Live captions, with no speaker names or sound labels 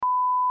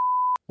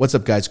What's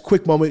up, guys?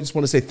 Quick moment. Just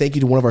want to say thank you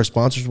to one of our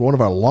sponsors, one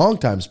of our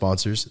longtime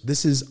sponsors.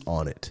 This is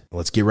Onnit.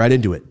 Let's get right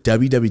into it.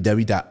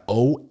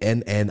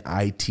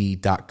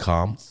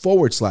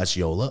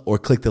 www.onnit.com/Yola, or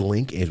click the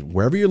link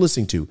wherever you're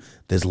listening to.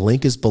 This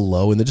link is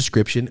below in the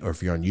description, or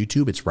if you're on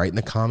YouTube, it's right in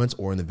the comments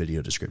or in the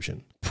video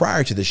description.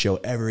 Prior to the show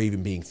ever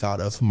even being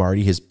thought of,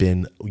 Marty has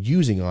been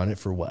using Onnit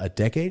for what, a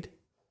decade?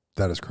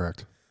 That is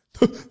correct.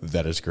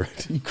 That is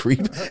correct. You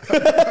creep.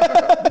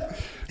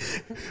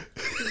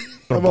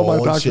 I'm on my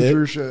Dr.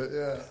 Drew shit.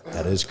 Yeah.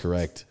 That is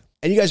correct.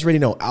 And you guys already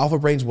know Alpha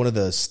Brain's one of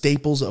the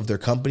staples of their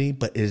company,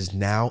 but it is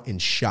now in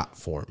shot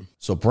form.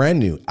 So brand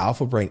new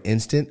Alpha Brain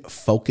Instant,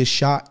 Focus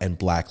Shot, and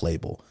Black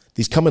Label.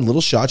 These come in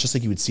little shots just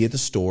like you would see at the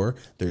store.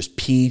 There's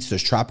peach,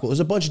 there's tropical, there's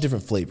a bunch of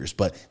different flavors,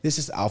 but this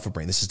is Alpha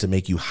Brain. This is to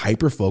make you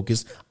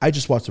hyper-focused. I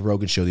just watched the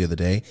Rogan show the other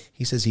day.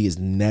 He says he has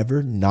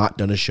never not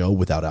done a show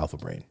without Alpha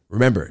Brain.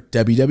 Remember,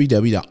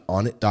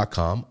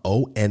 www.onnit.com,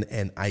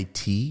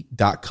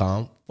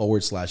 ONNIT.com/Yola.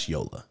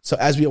 So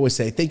as we always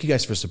say, thank you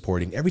guys for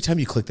supporting. Every time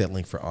you click that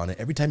link for Onnit,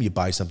 every time you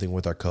buy something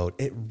with our code,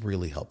 it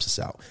really helps us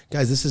out.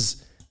 Guys, this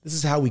is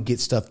how we get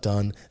stuff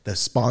done. The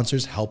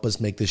sponsors help us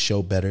make this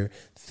show better.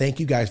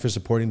 Thank you guys for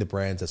supporting the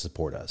brands that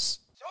support us.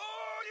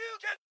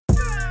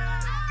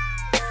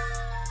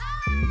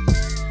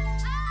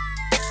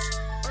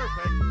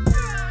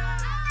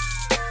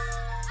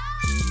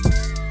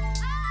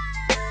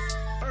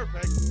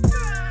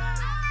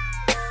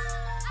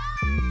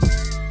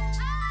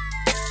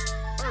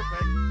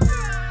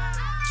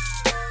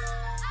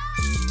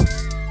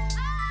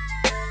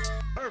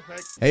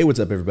 Hey, what's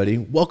up, everybody?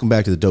 Welcome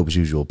back to the Dope as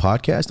Usual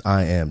podcast.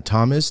 I am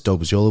Thomas,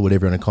 Dope as Yola,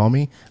 whatever you want to call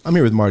me. I'm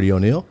here with Marty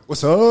O'Neill.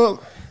 What's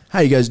up? How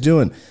you guys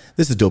doing?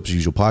 This is the Dope as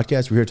Usual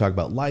podcast. We're here to talk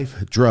about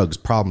life, drugs,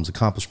 problems,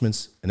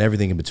 accomplishments, and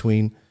everything in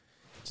between.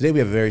 Today we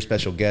have a very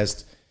special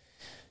guest,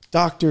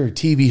 doctor,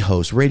 TV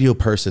host, radio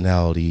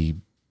personality,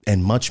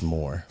 and much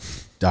more,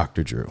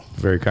 Dr. Drew.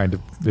 Very kind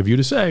of you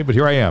to say, but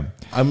here I am.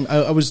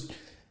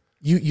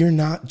 You're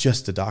not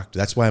just a doctor.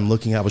 That's why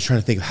I was trying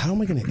to think, how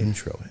am I going to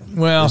intro him?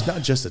 Well, it's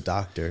not just a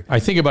doctor.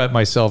 I think about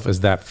myself as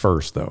that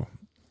first, though.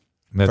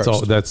 That's all.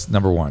 That's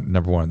number one.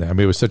 I mean,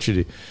 it was such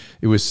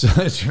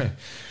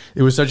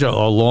a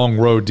long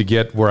road to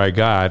get where I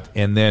got,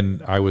 and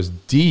then I was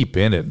deep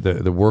in it,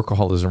 the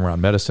workaholism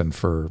around medicine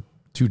for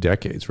 2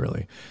 decades,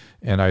 really.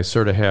 And I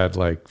sort of had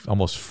like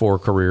almost 4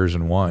 careers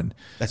in one.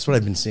 That's what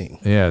I've been seeing.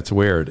 Yeah, it's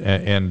weird,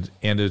 and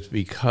it's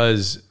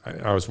because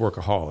I was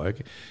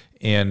workaholic.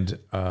 And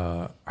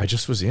I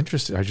just was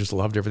interested. I just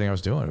loved everything I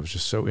was doing. It was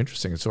just so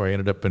interesting. And so I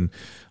ended up on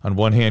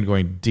one hand,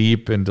 going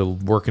deep into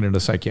working in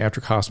a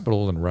psychiatric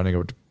hospital and running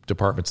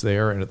departments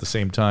there, and at the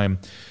same time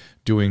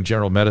doing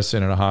general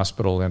medicine in a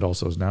hospital and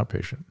also as an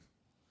outpatient.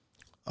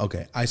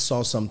 Okay. I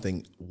saw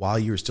something while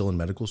you were still in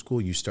medical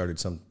school. You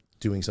started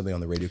doing something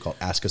on the radio called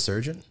Ask a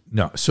Surgeon?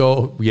 No.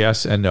 So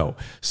yes and no.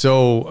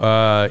 So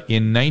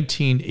in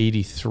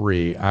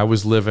 1983, I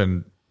was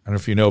living... I don't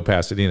know if you know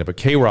Pasadena, but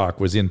K-Rock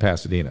was in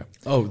Pasadena.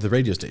 Oh, the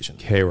radio station.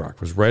 K-Rock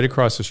was right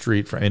across the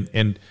street from,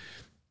 and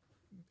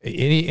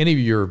any of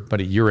your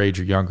age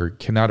or younger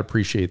cannot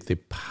appreciate the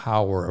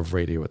power of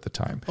radio at the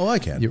time. Oh, I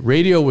can.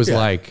 Radio was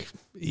like...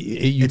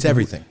 It's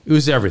everything. It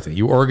was everything.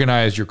 You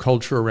organized your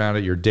culture around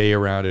it, your day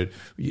around it.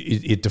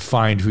 It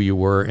defined who you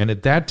were. And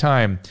at that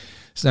time...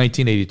 It's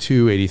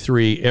 1982,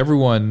 83.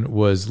 Everyone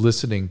was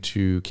listening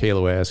to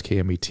KLOS,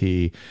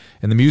 KMET,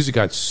 and the music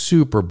got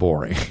super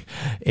boring.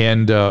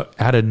 And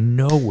out of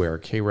nowhere,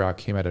 K-Rock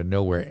came out of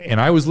nowhere. And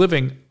I was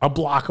living a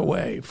block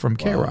away from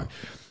K-Rock.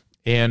 Wow.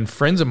 And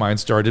friends of mine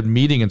started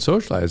meeting and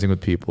socializing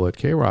with people at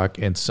K-Rock.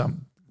 And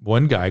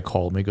one guy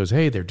called me, goes,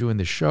 hey, they're doing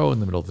this show in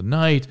the middle of the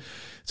night.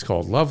 It's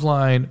called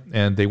Loveline,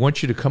 and they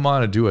want you to come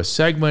on and do a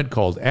segment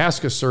called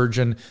Ask a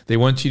Surgeon. They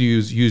want you to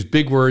use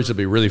big words. It'll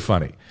be really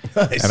funny.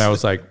 Nice. And I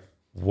was like,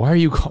 why are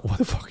you calling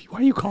me?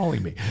 Why are you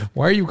calling me?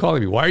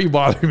 Why are you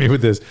bothering me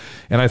with this?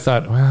 And I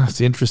thought, well, it's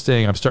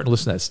interesting. I'm starting to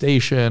listen to that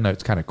station.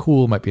 It's kind of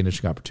cool. It might be an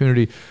interesting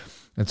opportunity.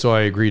 And so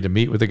I agreed to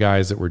meet with the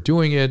guys that were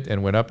doing it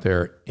and went up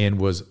there and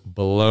was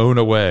blown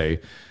away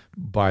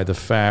by the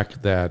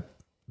fact that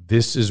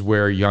this is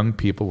where young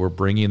people were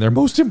bringing their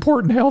most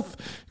important health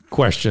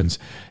questions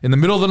in the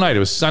middle of the night. It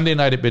was Sunday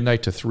night at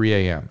midnight to 3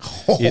 a.m.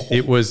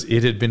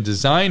 It had been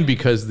designed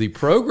because the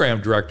program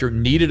director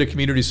needed a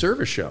community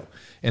service show.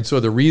 And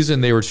so the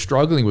reason they were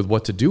struggling with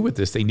what to do with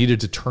this, they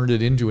needed to turn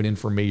it into an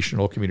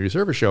informational community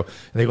service show.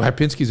 And they go,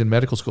 Hapinski's in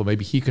medical school.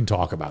 Maybe he can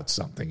talk about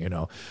something,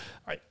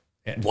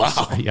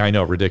 Wow. I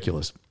know,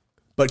 ridiculous.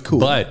 But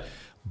cool.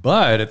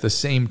 But at the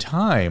same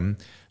time,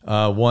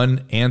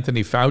 one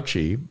Anthony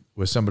Fauci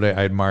was somebody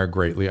I admire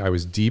greatly. I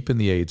was deep in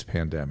the AIDS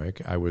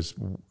pandemic. I was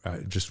I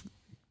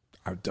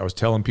was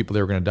telling people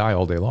they were going to die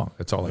all day long.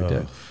 That's all I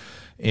did.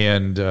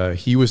 And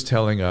he was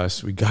telling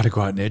us, we got to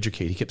go out and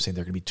educate. He kept saying,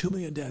 there are going to be 2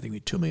 million dead. There are going to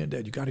be 2 million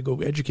dead. You got to go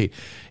educate.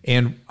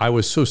 And I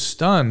was so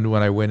stunned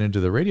when I went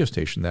into the radio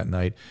station that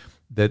night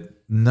that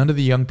none of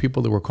the young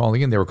people that were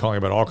calling in, they were calling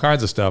about all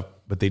kinds of stuff,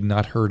 but they'd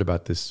not heard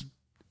about this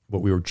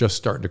what we were just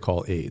starting to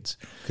call AIDS.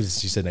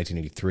 Because you said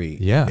 1983.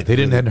 Yeah, they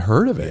hadn't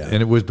heard of it,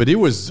 and it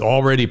was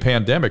already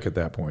pandemic at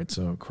that point.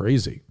 So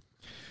crazy.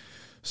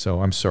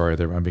 So I'm sorry,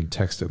 I'm being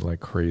texted like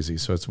crazy.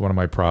 So it's one of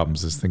my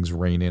problems is things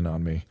rain in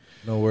on me.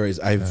 No worries.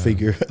 I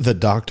figure the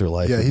doctor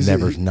life is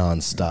never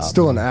nonstop.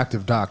 Still an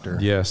active doctor.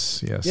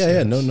 Yes.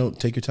 Yeah. No.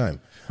 Take your time.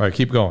 All right,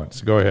 keep going.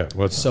 So go ahead.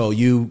 So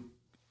you,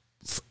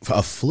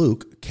 a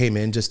fluke came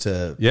in just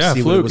to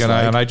see fluke, what it was and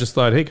like. I just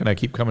thought, hey, can I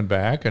keep coming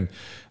back? And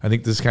I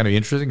think this is kind of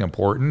interesting,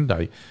 important.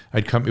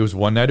 I'd come. It was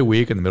one night a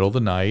week in the middle of the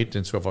night,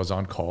 and so if I was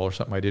on call or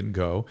something, I didn't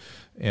go.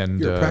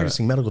 And you're a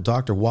practicing medical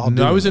doctor while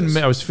no, doing this.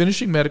 I was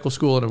finishing medical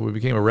school and I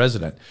became a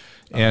resident,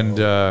 and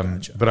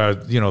gotcha.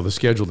 but the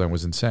schedule then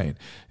was insane,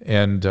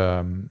 and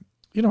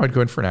I'd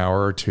go in for an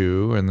hour or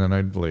two, and then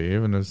I'd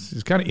leave, and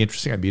it's kind of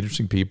interesting. I'd meet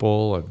interesting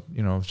people,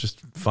 it was just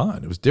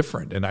fun. It was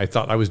different, and I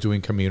thought I was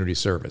doing community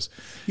service.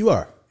 You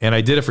are. And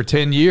I did it for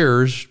 10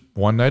 years,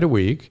 one night a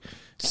week.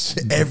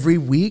 Every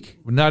week?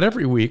 Not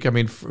every week. I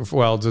mean,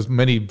 there's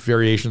many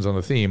variations on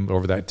the theme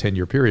over that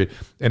 10-year period.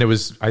 And it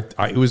was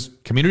it was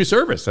community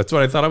service. That's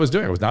what I thought I was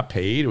doing. I was not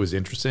paid. It was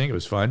interesting. It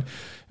was fun.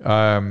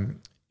 For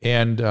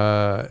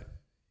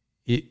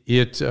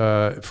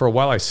a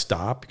while I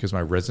stopped because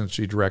my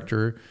residency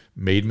director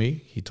made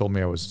me. He told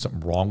me I was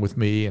something wrong with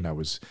me. And it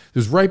was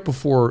right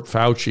before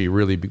Fauci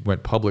really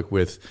went public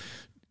with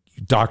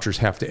doctors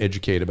have to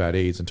educate about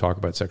AIDS and talk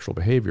about sexual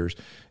behaviors.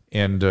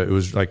 And it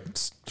was like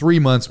 3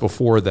 months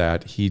before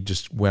that, he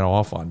just went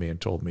off on me and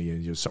told me,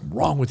 there's something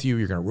wrong with you.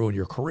 You're going to ruin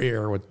your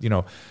career.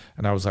 And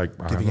I was like,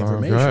 giving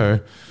information.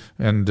 Okay.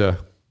 And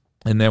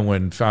then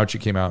when Fauci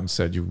came out and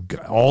said,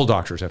 all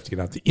doctors have to get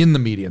out in the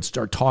media and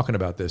start talking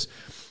about this.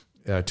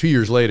 2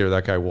 years later,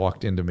 that guy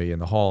walked into me in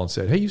the hall and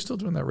said, hey, you still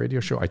doing that radio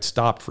show? I'd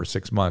stopped for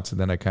 6 months, and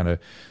then I kind of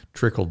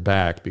trickled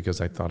back because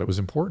I thought it was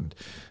important.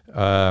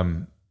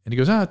 And he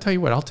goes, I'll tell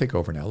you what, I'll take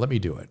over now. Let me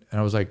do it. And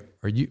I was like,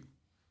 are you,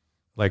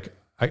 like,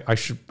 I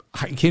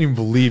can't even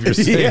believe you're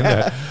saying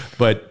that.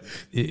 But,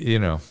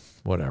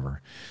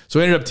 whatever. So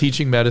I ended up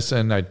teaching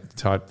medicine. I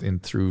taught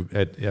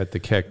at the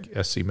Keck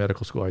SC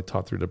Medical School. I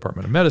taught through the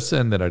Department of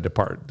Medicine. Then I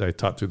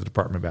taught through the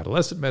Department of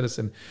Adolescent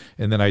Medicine.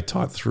 And then I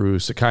taught through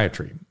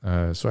psychiatry.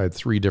 So I had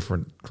 3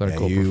 different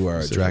clinical. Yeah, you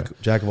are a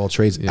jack of all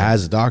trades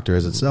as a doctor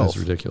as itself.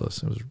 That's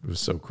ridiculous. It was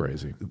so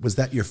crazy. Was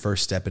that your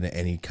first step into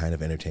any kind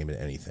of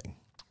entertainment, anything?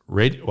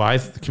 Radio,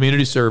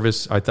 community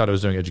service. I thought I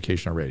was doing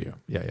education on radio.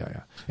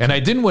 Yeah. And I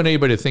didn't want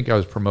anybody to think I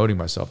was promoting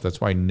myself. That's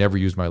why I never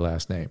used my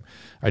last name.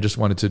 I just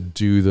wanted to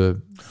do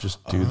the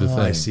thing.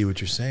 I see what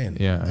you're saying.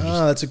 Yeah.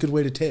 That's a good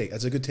way to take.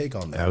 That's a good take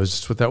on that. That was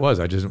just what that was.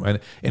 And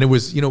it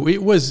was,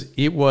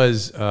 it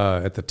was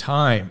at the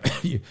time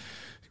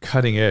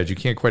cutting edge. You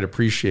can't quite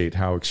appreciate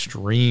how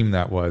extreme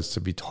that was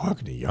to be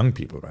talking to young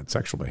people about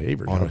sexual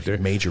behavior on a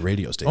major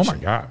radio station. Oh my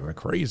God, they're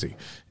crazy.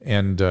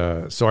 And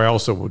so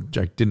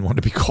I didn't want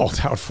to be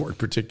called out for it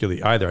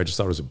particularly either. I just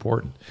thought it was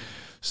important.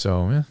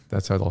 So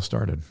that's how it all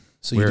started.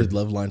 So you did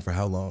Loveline for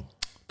how long?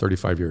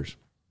 35 years.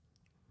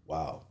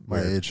 Wow.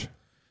 My age.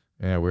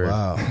 Yeah, weird.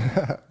 Wow.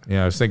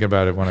 I was thinking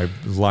about it when I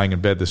was lying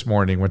in bed this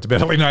morning. Went to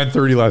bed at like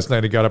 9:30 last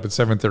night and got up at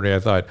 7:30. I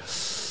thought,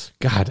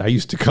 God, I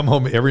used to come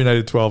home every night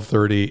at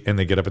 12:30 and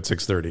then get up at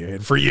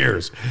 6:30 for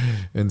years.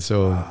 And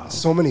so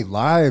so many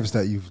lives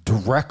that you've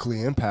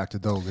directly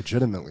impacted, though,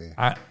 legitimately.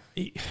 I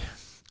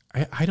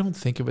don't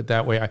think of it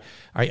that way.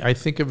 I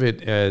think of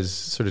it as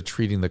sort of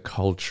treating the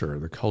culture.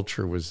 The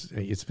culture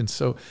it's been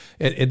so,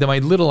 and my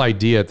little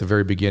idea at the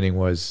very beginning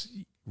was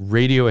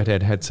radio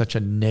had such a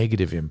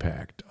negative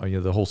impact.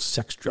 The whole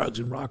sex, drugs,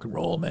 and rock and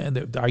roll,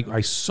 man.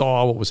 I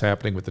saw what was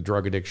happening with the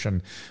drug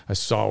addiction. I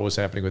saw what was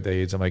happening with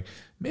AIDS. I'm like,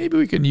 maybe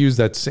we can use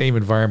that same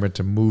environment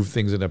to move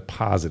things in a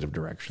positive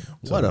direction.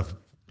 So,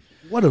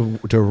 what a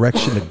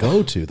direction to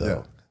go to, though.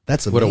 Yeah.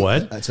 That's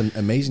amazing. That's an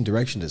amazing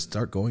direction to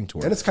start going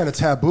toward. And it's kind of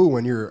taboo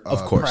when you're of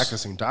course.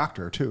 Practicing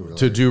doctor too. Really.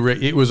 To do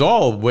it was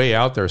all way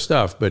out there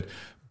stuff, but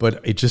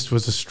it just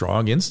was a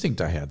strong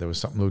instinct I had. There was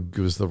something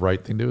that was the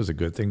right thing to do, it was a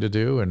good thing to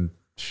do, and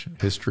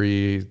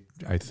history,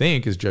 I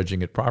think, is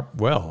judging it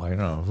well. I don't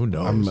know. Who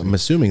knows? I'm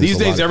assuming these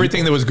days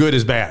everything that was good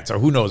is bad. So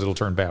who knows? It'll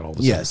turn bad all the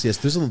time. Yes.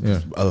 There's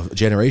a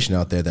generation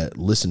out there that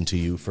listened to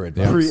you for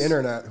advice.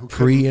 Pre-internet.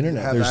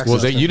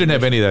 You didn't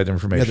have any of that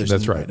information.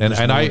 That's right.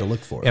 And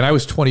I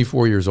was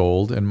 24 years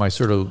old, and my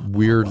sort of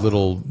weird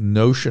little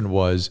notion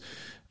was,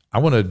 I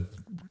want to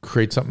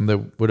create something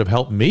that would have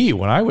helped me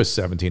when I was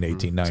 17,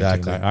 18, 19.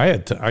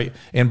 Exactly.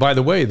 And by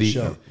the way,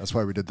 that's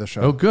why we did this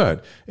show. Oh,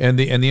 good. And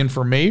the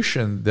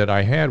information that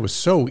I had was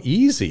so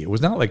easy. It was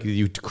not like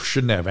you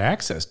shouldn't have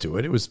access to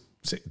it. It was,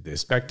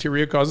 this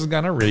bacteria causes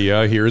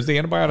gonorrhea. Here's the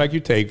antibiotic you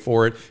take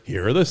for it.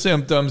 Here are the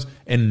symptoms.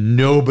 And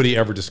nobody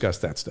ever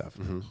discussed that stuff.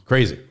 Mm-hmm.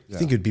 Crazy. I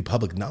think it would be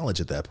public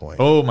knowledge at that point.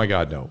 Oh my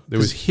God, no. It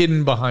was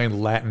hidden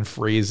behind Latin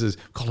phrases.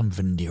 We call them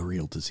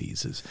venereal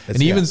diseases. And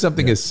even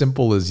something as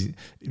simple as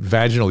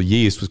vaginal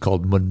yeast was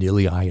called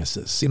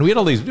moniliasis. We had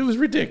all these, it was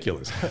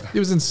ridiculous. It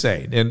was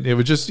insane. And it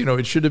was just,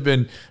 it should have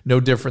been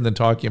no different than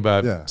talking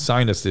about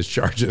sinus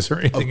discharges or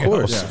anything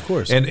else. Of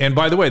course. And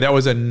by the way, that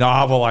was a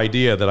novel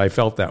idea that I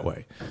felt that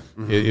way.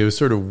 It was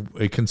sort of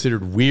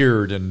considered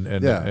weird and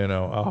Yeah. you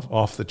know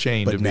off the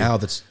chain. But to now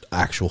that's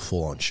actual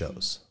full on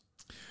shows.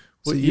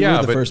 So Well, you yeah,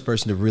 were the but- first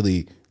person to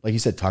really, like you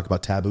said, talk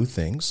about taboo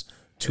things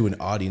to an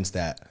audience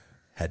that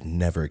had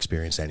never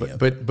experienced any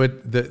of it. But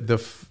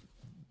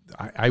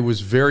I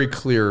was very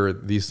clear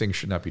these things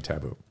should not be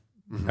taboo.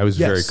 I was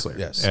Yes, very clear,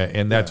 yes.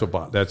 and that's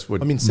what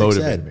I mean. Sex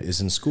motivated ed me. is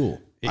in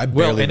school. I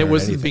Well, barely and it learned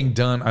wasn't anything. being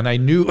done, and I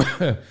knew.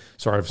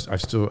 Sorry,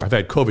 I've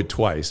had COVID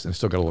twice, and I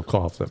still got a little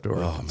cough left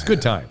over. It's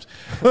good times.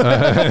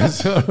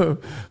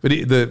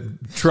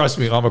 Trust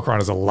me,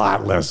 Omicron is a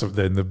lot less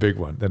than the big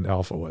one than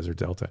Alpha was or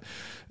Delta.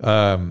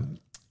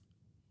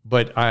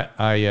 But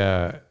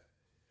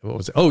what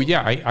was it? Oh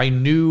yeah, I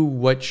knew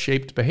what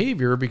shaped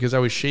behavior because I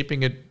was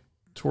shaping it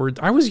towards.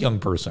 I was a young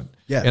person,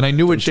 Yeah, and I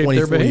knew what shaped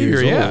their 24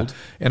 behavior. years Yeah, old.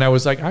 and I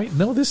was like, I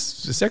know this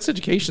sex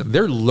education.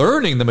 They're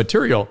learning the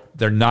material.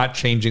 They're not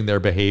changing their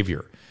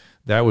behavior.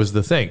 That was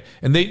the thing.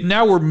 And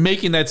now we're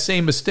making that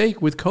same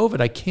mistake with COVID.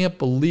 I can't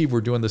believe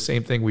we're doing the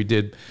same thing we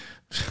did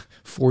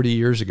 40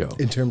 years ago.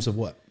 In terms of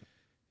what?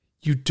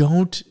 You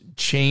don't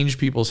change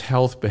people's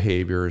health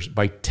behaviors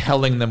by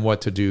telling them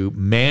what to do,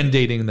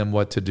 mandating them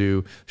what to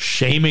do,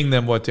 shaming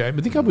them what to. I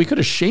mean, think we could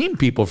have shamed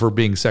people for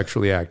being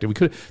sexually active. We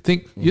could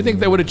think. You think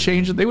that would have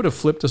changed it? They would have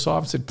flipped us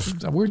off and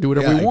said, "We're doing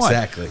whatever we want."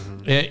 Exactly.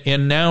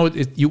 And now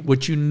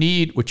what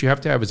you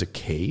have to have is a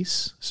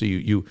case. So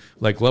you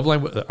like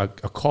Loveline, a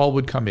call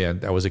would come in.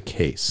 That was a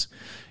case,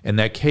 and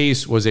that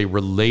case was a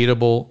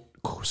relatable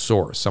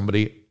source.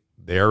 Somebody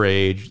their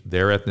age,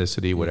 their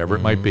ethnicity, whatever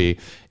it might be,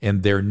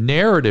 and their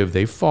narrative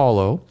they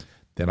follow.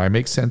 Then I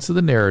make sense of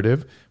the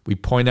narrative. We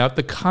point out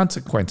the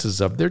consequences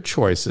of their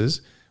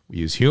choices. We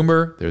use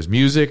humor. There's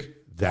music.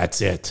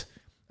 That's it.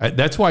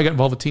 That's why I got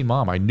involved with Teen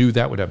Mom. I knew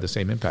that would have the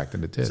same impact,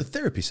 and it did. It's a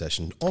therapy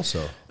session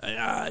also.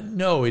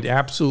 No, it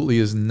absolutely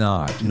is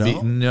not.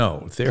 No?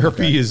 No.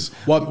 Therapy is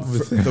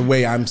The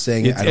way I'm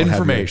saying it, It's I don't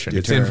information. Have your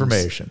It's terms.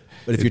 information.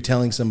 But if you're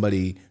telling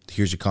somebody,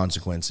 here's your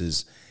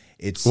consequences,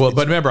 it's well.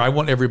 But remember, I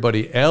want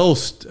everybody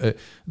else.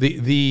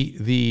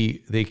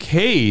 The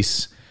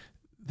case.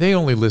 They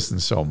only listen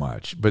so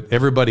much, but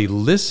everybody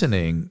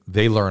listening,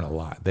 they learn a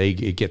lot.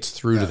 It gets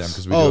through to them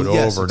because we do it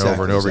over and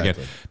over and over again.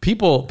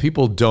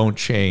 People don't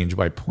change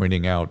by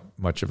pointing out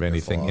much of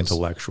anything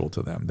intellectual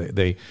to them.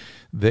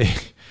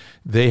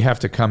 They have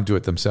to come to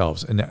it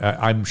themselves. And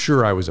I'm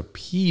sure I was a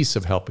piece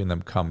of helping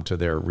them come to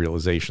their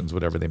realizations,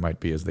 whatever they might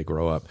be as they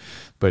grow up.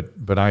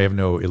 But I have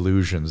no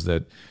illusions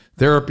that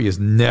therapy is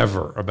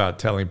never about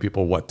telling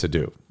people what to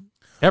do.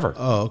 Ever.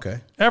 Oh,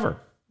 okay. Ever.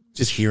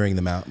 Just hearing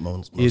them out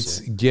mostly. It's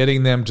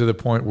getting them to the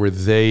point where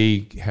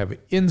they have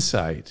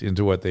insight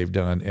into what they've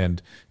done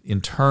and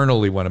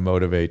internally want to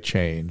motivate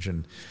change.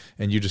 And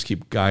you just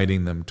keep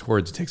guiding them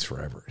towards. It takes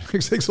forever.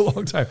 It takes a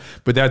long time.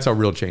 But that's how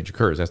real change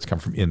occurs. That's to come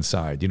from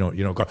inside. You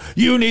don't go,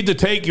 you need to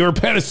take your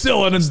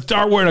penicillin and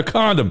start wearing a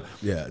condom.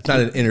 Yeah, it's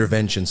not an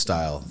intervention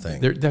style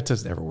thing. That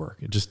doesn't ever work.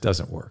 It just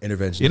doesn't work.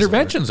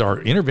 Interventions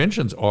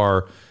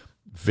are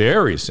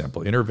very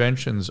simple.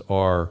 Interventions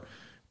are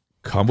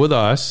come with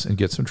us and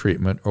get some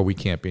treatment, or we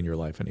can't be in your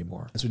life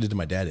anymore. That's what we did to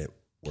my dad. It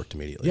worked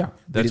immediately. Yeah, We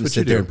that's didn't what sit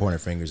you there do. and point our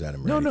fingers at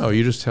him. No,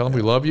 you just tell them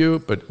we love you,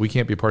 but we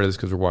can't be part of this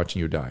because we're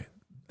watching you die.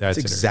 That's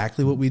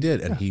exactly what we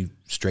did, and he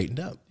straightened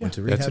up. Went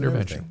to rehab. That's and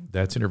intervention. everything.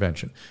 That's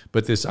intervention.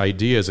 But this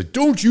idea is like,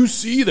 don't you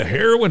see the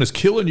heroin is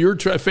killing your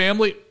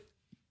family?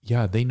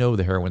 Yeah, they know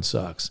the heroin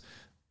sucks.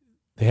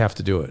 They have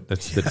to do it.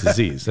 That's the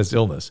disease. That's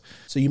illness.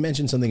 So you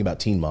mentioned something about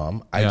Teen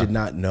Mom. I did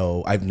not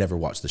know. I've never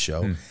watched the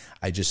show.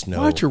 I just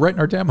know. What? You're right in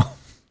our demo.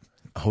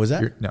 Oh, was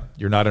that?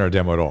 You're not in our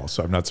demo at all,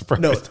 so I'm not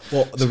surprised. No.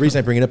 Well, the reason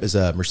I bring it up is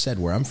Merced,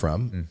 where I'm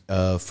from.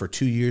 For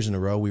 2 years in a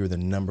row, we were the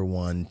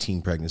 #1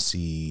 teen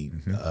pregnancy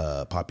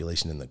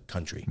population in the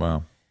country.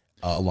 Wow.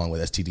 Along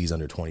with STDs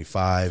under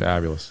 25.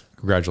 Fabulous.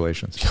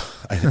 Congratulations.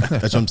 That's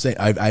what I'm saying.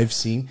 I've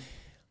seen.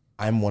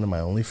 I'm one of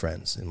my only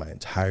friends in my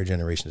entire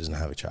generation that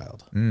doesn't have a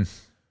child.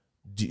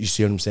 Do you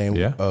see what I'm saying?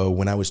 Yeah.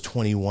 When I was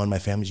 21, my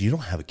family's, you don't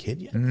have a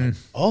kid yet? Like,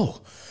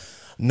 oh,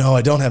 no,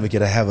 I don't have a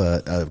kid. I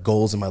have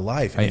goals in my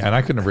life.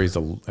 I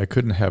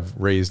couldn't have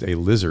raised a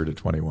lizard at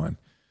 21.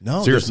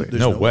 No, seriously,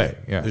 there's no way.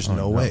 Yeah, there's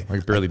no way. I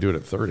could barely do it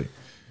at 30.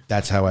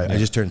 That's how I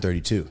just turned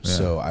 32.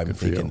 So I'm good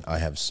for thinking you. I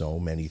have so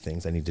many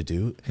things I need to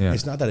do. Yeah.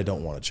 It's not that I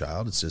don't want a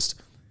child. It's just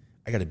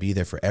I got to be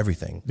there for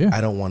everything. Yeah. I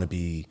don't want to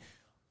be,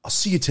 I'll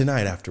see you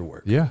tonight after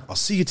work. Yeah. I'll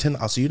see you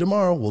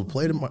tomorrow. We'll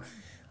play tomorrow.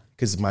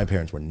 Because my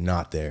parents were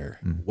not there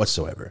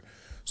whatsoever.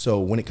 So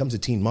when it comes to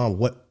Teen Mom,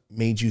 what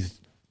made you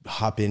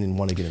hop in and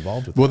want to get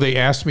involved with Well, they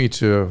asked me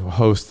to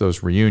host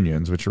those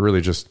reunions, which are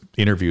really just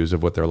interviews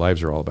of what their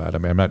lives are all about. I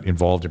mean, I'm not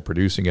involved in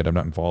producing it. I'm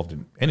not involved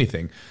in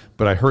anything.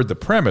 But I heard the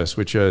premise,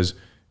 which is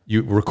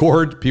you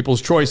record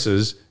people's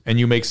choices and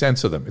you make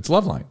sense of them. It's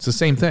Loveline. It's the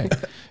same thing.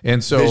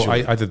 And so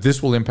I thought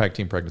this will impact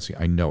teen pregnancy.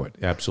 I know it.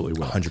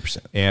 Absolutely will. 100%.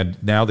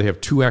 And now they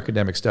have 2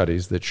 academic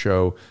studies that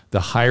show the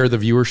higher the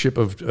viewership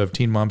of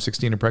teen moms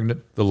 16 and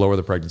pregnant, the lower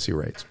the pregnancy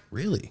rates.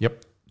 Really?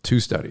 Yep. 2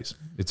 studies.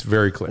 It's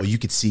very clear. Well, you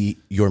could see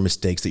your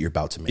mistakes that you're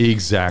about to make.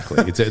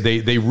 Exactly.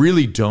 They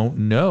really don't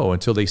know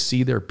until they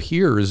see their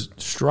peers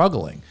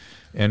struggling.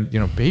 And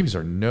babies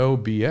are no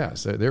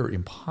BS. They're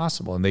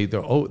impossible, and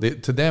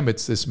to them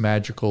it's this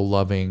magical,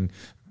 loving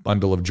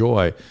bundle of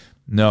joy.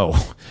 No,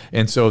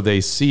 and so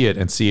they see it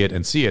and see it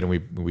and see it, and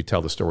we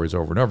tell the stories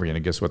over and over again.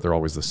 And guess what? They're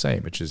always the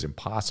same. It's just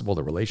impossible.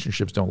 Their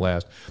relationships don't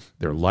last.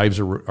 Their lives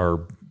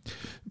are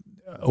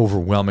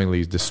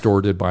overwhelmingly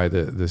distorted by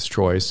this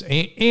choice.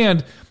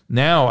 And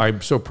now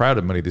I'm so proud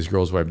of many of these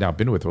girls who I've now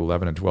been with for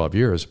 11 and 12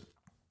 years.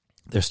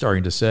 They're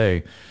starting to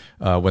say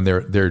when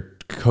they're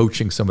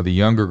coaching some of the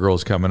younger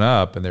girls coming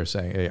up, and they're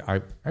saying, "Hey,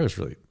 I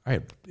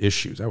had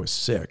issues. I was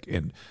sick,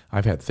 and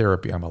I've had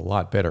therapy. I'm a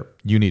lot better.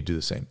 You need to do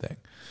the same thing."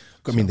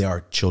 I mean, they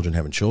are children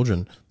having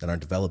children that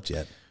aren't developed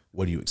yet.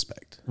 What do you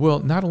expect? Well,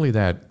 not only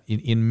that,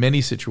 in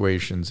many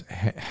situations,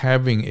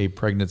 having a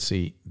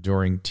pregnancy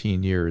during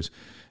teen years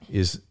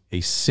is a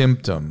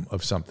symptom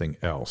of something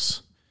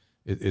else.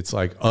 It's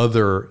like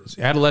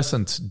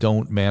adolescents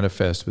don't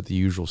manifest with the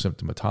usual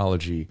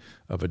symptomatology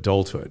of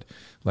adulthood.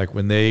 Like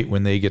when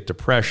they get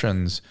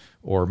depressions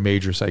or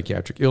major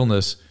psychiatric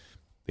illness,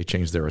 they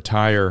change their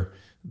attire,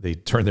 they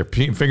turn their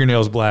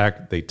fingernails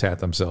black, they tat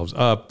themselves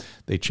up,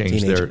 they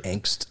change Teenage their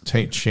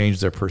angst, change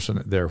their person,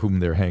 whom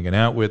they're hanging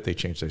out with, they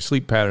change their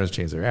sleep patterns,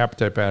 change their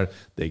appetite pattern,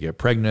 they get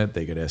pregnant,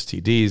 they get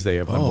STDs, they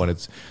have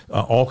unwanted,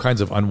 all kinds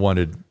of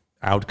unwanted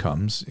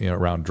outcomes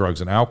around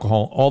drugs and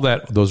alcohol. All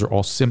that, those are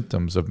all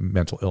symptoms of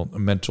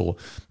mental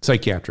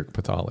psychiatric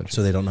pathology.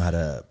 so they don't know how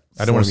to.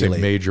 I don't want to say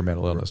formulate. major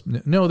mental illness.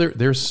 No, they were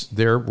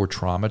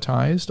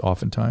traumatized.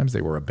 Oftentimes, they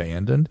were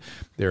abandoned.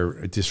 They're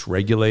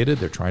dysregulated.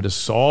 They're trying to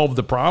solve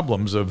the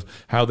problems of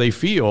how they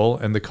feel,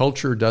 and the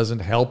culture doesn't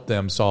help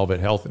them solve it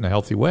in a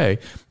healthy way.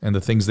 And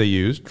the things they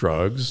use,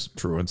 drugs,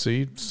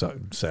 truancy,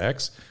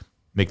 sex,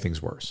 make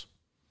things worse.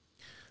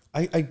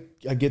 I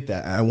get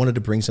that. I wanted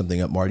to bring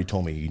something up. Marty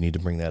told me you need to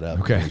bring that up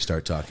Okay. when we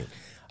start talking.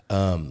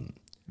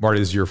 Marty,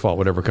 this is your fault.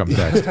 Whatever comes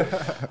next.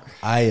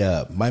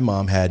 My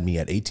mom had me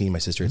at 18, my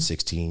sister at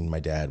 16. My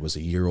dad was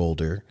a year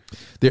older.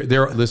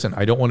 Listen,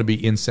 I don't want to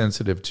be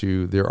insensitive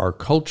to. There are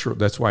cultural.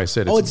 That's why I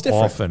said it's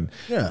different.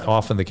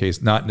 often the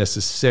case, not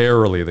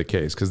necessarily the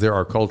case, because there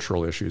are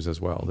cultural issues as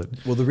well.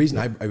 Well, the reason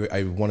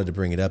I wanted to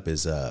bring it up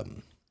is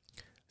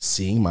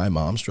seeing my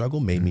mom struggle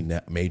made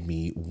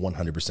me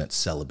 100%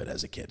 celibate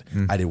as a kid.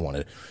 I didn't want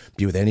to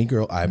be with any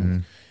girl.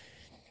 I'm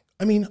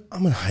in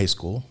high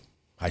school.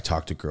 I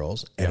talk to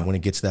girls, and when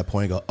it gets to that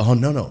point, I go, "Oh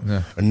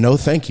no,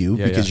 thank you,"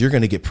 because you're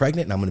going to get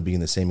pregnant, and I'm going to be in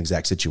the same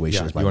exact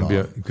situation as my mom.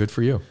 Good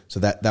for you. So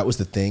that was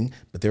the thing.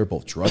 But they were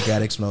both drug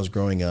addicts when I was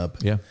growing up.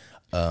 Yeah.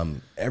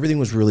 Everything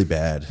was really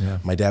bad. Yeah.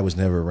 My dad was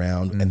never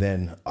around, and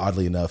then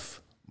oddly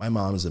enough, my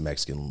mom is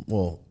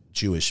a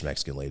Jewish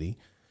Mexican lady,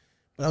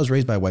 but I was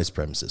raised by a white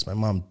supremacist. My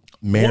mom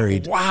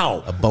married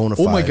a bona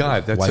fide. Oh my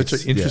God, that's white,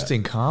 such an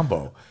interesting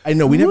combo. I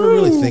know we never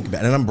really think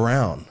about it, and I'm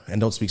brown and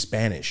don't speak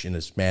Spanish in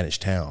a Spanish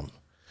town.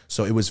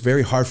 So it was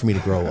very hard for me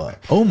to grow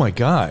up. Oh my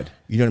God!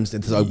 You know what I'm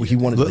saying? So he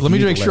wanted. Let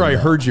me make sure I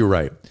heard you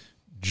right.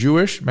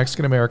 Jewish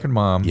Mexican American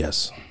mom.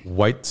 Yes.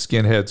 White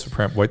skinhead,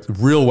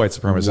 real white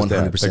supremacist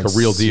dad, like a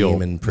real deal. See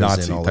him in prison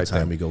Nazi all the type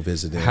time. thing. We go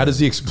visit him. How does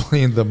he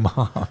explain the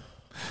mom?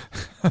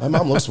 My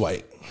mom looks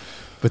white.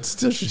 But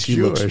still, she's She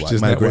Jewish. looks white.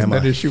 Isn't My that- wasn't grandma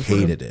that an issue for him?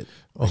 hated it.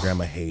 My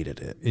grandma hated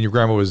it. And your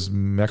grandma was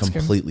Mexican?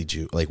 Completely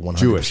like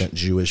 100%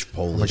 Jewish,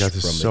 Polish Oh my God,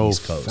 this from is the so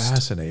East Coast.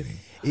 fascinating.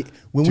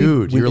 When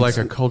You're like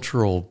a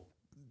cultural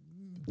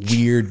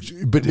weird.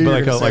 but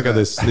like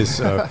this It's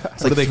what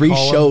like do they three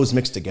call shows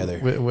mixed together.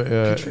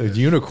 a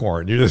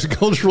unicorn. You're this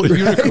cultural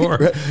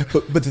unicorn. Right.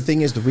 But the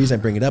thing is, the reason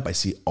I bring it up, I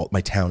see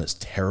my town is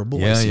terrible.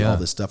 I Yeah, see yeah. all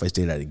this stuff. I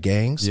stayed out of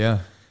gangs. Yeah.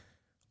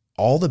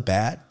 All the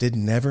bad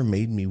never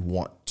made me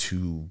want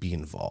to be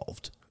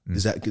involved.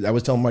 Is that? I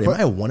was telling Marty, am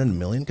I a 1 in a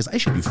million? Because I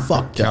should be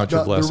fucked. Count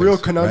your The blessings. real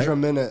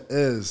conundrum in it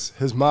is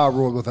his mom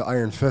ruled with an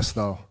iron fist,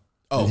 though.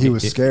 Oh, And he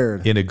was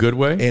scared. In a good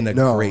way? In a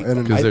No, great, in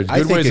a- Because there's I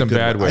good think ways a and good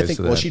bad way. ways I think.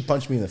 to Well, that. she'd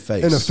punch me in the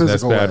face, In a That's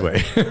physical bad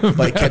way. way.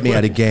 but it kept me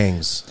out of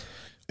gangs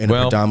in a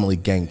Well- predominantly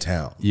gang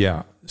town.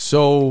 Yeah.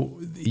 So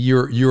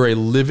you're a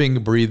living,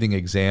 breathing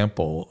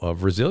example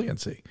of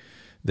resiliency.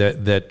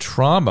 That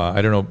trauma,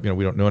 I don't know,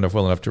 we don't know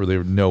well enough to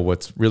really know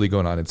what's really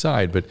going on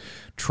inside, but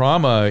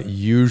trauma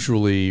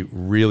usually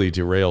really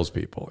derails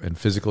people, and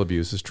physical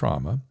abuse is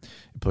trauma,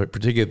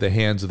 particularly at the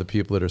hands of the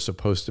people that are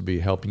supposed to be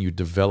helping you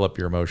develop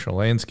your emotional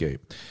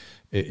landscape.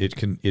 It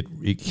can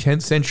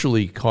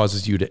essentially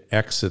causes you to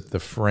exit the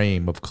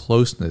frame of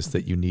closeness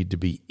that you need to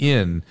be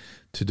in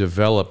to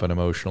develop an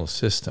emotional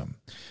system.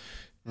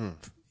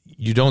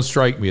 You don't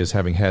strike me as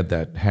having had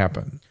that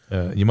happen.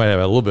 You might have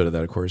a little bit of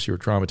that, of course. You were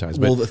traumatized.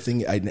 Well, But the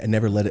thing, I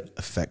never let it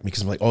affect me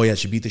because I'm like, oh yeah,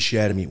 she beat the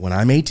shit out of me. When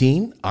I'm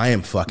 18, I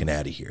am fucking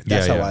out of here.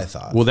 That's how I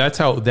thought. Well, that's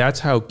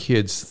how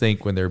kids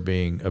think when they're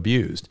being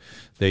abused.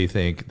 They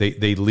think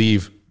they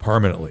leave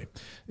permanently.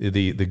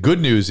 The good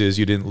news is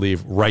you didn't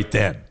leave right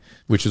then,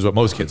 which is what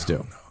most kids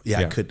do.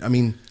 Yeah, I could. I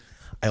mean,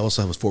 I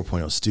also was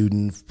 4.0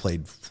 student,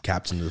 played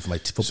captain of my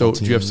football So teams.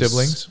 do you have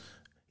siblings?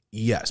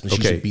 Yes, but she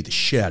used to beat the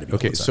shit out of me.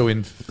 Okay, so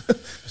in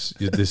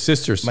the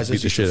sisters my beat the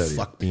sister shit out used of to you.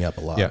 fuck me up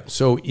a lot. Yeah.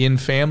 So in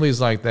families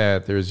like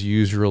that, there's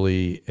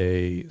usually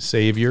a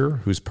savior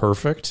who's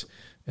perfect,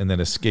 and then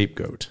a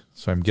scapegoat.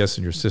 So I'm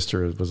guessing your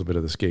sister was a bit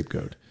of the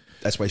scapegoat.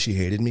 That's why she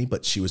hated me,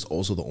 but she was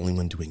also the only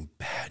one doing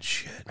bad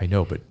shit. I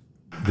know, but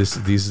this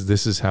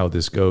is how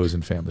this goes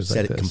in families Said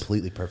like it this.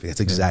 completely perfect. That's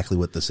exactly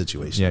what the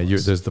situation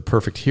was. There's the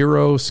perfect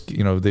hero.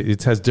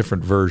 It has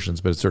different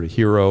versions, but it's sort of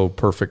hero,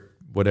 perfect,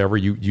 whatever.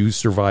 You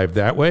survive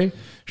that way.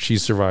 She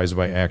survives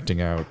by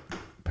acting out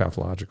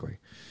pathologically.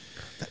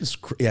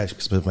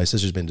 Because my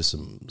sister's been to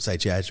some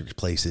psychiatric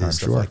places,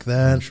 stuff sure. like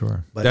that. I'm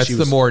sure. But That's she the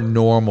was, more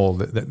normal,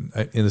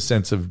 in the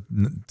sense of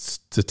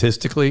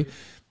statistically,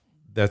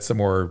 that's the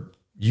more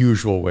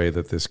usual way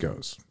that this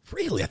goes.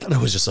 Really? I thought it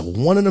was just a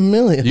 1 in a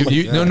million.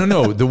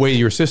 No. The way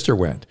your sister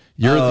went,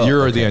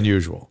 you're the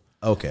unusual.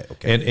 Okay.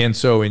 And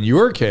so in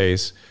your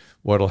case,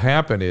 what'll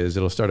happen is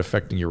it'll start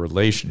affecting your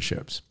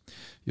relationships.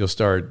 You'll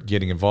start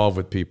getting involved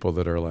with people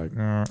that are like,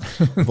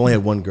 I've only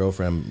had one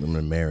girlfriend I'm going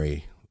to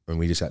marry, and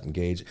we just got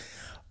engaged.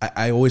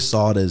 I always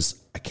saw it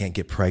as I can't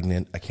get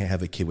pregnant. I can't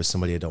have a kid with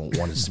somebody I don't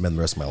want to spend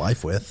the rest of my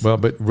life with. Well,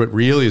 but what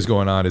really is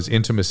going on is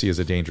intimacy is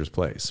a dangerous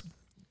place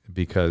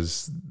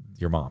because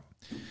your mom.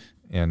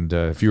 And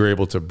if you were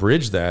able to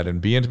bridge that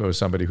and be intimate with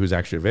somebody who's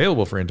actually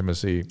available for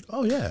intimacy.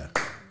 Oh, yeah.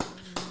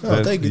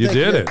 No, thank you. You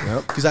did it.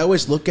 Because I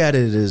always look at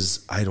it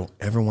as I don't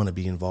ever want to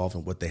be involved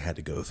in what they had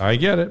to go through. I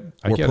get it.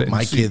 Or put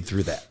my kid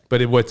through that.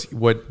 But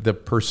what the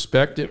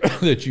perspective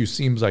that you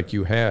seems like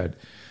you had,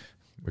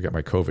 we got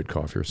my COVID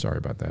cough here. Sorry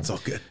about that. It's all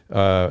good.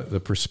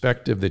 The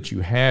perspective that you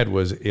had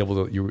was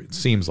able to, it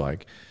seems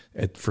like,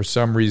 for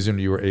some reason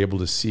you were able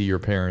to see your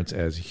parents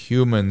as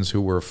humans who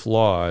were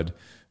flawed,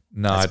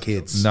 not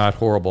kids, not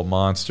horrible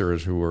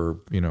monsters who were,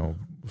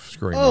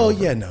 screwing. Oh,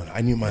 over. yeah, no.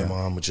 I knew my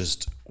mom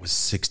was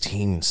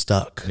 16 and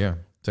stuck. Yeah.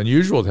 It's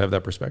unusual to have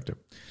that perspective.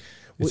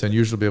 It's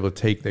unusual to be able to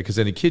take that because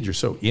any kid, you're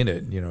so in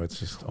it, it's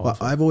just awful. Well,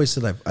 I've always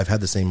said I've had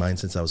the same mind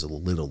since I was a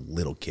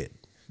little kid.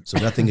 So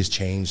nothing has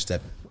changed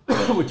that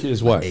Which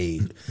is what?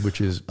 age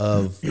Which is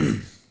of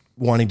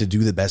wanting to do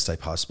the best I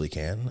possibly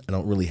can. I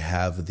don't really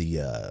have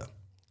the,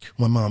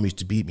 my mom used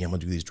to beat me, I'm going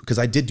to do these. Because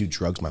I did do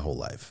drugs my whole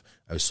life.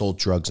 I sold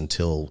drugs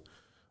until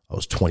I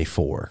was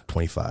 24,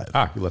 25.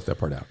 You left that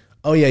part out.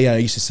 Oh, yeah. I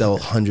used to sell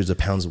hundreds of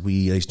pounds of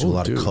weed. I used to do a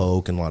lot of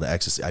coke and a lot of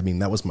ecstasy. I mean,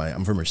 that was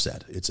I'm from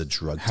Merced. It's a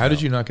drug How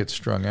did you not get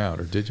strung out,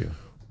 or did you?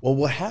 Well,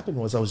 what happened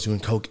was I was doing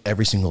coke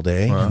every single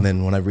day. And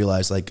then when I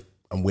realized,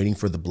 I'm waiting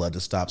for the blood to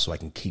stop so I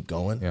can keep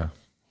going. Yeah.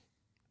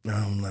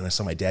 And I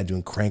saw my dad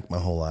doing crank my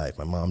whole life,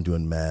 my mom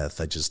doing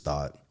meth. I just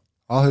thought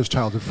all his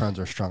childhood friends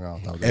are strung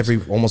out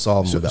nowadays. Almost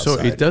all of them live outside.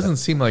 So it doesn't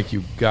seem like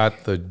you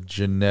got the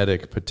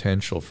genetic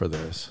potential for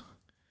this.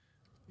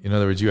 In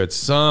other words, you had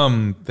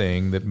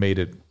something that made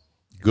it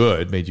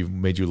good, made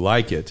you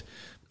like it.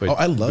 But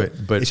I love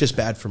it. But it's just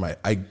bad for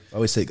I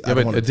always say,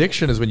 but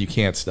addiction is when you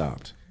can't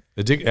stop.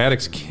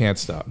 Addicts can't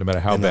stop, no matter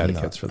how bad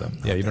it gets for them.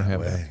 Yeah, you don't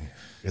have that.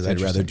 Because I'd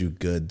rather do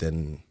good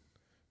than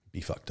be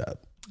fucked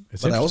up.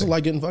 It's but I also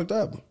like getting fucked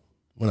up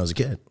when I was a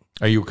kid.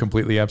 Are you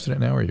completely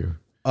abstinent now, or are you?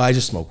 I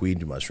just smoke weed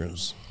and do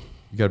mushrooms.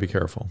 You got to be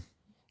careful.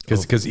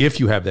 Because if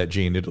you have that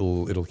gene,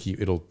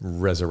 it'll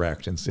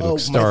resurrect and it'll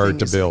start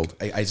to build.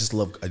 I used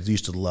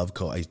to love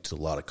coke. I used to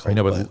do a lot of coke. I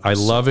know, but I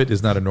love it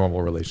is not a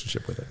normal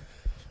relationship with it.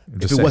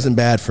 If it wasn't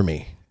bad for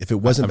me,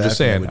 I'm just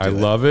saying, I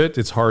love it.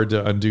 It's hard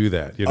to undo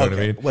that. You know what I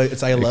mean? Well,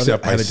 I love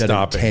Except it. I haven't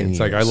done it in 10 years. It's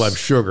like I love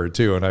sugar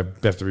too, and I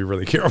have to be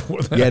really careful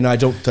with that. Yeah, no, I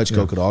don't touch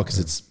coke at all because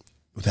it's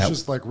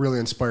just really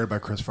inspired by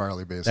Chris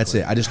Farley, basically. That's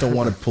it. I just don't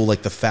want to pull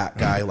the fat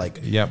guy.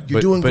 You're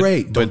but, doing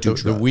great. Don't do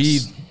drugs. The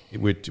weed,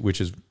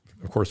 which is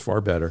of course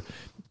far better,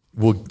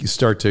 will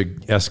start to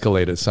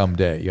escalate it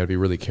someday. You got to be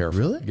really careful.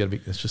 Really? You got to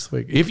be. It's just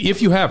like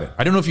if you have it.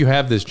 I don't know if you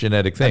have this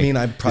genetic thing. I mean,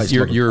 I probably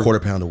smoke a quarter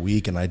pound a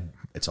week, and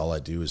it's all I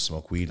do is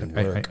smoke weed and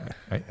work.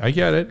 I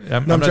get it.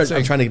 I'm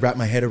trying to wrap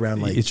my head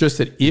around it's just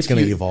that if it's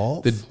going to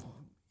evolve.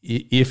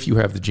 If you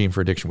have the gene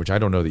for addiction, which I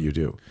don't know that you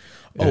do.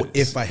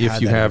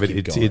 If you have it,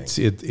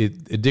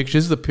 addiction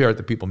is the part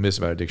that people miss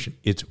about addiction.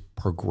 It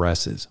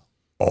progresses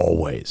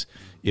always.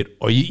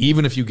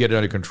 Even if you get it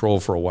under control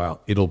for a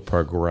while, it'll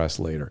progress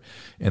later.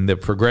 And the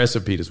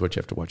progressive piece is what you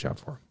have to watch out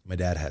for. My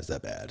dad has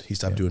that bad. He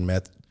stopped doing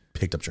meth,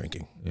 picked up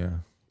drinking. Yeah.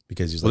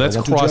 Because he's that's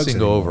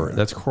crossing over.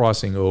 That's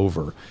crossing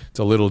over. It's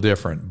a little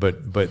different,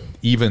 but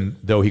even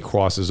though he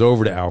crosses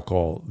over to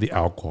alcohol, the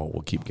alcohol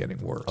will keep getting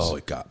worse. Oh,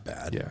 it got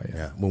bad.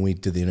 Yeah. When we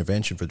did the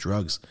intervention for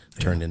drugs,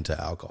 turned into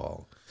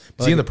alcohol.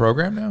 Is he in the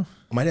program now?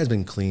 My dad's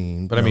been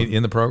clean. But I mean,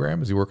 in the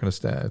program, is he working a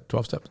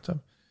 12-step and stuff?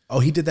 Oh,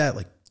 he did that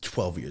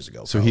 12 years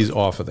ago. So he's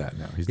off of that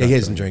now. He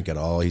doesn't drink at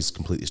all. He's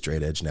completely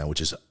straight edge now,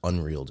 which is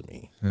unreal to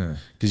me.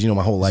 Because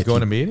my whole life. Is he going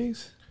to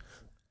meetings?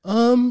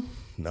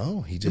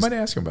 No, he just. You might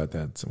ask him about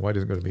that. So why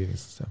doesn't he go to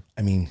meetings and stuff?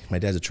 I mean, my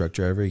dad's a truck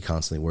driver. He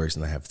constantly works,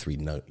 and I have 3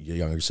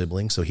 younger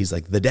siblings. So he's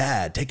like the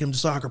dad, take him to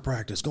soccer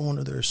practice, going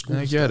to their school.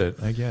 I get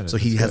it. So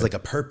he has a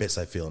purpose.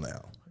 I feel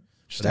now.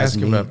 Just ask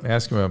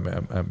him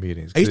about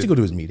meetings. I used to go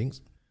to his meetings,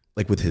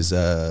 with his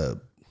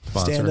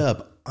stand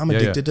up. I'm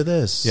addicted to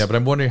this. Yeah, but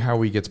I'm wondering how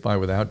he gets by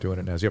without doing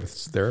it now. Does he have a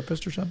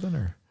therapist or something?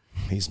 Or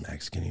he's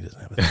Mexican. He doesn't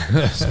have a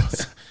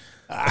therapist.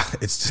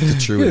 It's just the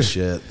truest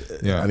shit.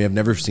 Yeah. I mean, I've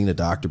never seen a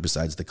doctor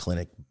besides the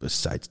clinic,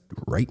 besides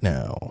right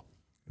now.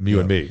 You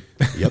and me.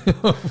 Yep.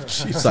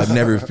 So I've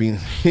never been.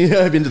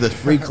 I've been to the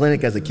free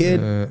clinic as a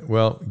kid.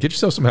 Well, get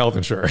yourself some health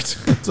insurance.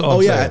 That's all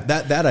I'm saying.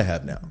 that I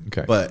have now.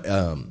 Okay. But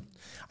I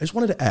just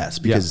wanted to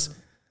ask because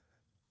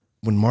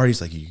when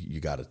Marty's like, you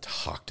got to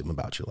talk to him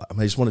about your life.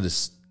 I just wanted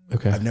to.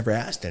 Okay. I've never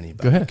asked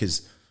anybody. Go ahead.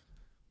 Because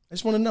I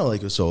just want to know,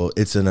 like, so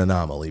it's an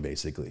anomaly,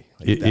 basically.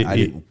 Like I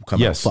didn't come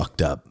yes. out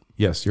fucked up.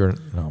 Yes, you're an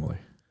anomaly.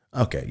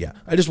 Okay, yeah.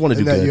 I just want to do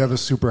And that good. you have a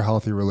super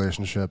healthy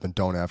relationship and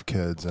don't have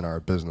kids and are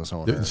a business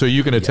owner. So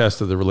you can attest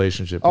to the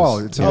relationship. It's Oh,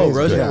 amazing.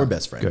 Rosie and I, Yeah. we're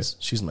best friends.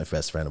 She's my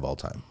best friend of all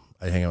time.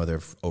 I hang out with her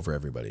over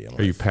everybody.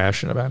 Are you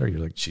passionate about her? You're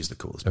like, She's the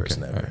coolest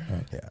person ever. all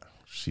right. Yeah,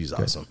 she's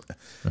awesome.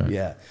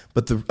 Yeah,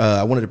 but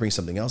I wanted to bring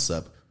something else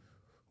up.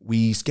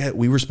 We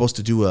were supposed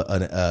to do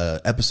an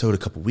episode a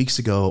couple weeks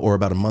ago or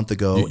about a month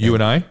ago. you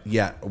and I?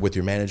 Yeah, with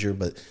your manager,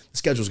 but the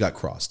schedules got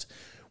crossed.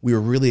 We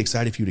were really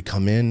excited for you to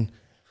come in.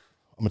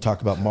 I'm going to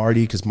talk about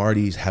Marty because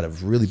Marty's had a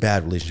really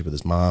bad relationship with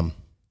his mom.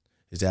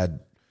 His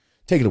dad,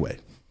 take it away.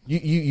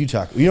 You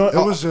talk. You know,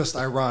 It was just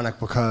ironic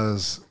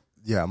because,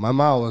 my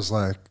mom was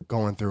like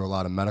going through a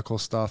lot of medical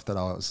stuff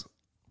that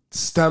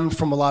stemmed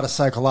from a lot of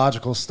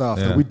psychological stuff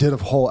that we did a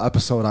whole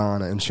episode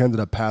on, and she ended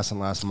up passing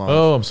last month.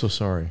 Oh, I'm so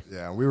sorry.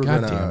 Yeah, we were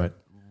God gonna damn it.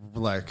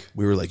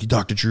 we were like,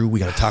 Dr. Drew, we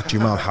got to talk to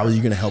your mom. How are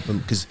you going to help him?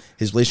 Because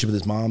his relationship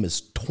with his mom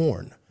is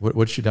torn. What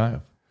did she die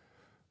of?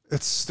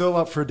 It's still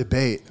up for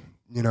debate.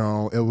 You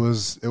know, it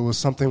was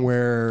something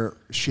where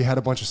she had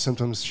a bunch of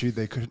symptoms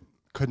they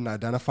couldn't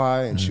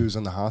identify, and she was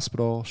in the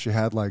hospital. She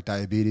had like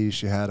diabetes.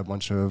 She had a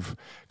bunch of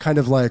kind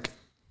of like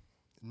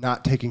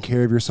not taking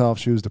care of yourself.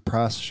 She was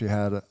depressed. She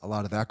had a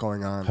lot of that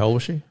going on. How old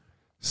was she?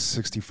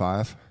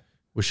 65.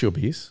 Was she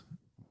obese?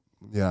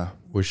 Yeah.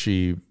 Was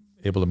she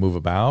able to move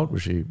about?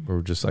 Was she,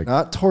 or just like,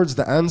 Not towards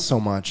the end so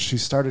much. She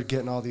started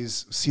getting all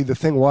these. See, the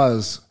thing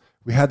was,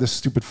 we had this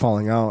stupid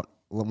falling out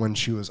when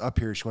she was up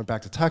here. She went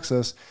back to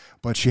Texas,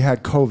 but she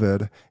had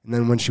COVID. And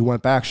then when she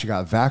went back, she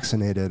got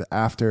vaccinated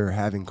after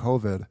having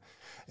COVID.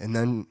 And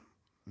then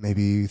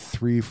maybe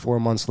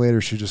 3-4 months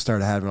later, she just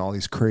started having all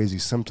these crazy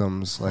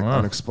symptoms, like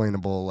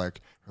unexplainable,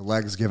 like her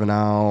legs giving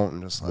out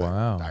and just like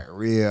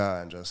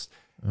diarrhea and just,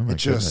 it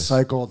just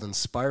cycled and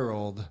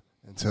spiraled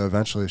until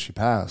eventually she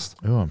passed.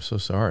 oh, I'm so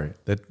sorry.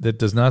 That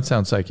does not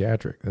sound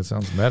psychiatric. That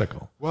sounds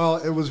medical. Well,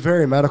 it was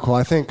very medical.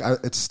 I think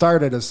it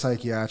started as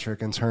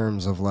psychiatric in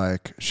terms of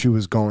like she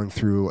was going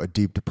through a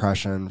deep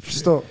depression.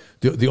 Still,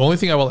 The only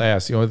thing I will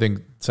ask, the only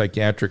thing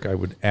psychiatric I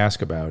would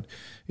ask about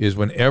is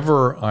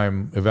whenever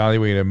I'm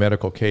evaluating a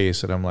medical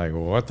case and I'm like,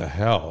 well, what the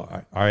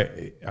hell?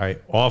 I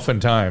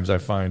oftentimes I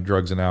find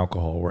drugs and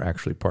alcohol were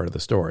actually part of the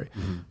story.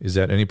 Is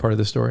that any part of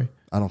the story?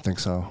 I don't think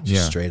so.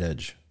 Yeah. Straight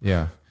edge.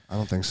 Yeah. I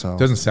don't think so.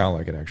 Doesn't sound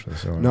like it actually.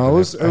 So No, I it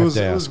was have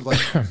to ask.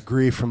 like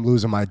grief from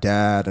losing my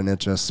dad, and it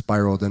just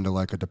spiraled into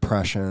like a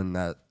depression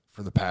that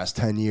for the past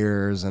 10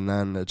 years, and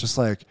then it just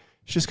like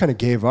she just kind of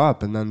gave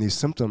up, and then these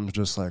symptoms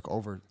just like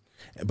over.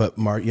 But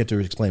you have to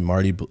explain.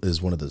 Marty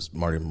was one of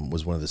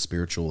the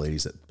spiritual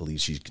ladies that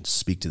believes she can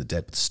speak to the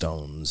dead with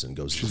stones and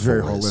goes. She's to the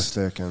very forest.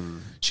 holistic,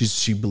 and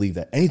She believed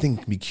that anything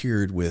can be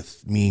cured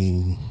with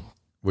me.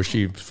 Was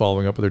she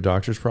following up with her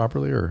doctors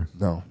properly, or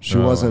no, she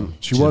wasn't.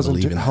 She didn't wasn't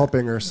believe in that.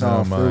 helping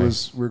herself. Oh, my. We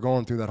were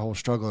going through that whole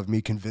struggle of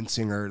me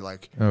convincing her,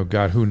 like. oh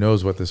God, who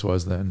knows what this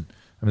was then?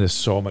 I mean, there's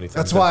so many things.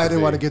 That's why I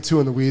didn't want to get. get too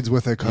in the weeds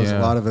with it because Yeah.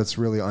 a lot of it's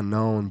really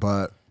unknown.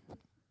 But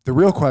the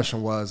real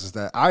question is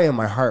that I, in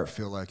my heart,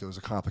 feel like it was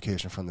a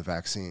complication from the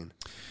vaccine.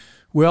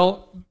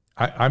 Well,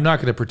 I'm not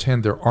going to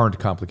pretend there aren't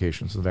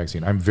complications of the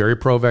vaccine. I'm very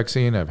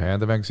pro-vaccine. I've had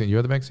the vaccine. You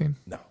had the vaccine?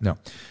 No.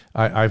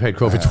 I've had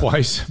COVID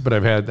twice, but I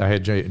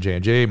had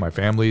J&J. My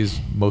family's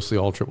mostly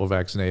all triple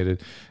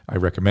vaccinated. I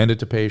recommend it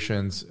to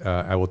patients.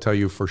 I will tell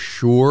you for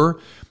sure,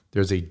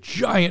 there's a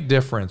giant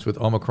difference with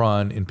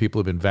Omicron in people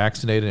who've been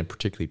vaccinated, and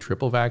particularly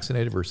triple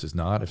vaccinated versus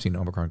not. I've seen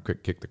Omicron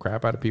kick the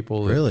crap out of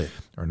people that Really?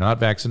 are not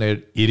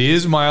vaccinated. It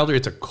is milder.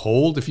 It's a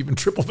cold. If you've been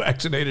triple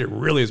vaccinated, it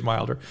really is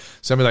milder.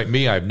 Somebody like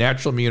me, I have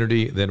natural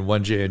immunity, then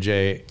one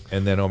J&J,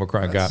 and then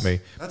Omicron got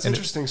me. That's And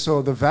interesting.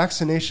 So the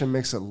vaccination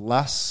makes it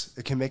less.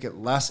 It can make it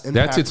less impactful.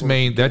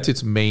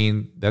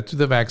 That's what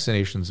the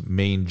vaccination's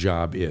main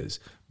job is.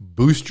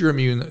 Boost your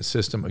immune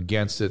system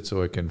against it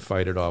so it can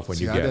fight it off when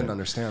See, you I get didn't it.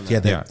 understand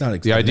that. Yeah, Yeah.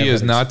 The idea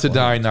is not to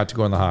die, not to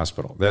go in the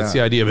hospital. That's the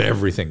idea of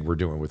everything we're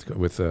doing with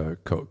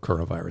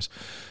coronavirus.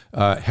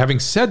 Having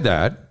said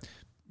that,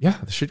 yeah,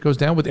 the shit goes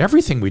down with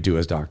everything we do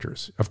as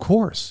doctors. Of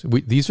course,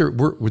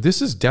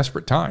 this is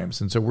desperate times,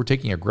 and so we're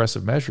taking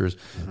aggressive measures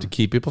to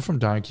keep people from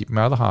dying, keep them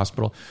out of the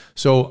hospital.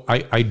 So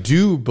I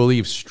do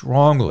believe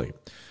strongly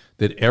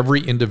that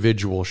every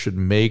individual should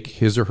make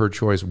his or her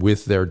choice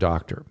with their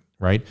doctor.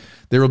 Right?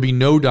 There will be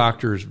no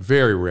doctors,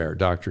 very rare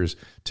doctors,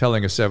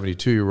 telling a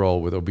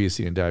 72-year-old with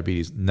obesity and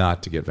diabetes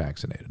not to get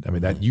vaccinated. I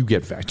mean, that you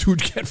get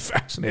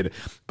vaccinated,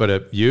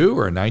 but you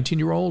or a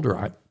 19-year-old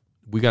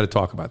we got to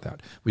talk about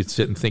that. We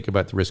sit and think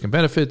about the risk and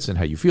benefits and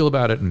how you feel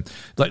about it, and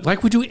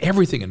like we do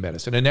everything in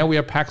medicine. And now we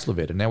have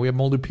Paxlovid, and now we have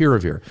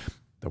Molnupiravir,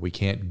 but we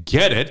can't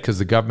get it because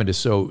the government is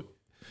so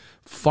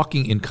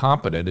fucking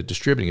incompetent at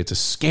distributing. It's a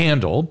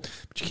scandal,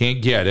 but you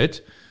can't get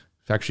it.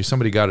 Actually,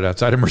 somebody got it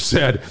outside of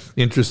Merced.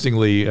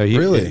 Interestingly,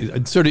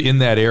 Really? sort of in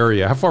that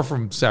area. How far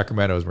from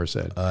Sacramento is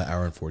Merced?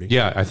 Hour and 40.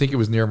 Yeah, I think it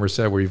was near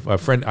Merced. Where a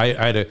friend, I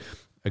had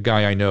a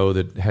guy I know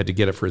that had to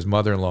get it for his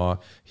mother-in-law.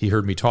 He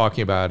heard me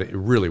talking about it. It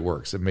really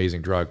works,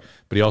 amazing drug.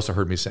 But he also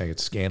heard me saying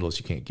it's scandalous.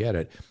 You can't get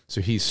it.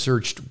 So he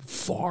searched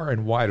far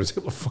and wide. I was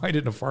able to find it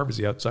in a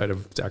pharmacy outside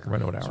of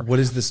Sacramento an hour. What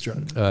is this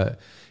drug?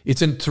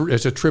 It's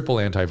a triple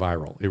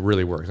antiviral. It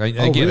really works.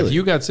 Again, really? if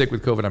you got sick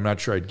with COVID, I'm not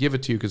sure I'd give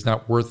it to you because it's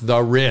not worth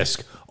the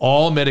risk.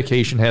 All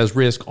medication has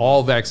risk.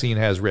 All vaccine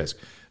has risk.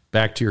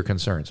 Back to your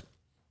concerns.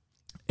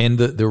 And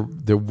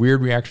the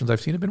weird reactions I've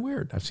seen have been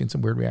weird. I've seen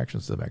some weird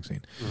reactions to the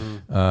vaccine.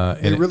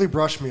 And it really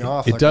brushed me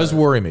off. It does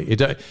worry me. It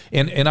does,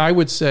 and I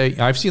would say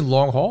I've seen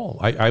long haul.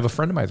 I have a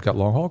friend of mine that's got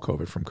long haul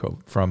COVID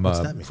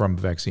from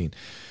vaccine.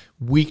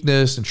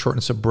 Weakness and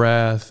shortness of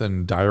breath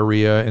and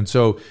diarrhea. And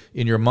so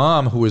in your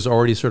mom, who was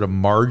already sort of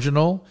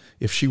marginal,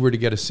 if she were to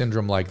get a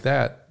syndrome like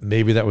that,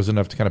 maybe that was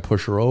enough to kind of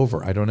push her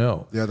over. I don't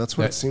know. Yeah, that's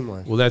what it seemed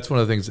like. Well, that's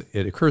one of the things that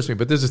it occurs to me.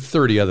 But there's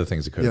 30 other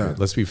things it could have been.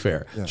 Let's be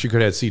fair. Yeah. She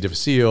could have had C.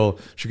 difficile.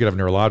 She could have a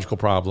neurological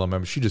problem. I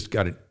mean, she just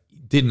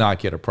did not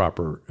get a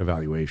proper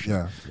evaluation.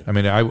 Yeah. I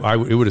mean,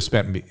 it would have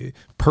spent me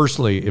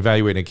personally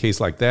evaluating a case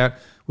like that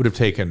would have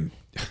taken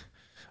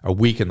a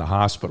week in the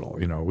hospital.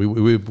 You know, we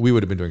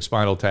would have been doing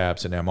spinal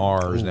taps and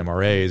MRs and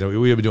MRAs, and we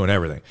would have been doing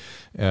everything.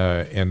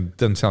 And it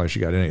doesn't sound like she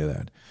got any of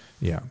that.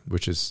 Yeah,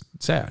 which is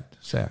sad.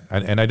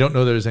 And I don't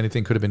know that there's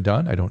anything could have been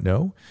done. I don't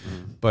know.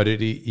 But I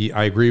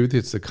agree with you.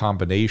 It's the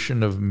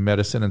combination of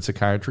medicine and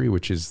psychiatry,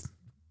 which is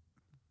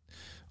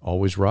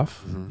always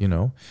rough, you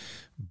know.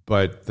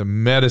 But the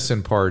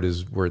medicine part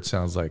is where it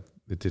sounds like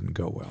it didn't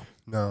go well.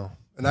 No.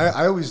 And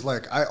I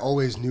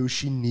always knew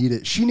she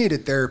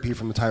needed therapy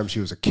from the time she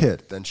was a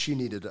kid. Then she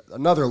needed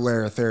another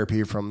layer of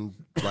therapy from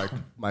like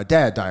my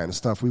dad dying and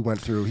stuff we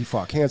went through. He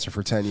fought cancer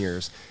for 10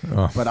 years.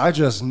 But I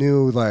just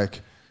knew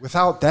like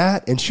without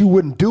that, and she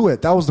wouldn't do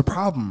it. That was the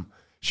problem.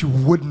 She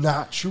would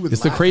not. She would.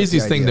 It's the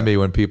craziest thing to me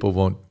when people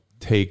won't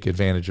take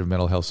advantage of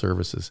mental health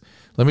services.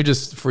 Let me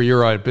just, for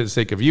the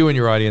sake of you and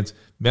your audience,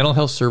 mental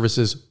health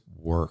services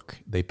work.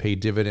 They pay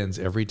dividends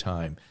every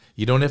time.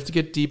 You don't have to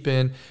get deep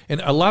in.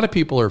 And a lot of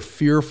people are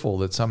fearful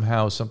that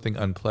somehow something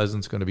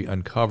unpleasant is going to be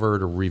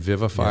uncovered or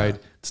revivified.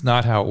 Yeah. It's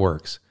not how it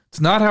works. It's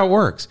not how it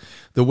works.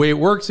 The way it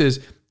works is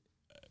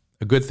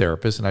a good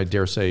therapist, and I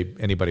dare say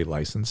anybody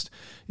licensed,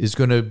 is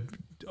going to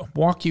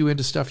walk you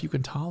into stuff you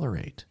can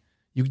tolerate.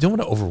 You don't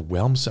want to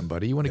overwhelm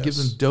somebody. You want to give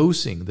them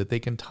dosing that they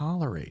can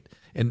tolerate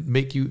and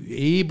make you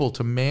able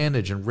to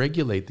manage and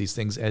regulate these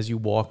things as you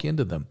walk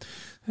into them.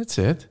 That's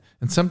it.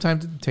 And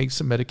sometimes it takes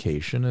some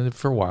medication. And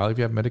for a while, if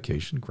you have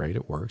medication, great,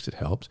 it works, it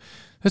helps.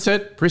 That's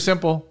it. Pretty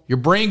simple. Your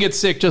brain gets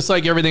sick just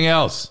like everything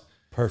else.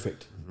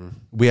 Perfect.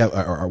 We have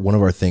one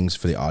of our things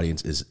for the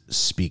audience is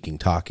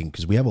talking,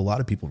 because we have a lot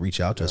of people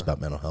reach out to us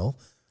about mental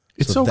health.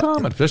 It's so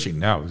common, especially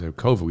now with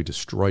COVID. We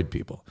destroyed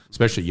people,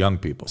 especially young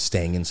people.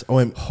 Staying in.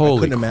 I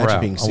couldn't imagine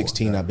being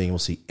 16, not being able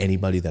to see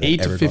anybody that 8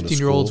 had ever to gone to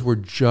 15-year-olds were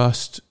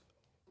just,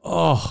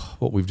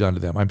 what we've done to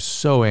them. I'm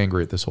so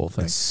angry at this whole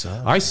thing.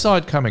 I saw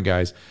it coming,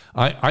 guys.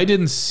 I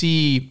didn't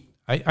see.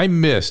 I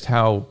missed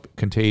how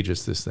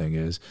contagious this thing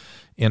is,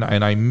 and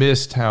I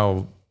missed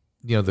how,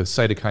 the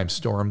cytokine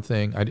storm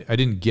thing. I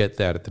didn't get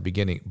that at the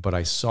beginning, but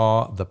I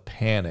saw the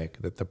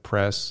panic that the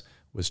press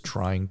was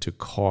trying to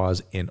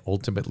cause and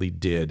ultimately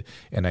did.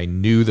 And I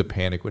knew the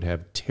panic would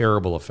have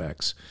terrible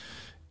effects.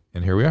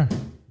 And here we are.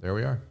 There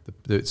we are.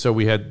 So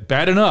we had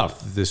bad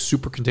enough, this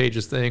super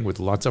contagious thing with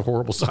lots of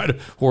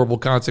horrible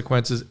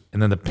consequences, and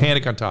then the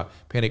panic on top.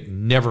 Panic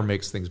never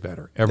makes things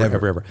better,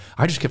 ever.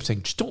 I just kept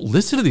saying, just don't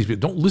listen to these people.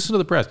 Don't listen to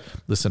the press.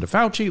 Listen to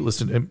Fauci.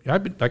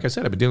 Like I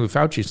said, I've been dealing with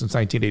Fauci since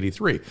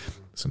 1983.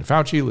 Listen to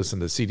Fauci. Listen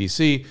to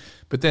CDC.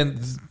 But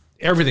then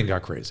everything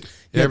got crazy.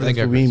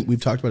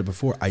 We've talked about it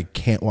before. I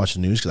can't watch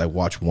the news because I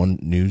watch one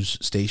news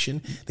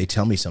station. They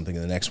tell me something,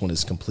 and the next one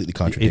is completely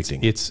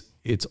contradicting.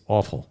 It's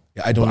awful.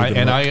 Yeah, I don't.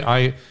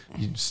 I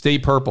stay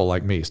purple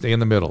like me. Stay in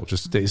the middle.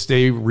 Just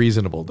stay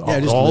reasonable.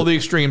 All the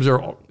extremes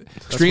are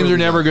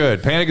never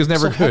good. Panic is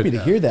never good. Happy to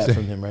hear that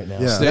from him right now.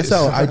 Yeah. That's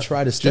how I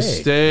try to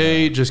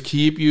stay. Just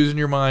keep using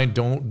your mind.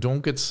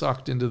 Don't get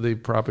sucked into the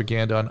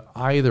propaganda on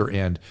either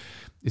end.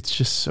 It's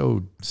just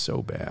so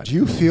bad. Do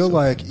you feel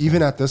like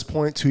even at this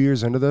point, 2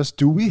 years into this,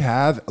 do we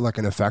have like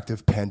an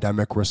effective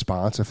pandemic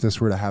response if this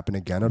were to happen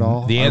again at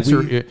all? The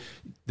answer,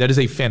 that is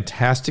a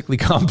fantastically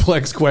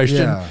complex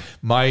question. Yeah.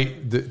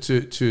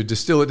 To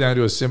distill it down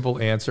to a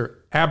simple answer,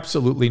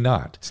 absolutely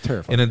not. It's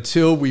terrifying. And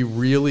until we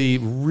really,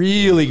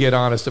 really get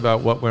honest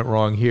about what went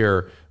wrong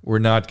here, we're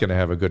not going to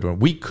have a good one.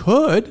 We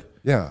could.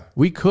 Yeah.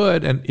 We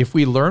could. And if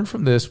we learn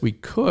from this, we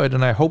could.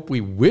 And I hope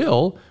we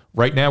will.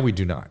 Right now, we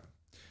do not.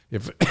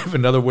 If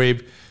another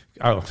wave,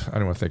 I don't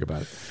want to think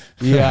about it.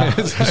 Yeah,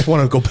 I just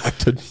want to go back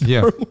to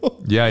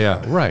normal.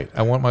 Yeah. Right.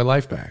 I want my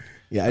life back.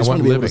 Yeah, I just want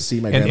to be able to see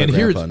my grandma and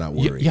grandpa and not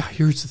worry. Yeah,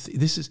 here's the thing.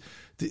 This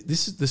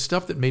this is the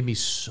stuff that made me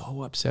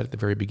so upset at the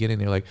very beginning.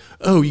 They're like,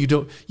 oh, you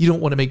don't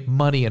want to make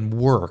money and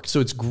work. So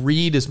it's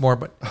greed is more,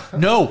 but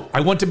no,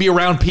 I want to be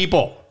around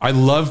people. I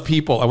love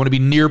people. I want to be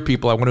near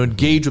people. I want to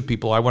engage with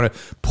people. I want to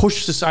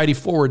push society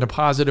forward in a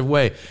positive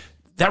way.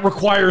 That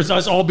requires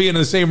us all being in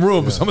the same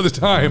room some of the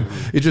time.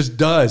 It just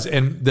does.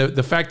 And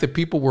the fact that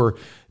people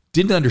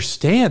didn't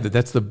understand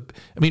that's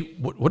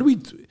what do we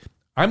do?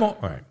 All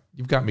right.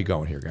 You've got me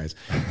going here, guys.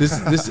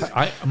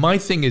 My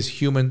thing is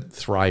human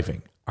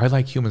thriving. I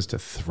like humans to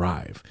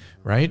thrive,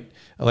 right?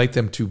 I like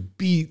them to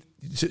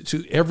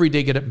every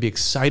day get up and be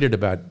excited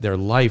about their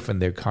life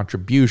and their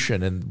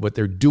contribution and what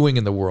they're doing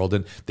in the world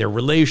and their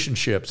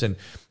relationships and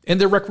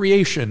their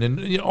recreation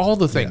and all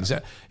the things.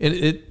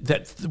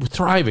 That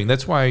thriving.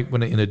 That's why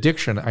when in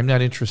addiction, I'm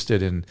not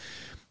interested in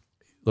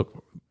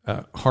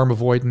harm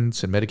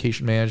avoidance and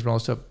medication management, all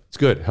that stuff. It's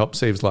good. Help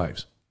saves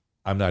lives.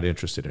 I'm not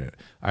interested in it.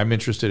 I'm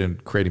interested in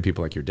creating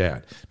people like your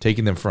dad,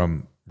 taking them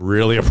from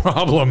really a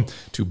problem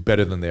to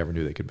better than they ever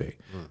knew they could be.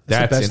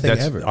 That's the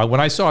best thing ever. When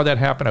I saw that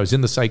happen, I was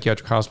in the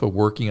psychiatric hospital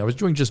working. I was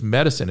doing just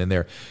medicine in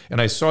there, and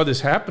I saw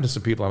this happen to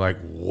some people. I'm like,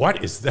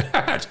 what is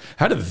that?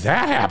 How did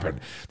that happen?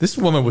 This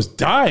woman was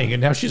dying,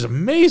 and now she's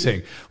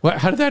amazing.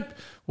 How did that...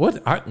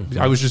 What?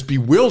 I was just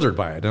bewildered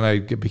by it, and I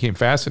became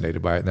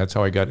fascinated by it, and that's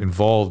how I got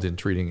involved in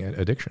treating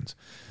addictions.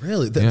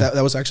 Really?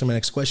 That was actually my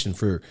next question.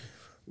 For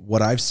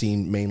what I've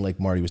seen, mainly like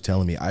Marty was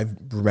telling me, I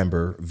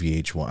remember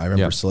VH1. I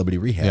remember Celebrity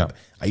Rehab. Yeah.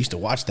 I used to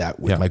watch that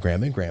with my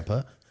grandma and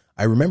grandpa.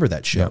 I remember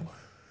that show. Yeah.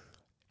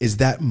 Is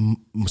that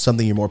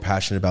something you're more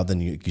passionate about than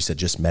you said,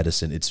 just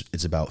medicine?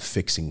 It's about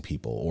fixing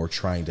people or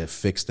trying to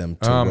fix them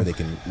to where they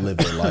can live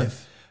their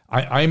life.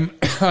 I'm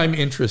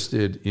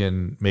interested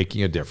in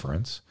making a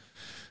difference.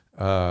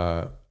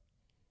 In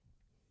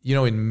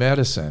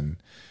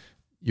medicine,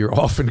 you're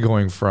often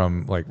going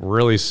from like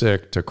really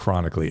sick to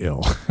chronically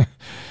ill.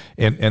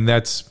 And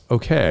that's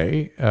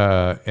okay.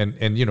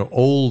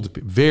 Old,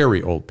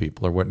 very old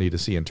people are what need to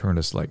see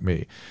internists like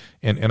me.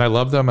 And I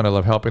love them and I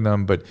love helping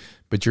them, but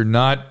you're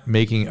not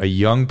making a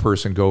young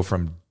person go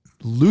from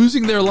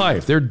losing their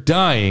life, they're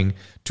dying,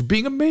 to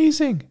being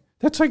amazing.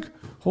 That's like,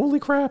 holy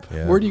crap.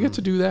 Yeah. Where do you get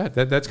to do that?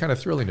 That's kind of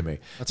thrilling to me.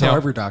 That's how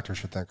every doctor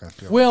should think, I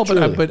feel. Well,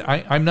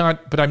 I'm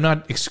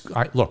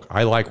not, look,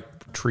 I like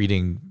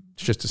treating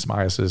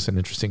schistosomiasis and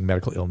interesting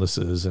medical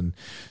illnesses and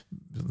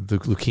the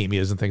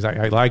leukemias and things.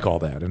 I like all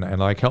that, and I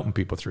like helping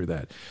people through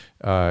that.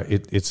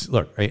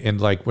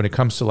 When it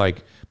comes to I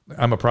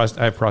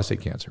have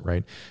prostate cancer,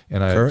 right? And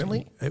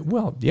currently?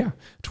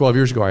 12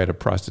 years ago I had a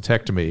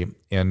prostatectomy,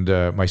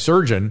 and my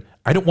surgeon,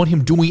 I don't want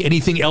him doing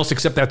anything else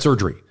except that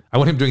surgery. I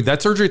want him doing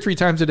that surgery 3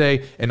 times a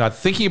day and not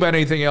thinking about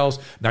anything else,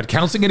 not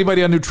counseling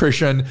anybody on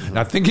nutrition,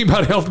 not thinking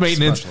about health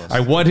maintenance. Specialist. I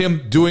want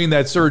him doing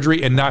that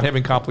surgery and not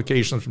having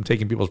complications from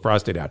taking people's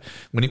prostate out.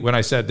 When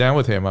I sat down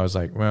with him, I was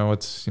like, well,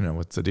 what's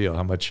the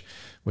deal?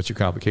 What's your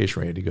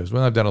complication rate? He goes,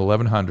 well, I've done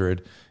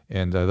 1,100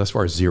 and thus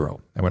far 0.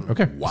 I went,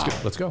 okay, wow.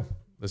 Let's go.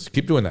 Let's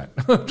keep doing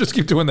that. Just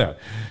keep doing that.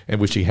 And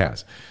which he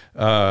has.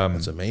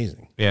 That's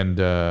amazing. And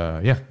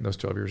that was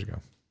 12 years ago.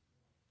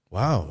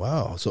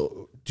 Wow.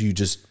 So do you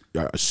just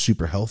a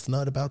super health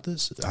nut about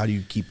this? How do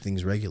you keep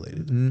things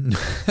regulated?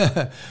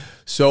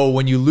 So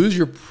when you lose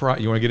your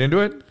you want to get into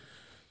it?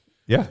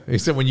 Yeah. He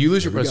said when you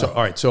lose your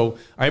all right. So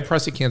I have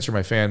prostate cancer.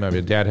 My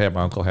dad had it,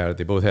 my uncle had it.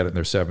 They both had it in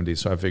their 70s.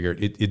 So I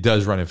figured it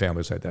does run in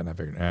families like that. And I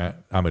figured,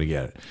 I'm going to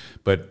get it.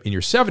 But in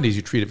your 70s,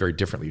 you treat it very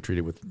differently. You treat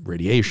it with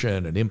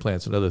radiation and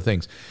implants and other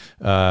things.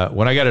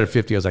 When I got it at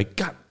 50, I was like,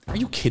 God, are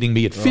you kidding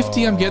me? At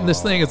 50, I'm getting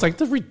this thing. It's like,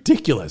 this is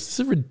ridiculous. This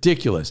is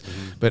ridiculous.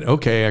 Mm-hmm. But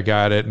okay, I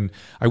got it. And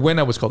I went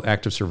on what's called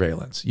active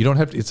surveillance. You don't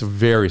have to, it's a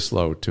very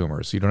slow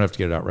tumor, so you don't have to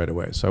get it out right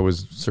away. So I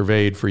was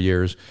surveyed for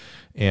years.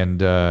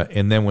 And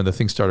then when the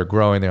thing started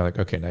growing, they're like,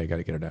 okay, now you got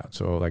to get it out.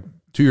 So like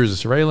 2 years of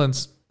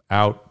surveillance,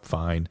 out,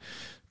 fine.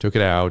 Took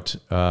it out.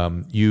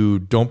 You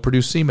don't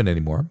produce semen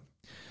anymore.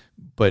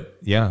 But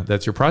yeah,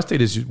 that's your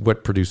prostate is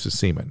what produces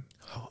semen.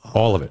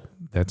 All of it.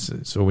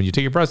 So when you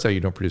take your prostate, you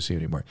don't produce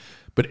semen anymore.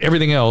 But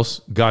everything else,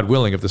 God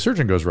willing, if the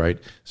surgery goes right,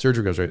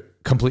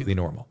 completely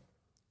normal.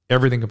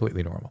 Everything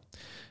completely normal.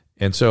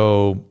 And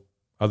so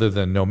other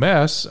than no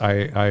mess,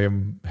 I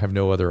have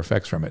no other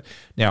effects from it.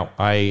 Now,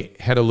 I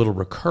had a little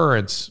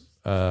recurrence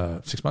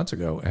 6 months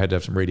ago. I had to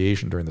have some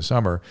radiation during the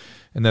summer,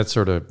 and that's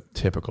sort of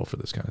typical for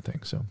this kind of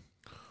thing. So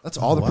that's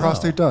all the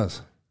prostate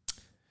does.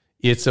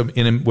 It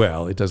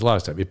does a lot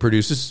of stuff. It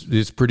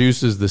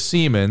produces the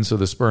semen, so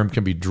the sperm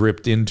can be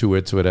dripped into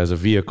it, so it has a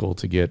vehicle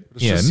to get in. It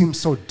just seems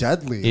so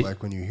deadly,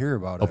 like when you hear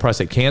about it.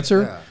 Prostate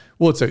cancer? Yeah.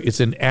 Well, it's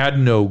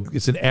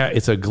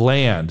a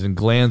gland, and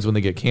glands when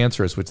they get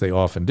cancerous, which they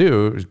often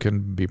do, it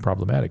can be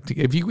problematic.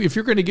 If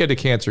you're going to get a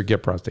cancer,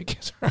 get prostate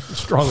cancer.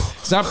 Strongly,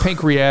 it's not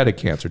pancreatic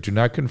cancer. Do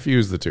not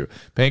confuse the two.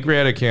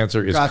 Pancreatic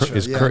cancer is I'm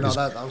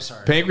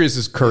sorry. Pancreas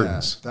is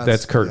curtains. Yeah,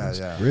 that's curtains.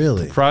 Yeah.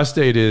 Really?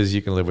 Prostate is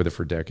you can live with it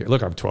for decades.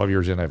 Look, I'm 12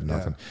 years in, I have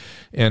nothing,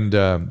 and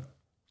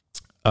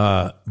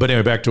But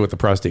anyway, back to what the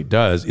prostate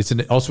does. It's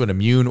also an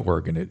immune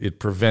organ. It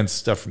prevents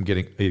stuff from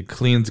getting. It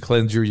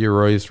cleans your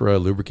urethra,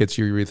 lubricates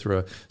your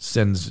urethra,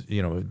 sends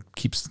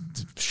keeps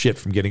shit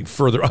from getting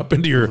further up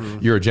into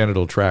your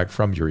genital tract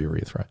from your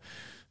urethra.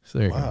 So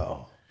there you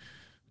go.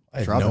 I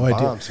had no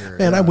idea.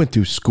 Man, I went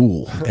through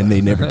school and they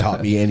never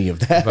taught me any of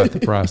that. About the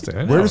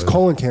prostate. Where does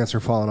colon cancer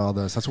fall in all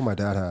this? That's what my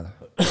dad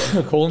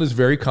had. Colon is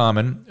very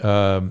common.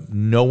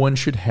 No one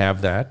should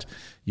have that.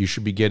 You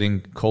should be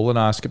getting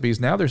colonoscopies.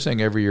 Now they're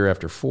saying every year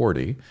after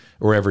 40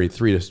 or every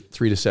 3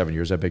 to 7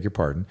 years, I beg your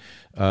pardon.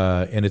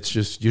 And it's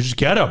just, you just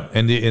get them.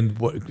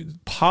 And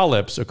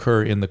polyps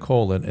occur in the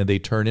colon and they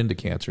turn into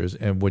cancers.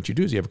 And what you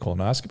do is you have a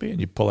colonoscopy and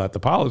you pull out the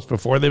polyps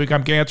before they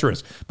become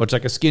cancerous, much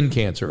like a skin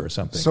cancer or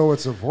something. So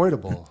it's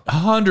avoidable.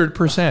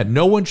 100%.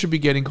 No one should be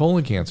getting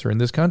colon cancer in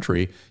this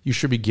country. You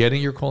should be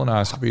getting your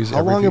colonoscopies.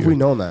 How long have we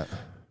known that?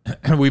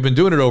 We've been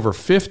doing it over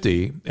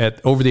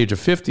the age of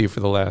 50 for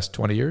the last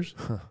 20 years,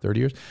 30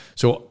 years.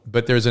 So,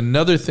 but there's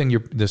another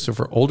thing so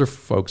for older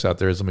folks out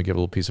there, let me give a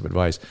little piece of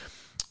advice.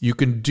 You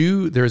can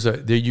do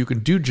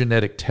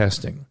genetic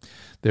testing.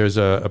 There's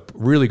a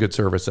really good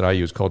service that I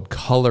use called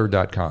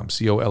color.com,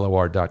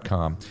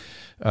 COLOR.com.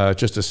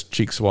 Just a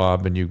cheek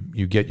swab and you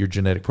get your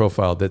genetic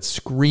profile that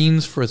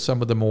screens for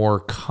some of the more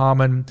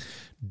common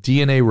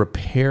DNA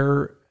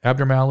repair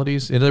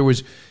abnormalities. In other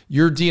words,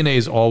 your DNA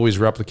is always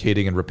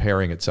replicating and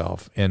repairing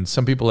itself. And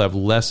some people have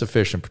less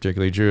efficient,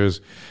 particularly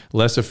Jews,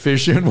 less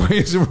efficient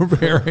ways of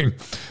repairing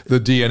the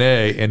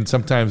DNA. And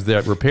sometimes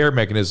that repair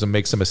mechanism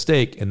makes a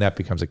mistake and that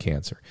becomes a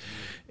cancer.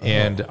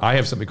 And I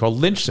have something called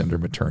Lynch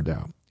syndrome, it turned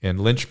out.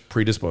 And Lynch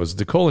predisposes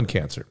to colon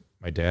cancer.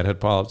 My dad had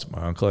polyps.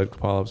 My uncle had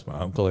polyps. My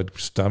uncle had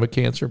stomach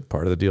cancer,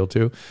 part of the deal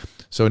too.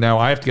 So now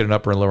I have to get an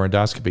upper and lower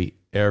endoscopy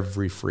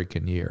every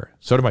freaking year.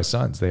 So do my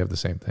sons. They have the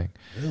same thing.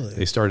 Really?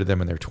 They started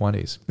them in their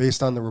 20s.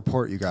 Based on the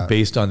report you got?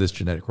 Based on this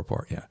genetic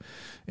report, yeah.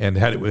 And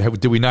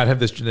did we not have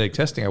this genetic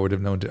testing, I would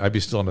have known. I'd be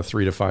still on a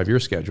 3 to 5 year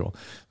schedule,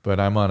 but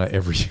I'm on a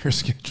every year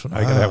schedule.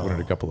 I got to have one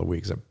in a couple of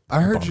weeks.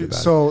 I heard you.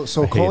 So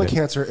colon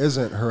cancer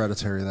isn't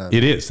hereditary then?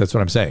 It is. That's what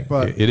I'm saying.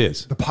 But it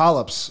is. The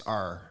polyps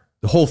are.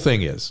 The whole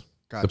thing is.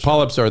 Gotcha. The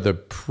polyps are the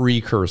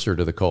precursor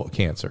to the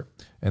cancer,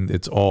 and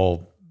it's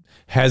all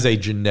has a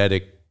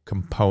genetic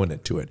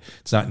component to it.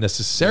 It's not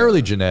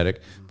necessarily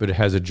genetic, but it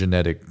has a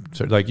genetic.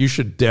 So like you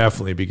should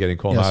definitely be getting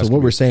colonoscopy. Yeah, so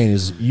what we're saying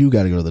is you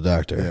got to go to the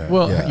doctor. Yeah.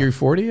 Well, you're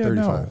 40? Yeah,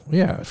 35. no.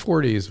 Yeah,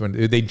 40 is when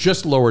they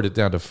just lowered it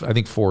down to, I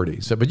think,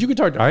 40. So, but you could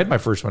talk. I had my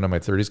first one in my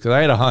 30s because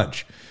I had a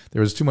hunch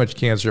there was too much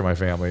cancer in my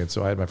family, and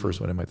so I had my first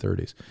one in my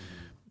 30s.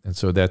 And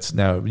so that's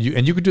now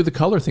you could do the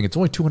color thing. It's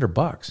only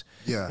 $200.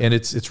 Yeah. And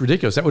it's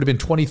ridiculous. That would have been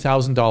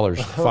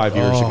 $20,000 5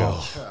 years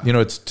ago.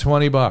 It's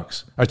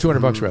 $20 or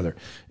 $200 rather.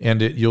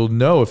 And you'll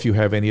know if you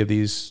have any of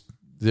these.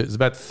 There's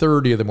about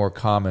 30 of the more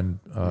common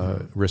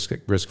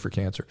risk for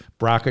cancer.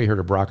 BRCA, you heard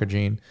of BRCA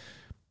gene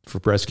for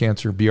breast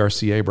cancer,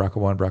 BRCA,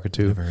 BRCA1,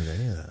 BRCA2. Never heard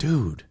any of that.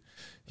 Dude,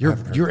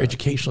 your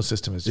educational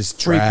system is It's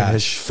freaking trash.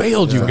 has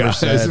failed you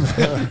guys.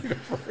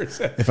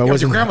 If I Your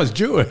wasn't, grandma's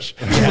Jewish.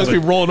 She must be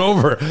rolling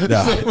over.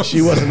 no,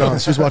 she wasn't on.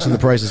 She was watching The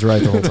Price is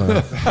Right the whole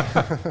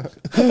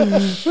time.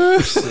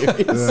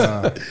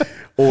 Serious?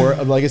 Or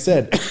like I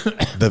said,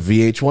 the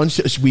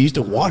VH1 we used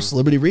to watch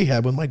Celebrity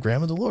Rehab with my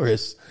grandma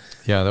Dolores.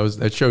 Yeah,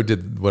 that show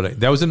did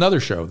that was another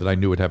show that I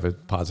knew would have a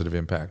positive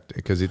impact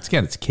because it's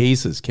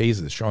cases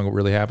showing what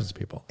really happens to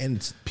people. And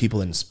it's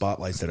people in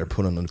spotlights that are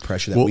put under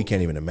pressure that we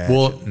can't even imagine.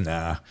 Well,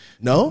 nah,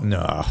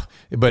 no,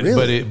 but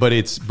Really? but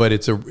it's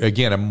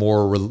a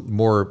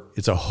more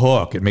it's a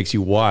hook. It makes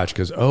you watch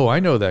because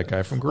I know that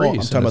guy from Greece.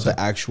 I'm talking about the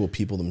actual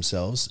people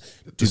themselves.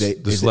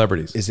 the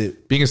celebrities. Is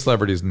it being a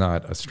celebrity is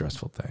not a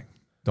stressful thing.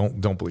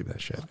 Don't believe that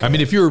shit. Okay. I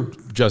mean, if you're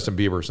Justin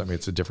Bieber or something,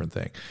 it's a different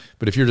thing.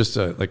 But if you're just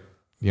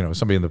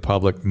somebody in the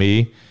public,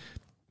 me,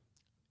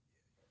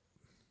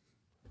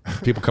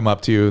 people come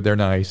up to you, they're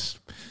nice.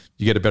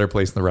 You get a better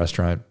place in the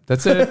restaurant.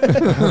 That's it.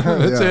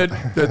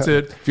 That's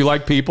it. If you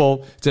like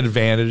people, it's an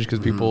advantage because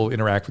people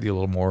interact with you a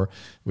little more,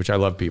 which I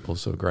love people,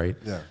 so great.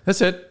 Yeah.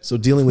 That's it. so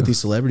dealing with these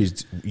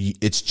celebrities?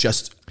 It's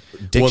just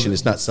addiction. Well,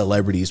 it's not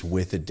celebrities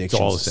with addiction.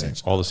 It's all the same.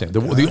 All the same.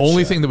 The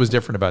only thing that was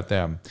different about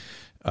them,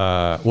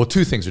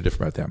 two things are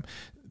different about them.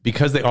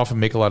 Because they often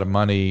make a lot of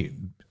money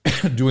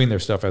doing their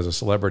stuff as a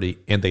celebrity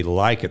and they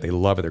like it, they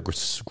love it, they're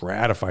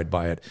gratified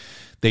by it,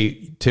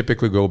 they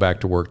typically go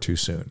back to work too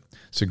soon.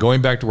 So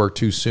going back to work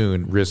too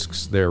soon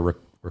risks their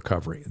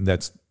recovery. And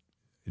that's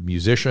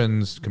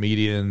musicians,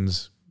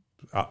 comedians,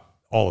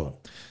 all of them.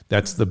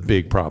 That's the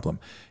big problem.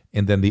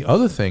 And then the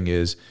other thing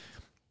is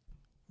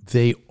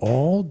they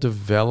all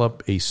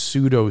develop a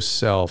pseudo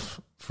self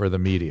for the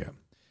media.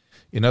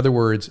 In other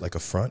words, like a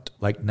front.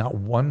 like not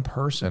one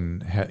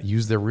person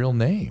used their real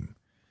name.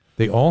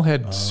 They all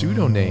had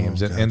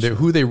pseudonames, and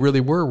who they really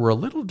were a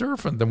little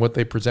different than what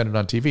they presented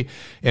on TV.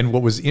 And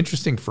what was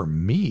interesting for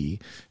me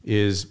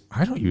is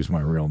I don't use my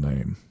real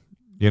name,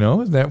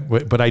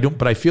 but I don't.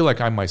 But I feel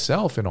like I'm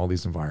myself in all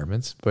these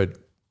environments. But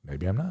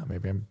maybe I'm not.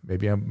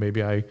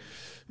 Maybe I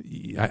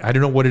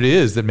don't know what it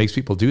is that makes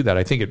people do that.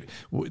 I think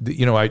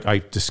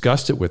I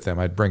discussed it with them.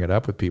 I'd bring it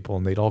up with people,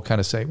 and they'd all kind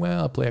of say,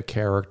 "Well, I play a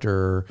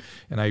character,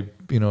 and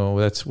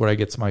that's where I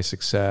get my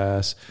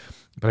success."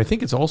 But I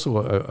think it's also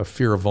a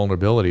fear of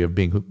vulnerability of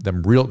being their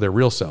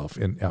real self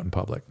out in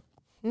public.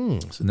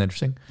 Isn't that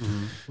interesting?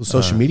 Mm-hmm. Well,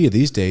 social media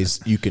these days,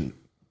 you can.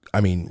 I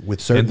mean,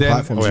 with certain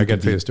platforms, I got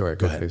to tell you a story.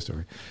 Go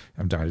ahead.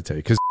 I'm dying to tell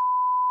you because.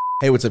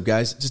 Hey, what's up,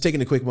 guys? Just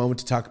taking a quick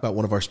moment to talk about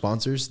one of our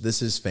sponsors.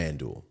 This is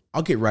FanDuel.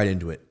 I'll get right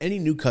into it. Any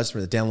new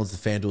customer that downloads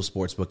the FanDuel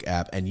Sportsbook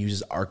app and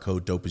uses our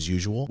code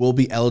DOPEASUSUAL will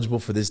be eligible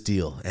for this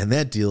deal. And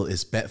that deal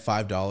is bet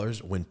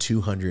 $5, win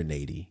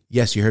 $280.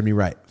 Yes, you heard me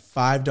right.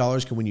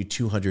 $5 can win you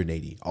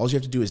 $280. All you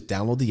have to do is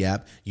download the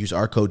app, use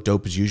our code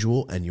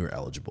DOPEASUSUAL, and you're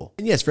eligible.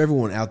 And yes, for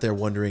everyone out there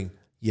wondering,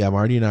 yeah,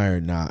 Marty and I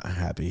are not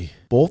happy.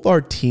 Both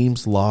our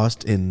teams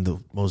lost in the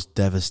most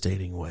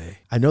devastating way.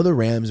 I know the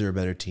Rams are a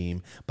better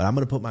team, but I'm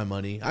going to put my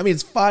money. I mean,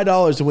 it's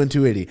 $5 to win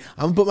 $280.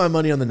 I'm going to put my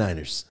money on the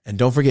Niners. And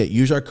don't forget,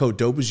 use our code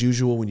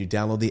DOPEASUSUAL when you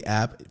download the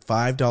app.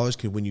 $5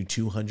 could win you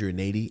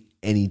 $280.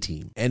 Any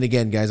team. And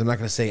again, guys, I'm not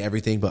going to say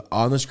everything, but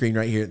on the screen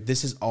right here,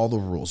 this is all the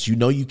rules. You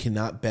know you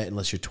cannot bet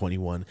unless you're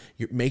 21.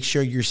 Make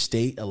sure your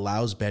state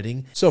allows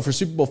betting. So for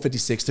Super Bowl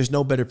 56, there's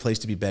no better place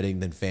to be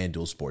betting than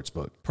FanDuel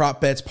Sportsbook. Prop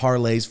bets,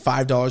 parlays,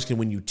 $5 can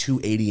win you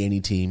 $280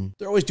 any team.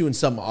 They're always doing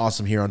something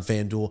awesome here on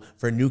FanDuel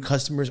for new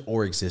customers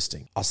or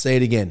existing. I'll say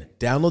it again.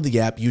 Download the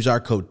app, use our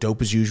code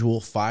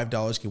DOPEASUSUAL.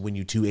 $5 can win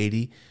you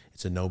 $280.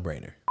 It's a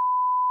no-brainer.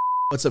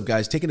 What's up,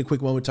 guys? Taking a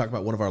quick moment to talk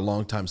about one of our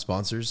longtime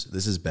sponsors.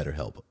 This is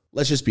BetterHelp.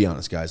 Let's just be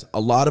honest, guys.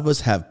 A lot of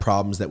us have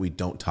problems that we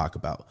don't talk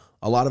about.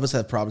 A lot of us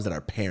have problems that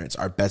our parents,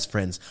 our best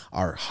friends,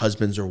 our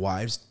husbands or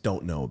wives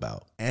don't know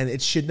about. And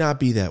it should not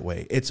be that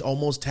way. It's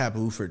almost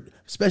taboo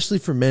especially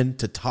for men,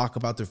 to talk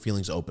about their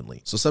feelings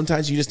openly. So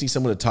sometimes you just need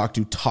someone to talk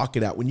to, talk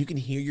it out. When you can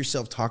hear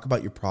yourself talk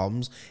about your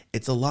problems,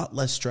 it's a lot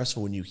less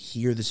stressful when you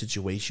hear the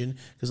situation,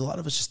 because a lot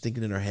of us just think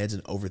it in our heads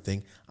and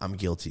overthink. I'm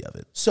guilty of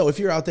it. So if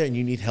you're out there and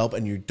you need help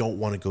and you don't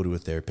want to go to a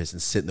therapist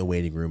and sit in the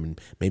waiting room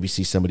and maybe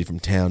see somebody from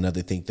town, now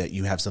they think that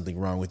you have something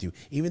wrong with you,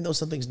 even though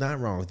something's not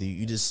wrong with you,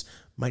 you just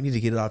might need to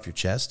get it off your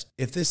chest.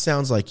 If this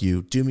sounds like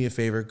you, do me a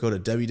favor, go to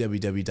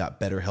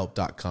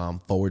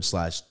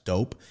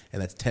www.betterhelp.com/dope,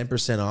 and that's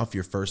 10% off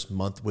your first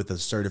month with a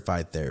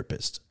certified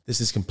therapist.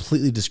 This is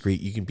completely discreet.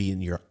 You can be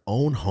in your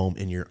own home,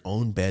 in your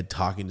own bed,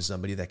 talking to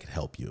somebody that can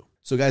help you.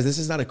 So guys, this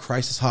is not a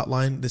crisis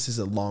hotline. This is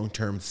a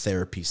long-term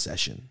therapy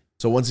session.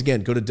 So once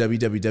again, go to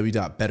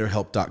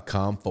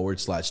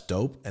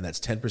www.betterhelp.com/dope, and that's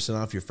 10%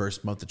 off your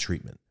first month of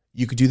treatment.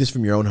 You could do this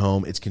from your own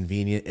home. It's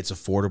convenient, it's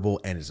affordable,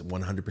 and it's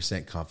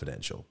 100%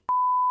 confidential.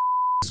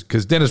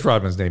 Because Dennis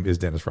Rodman's name is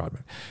Dennis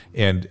Rodman,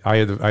 and I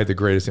had the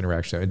greatest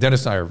interaction. And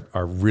Dennis and I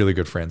are really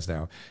good friends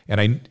now.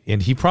 And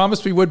he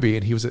promised we would be.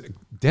 And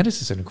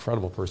Dennis is an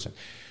incredible person.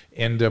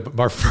 And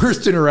our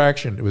first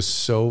interaction, it was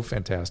so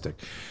fantastic.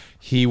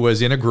 He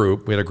was in a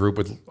group. We had a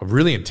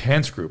really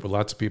intense group with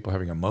lots of people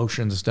having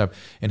emotions and stuff.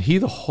 And the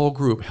whole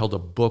group held a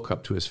book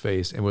up to his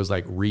face and was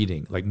like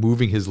reading, like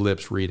moving his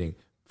lips, reading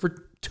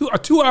for a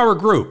 2-hour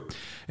group.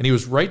 And he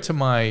was right to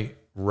my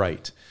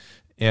right.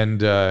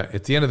 And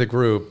at the end of the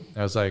group,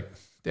 I was like,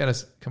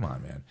 Dennis, come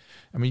on, man.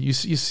 I mean, you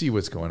see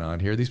what's going on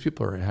here. These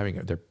people are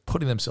they're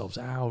putting themselves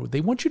out.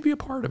 They want you to be a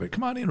part of it.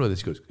 Come on in with this.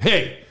 He goes,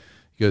 hey.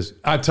 He goes,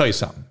 I'll tell you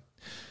something.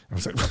 I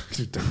was like,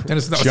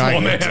 Dennis is not a small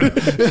man.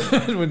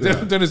 When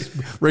Dennis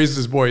raises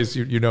his voice,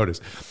 you notice.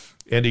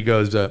 And he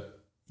goes,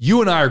 you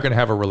and I are going to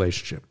have a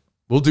relationship.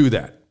 We'll do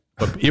that.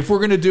 But if we're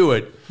going to do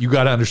it, you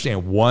got to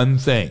understand one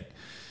thing.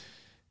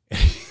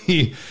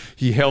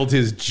 He held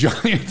his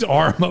giant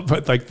arm up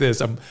like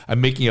this. I'm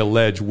making a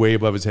ledge way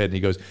above his head, and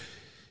he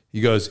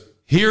goes,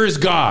 here is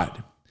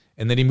God.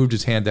 And then he moved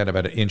his hand down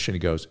about an inch, and he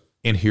goes,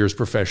 and here's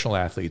professional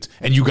athletes.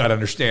 And you got to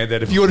understand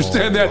that. If you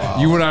understand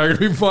that, you and I are going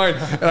to be fine.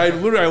 And I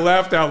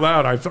laughed out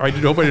loud. I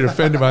didn't hope I didn't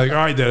offend him. I'm like,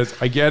 all right, Dennis,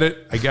 I get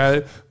it.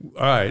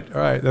 All right.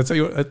 That's how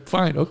you,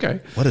 fine,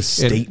 okay. What a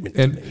statement.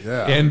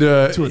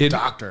 To a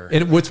doctor.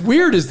 And what's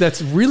weird is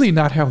that's really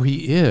not how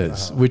he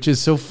is, which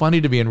is so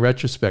funny to me in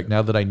retrospect.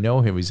 Now that I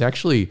know him, he's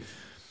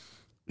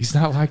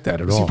not like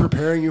that at all. Is he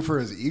preparing you for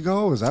his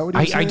ego? Is that what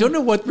he's saying? I don't know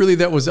what really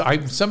that was.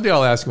 Someday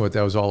I'll ask him what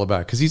that was all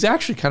about, because he's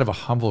actually kind of a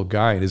humble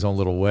guy in his own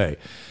little way.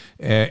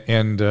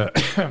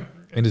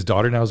 And his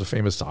daughter now is a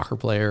famous soccer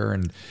player.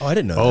 And I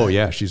didn't know that. Oh,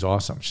 yeah, she's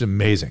awesome. She's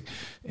amazing.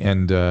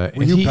 And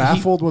were you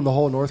baffled when the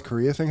whole North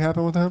Korea thing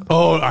happened with him?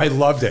 Oh, I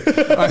loved it.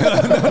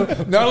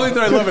 Not only did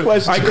I love it,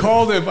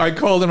 I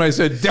called him. I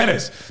said,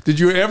 Dennis, did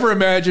you ever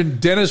imagine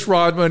Dennis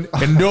Rodman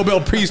and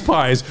Nobel Peace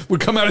Prize would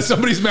come out of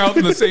somebody's mouth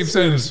in the same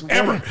sentence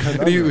ever?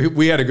 And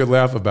we had a good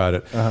laugh about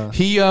it.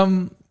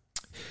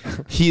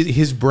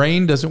 His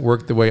brain doesn't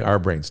work the way our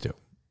brains do.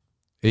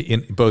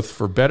 In both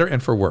for better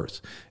and for worse.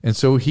 And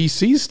so he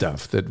sees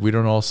stuff that we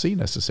don't all see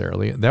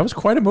necessarily. And that was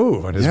quite a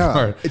move on his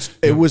part.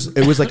 It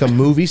was like a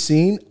movie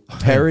scene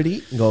parody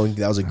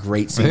that was a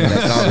great scene in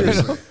that comedy.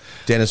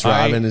 Dennis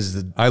Rodman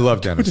I love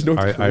Dennis.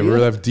 I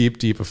really have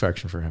deep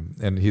affection for him.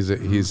 And he's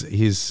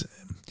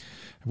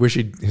wish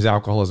his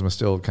alcoholism is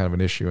still kind of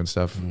an issue and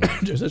stuff.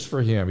 Just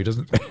for him. He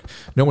doesn't,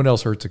 no one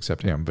else hurts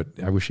except him, but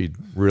I wish he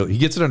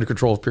gets it under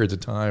control for periods of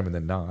time and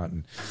then not.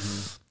 And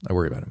I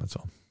worry about him. That's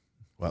all.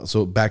 Well,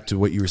 so back to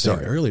what you were saying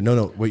earlier.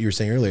 No, what you were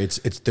saying earlier.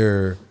 It's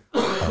they're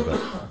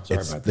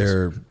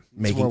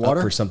making up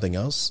for something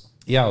else.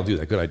 Yeah, I'll do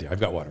that. Good idea. I've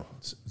got water.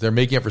 They're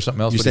making up for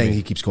something else. You're saying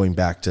he keeps going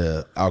back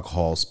to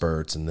alcohol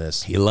spurts and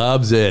this. He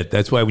loves it.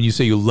 That's why when you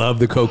say you love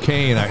the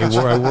cocaine,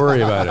 I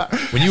worry about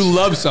it. When you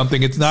love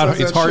something, it's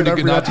hard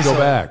not to go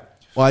back.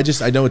 Well,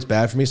 I know it's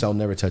bad for me, so I'll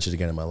never touch it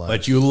again in my life.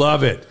 But you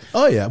love it.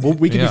 Oh yeah. Well,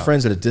 we can be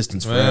friends at a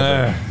distance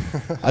forever.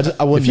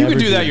 If you could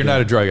do that, you're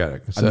not a drug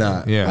addict. So, I'm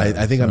not. Yeah.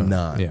 I think I'm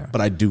not. Yeah. But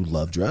I do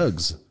love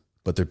drugs.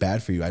 But they're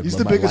bad for you. He's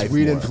the biggest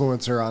weed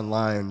influencer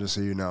online, just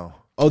so you know.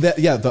 Oh, the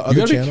other channel. You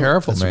gotta be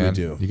careful, man.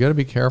 You got to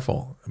be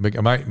careful.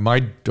 My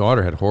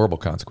daughter had horrible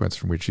consequences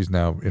from which she's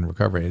now in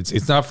recovery.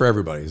 It's not for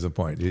everybody. Is the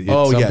point?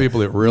 Some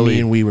people it really. Me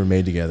and we were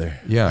made together.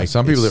 Yeah,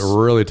 some people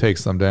it really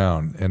takes them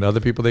down, and other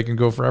people they can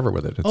go forever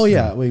with it.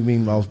 Yeah. I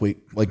mean,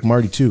 like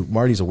Marty too.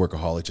 Marty's a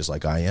workaholic, just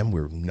like I am.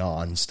 We're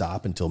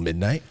nonstop until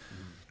midnight,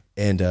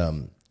 and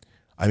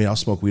I mean, I'll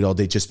smoke weed all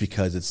day just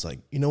because it's like,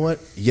 you know what?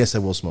 Yes, I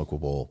will smoke a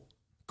bowl.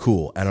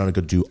 Cool, and I'm gonna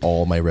go do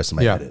all my rest of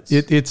my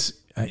edits.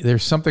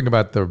 There's something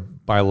about the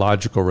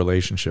biological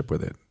relationship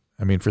with it.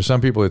 I mean, for some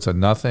people, it's a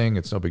nothing.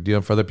 It's no big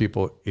deal. For other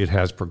people, it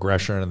has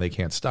progression and they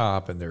can't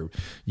stop and they're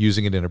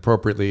using it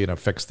inappropriately and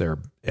affects their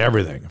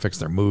everything, affects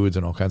their moods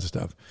and all kinds of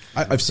stuff.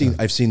 I've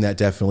seen that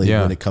definitely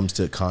when it comes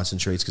to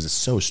concentrates because it's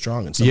so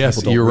strong and some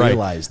people don't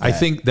realize that. I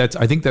think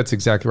that's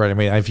exactly right. I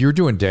mean, if you're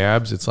doing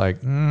dabs, it's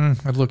like,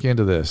 I'd look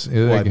into this.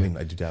 Well, I mean,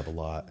 I do dab a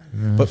lot.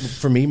 But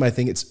for me, my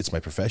thing, it's my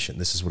profession.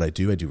 This is what I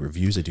do. I do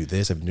reviews. I do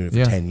this. I've been doing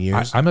it for 10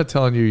 years. I'm not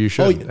telling you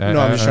should. No,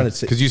 I'm just trying to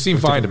say. Because you seem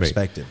fine to me.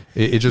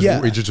 It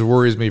just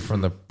worries me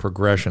from the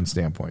progression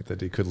standpoint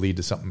that it could lead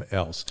to something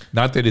else.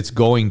 Not that it's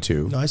going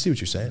to. No, I see what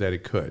you're saying. That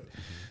it could.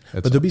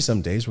 But there'll be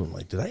some days where I'm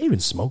like, did I even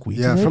smoke weed?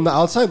 Yeah, from the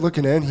outside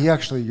looking in,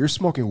 you're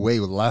smoking way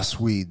less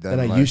weed than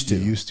I used to.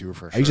 You used to,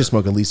 for sure. I used to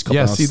smoke at least a couple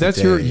ounces that's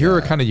a day. you're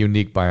a kind of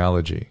unique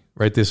biology,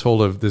 right? This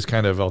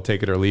kind of I'll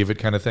take it or leave it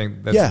kind of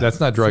thing.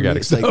 That's not drug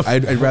addict stuff.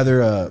 Like, I'd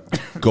rather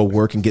go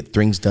work and get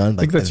things done.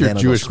 I think that's your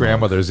Jewish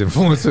grandmother's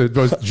influence,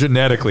 both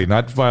genetically,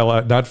 not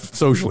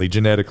socially,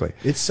 genetically.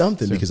 It's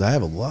something because I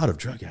have a lot of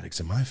drug addicts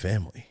in my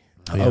family.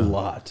 A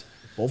lot.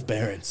 Both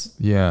parents.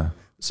 Yeah.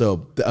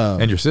 So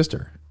and your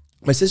sister.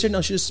 My sister, no,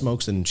 she just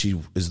smokes and she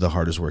is the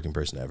hardest working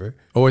person ever.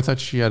 Oh, I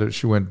thought she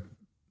went.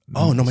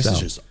 Oh no, my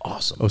sister's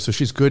awesome. Oh, so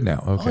she's good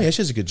now. Okay. Oh yeah,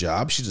 she has a good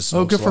job. She just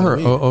smokes good for her.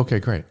 Oh,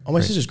 okay, great. Oh,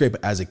 my sister's great,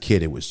 but as a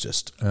kid, it was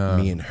just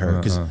me and her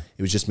because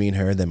it was just me and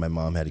her. Then my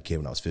mom had a kid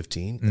when I was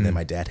 15, and then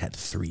my dad had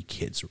 3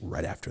 kids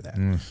right after that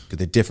because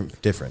they're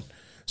different.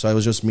 So I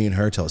was just me and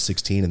her till I was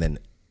 16, and then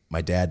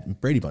my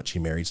dad, Brady Bunch, he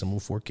married someone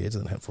with 4 kids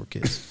and then had 4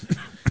 kids.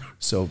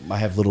 So I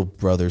have little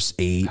brothers,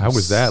 8. How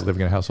was that living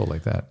in a household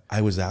like that?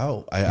 I was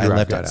out. I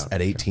left at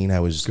 18.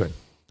 I was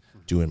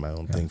doing my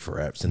own thing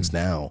forever since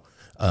now.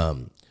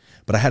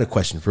 But I had a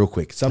question real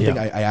quick. Something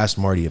I asked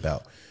Marty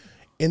about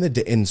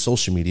in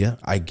social media.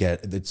 I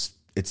get it's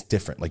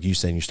different. Like you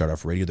saying, you start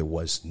off radio. There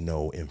was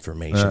no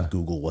information.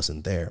 Google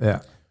wasn't there.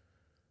 Yeah.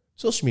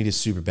 Social media is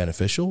super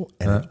beneficial,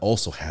 and it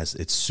also has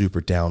its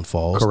super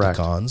downfalls, the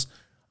cons.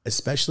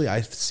 Especially,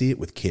 I see it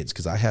with kids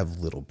because I have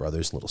little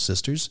brothers, little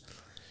sisters.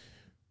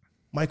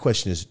 My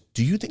question is,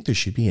 do you think there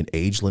should be an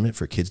age limit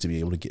for kids to be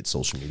able to get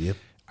social media?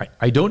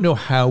 I don't know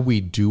how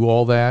we do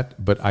all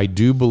that, but I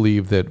do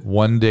believe that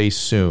one day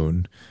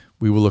soon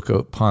we will look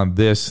upon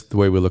this the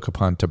way we look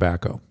upon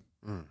tobacco.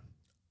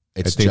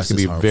 I think it's going to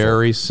be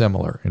very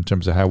similar in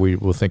terms of how we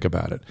will think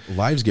about it.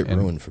 Lives get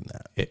ruined from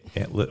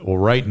that. Well,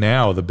 right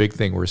now, the big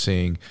thing we're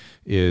seeing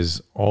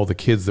is all the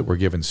kids that were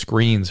given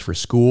screens for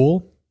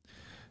school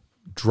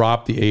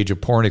drop the age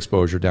of porn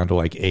exposure down to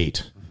like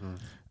 8.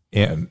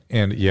 And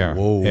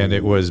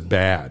it was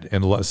bad.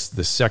 And the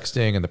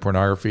sexting and the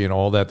pornography and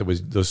all that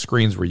those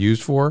screens were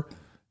used for,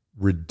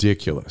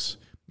 ridiculous.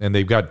 And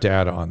they've got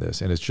data on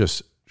this, and it's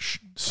just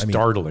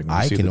startling.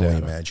 I can only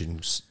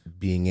imagine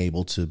being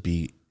able to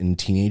be a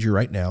teenager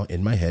right now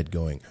in my head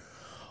going,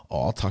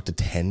 I'll talk to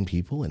 10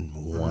 people in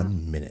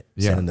 1 minute,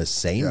 sending the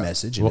same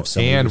message.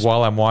 And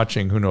while I'm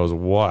watching who knows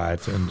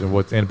what,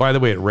 and by the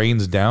way, it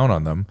rains down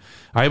on them.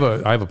 I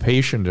have a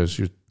patient,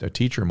 a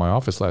teacher in my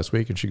office last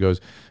week, and she goes,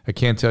 I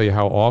can't tell you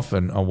how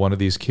often on one of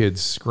these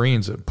kids'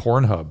 screens,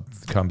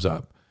 Pornhub comes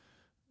up.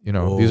 She's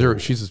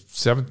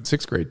a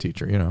 6th grade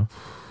teacher,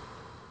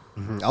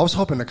 I was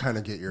hoping to kind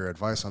of get your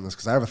advice on this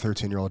because I have a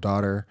 13-year-old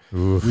daughter.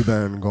 Oof. We've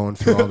been going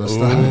through all this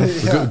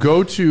stuff.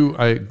 Go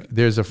to,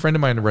 there's a friend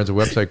of mine who runs a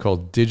website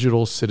called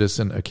Digital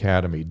Citizen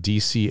Academy,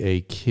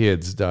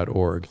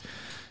 dcakids.org.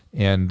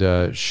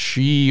 And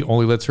she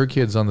only lets her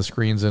kids on the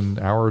screens an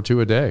hour or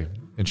 2 a day.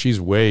 And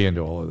she's way into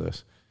all of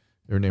this.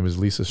 Her name is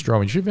Lisa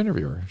Stroman. You should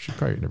interview her. She'd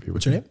probably interview her.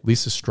 What's her name?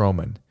 Lisa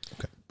Stroman.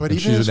 Okay. But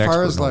even as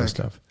far as like,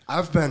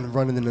 I've been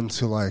running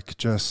into like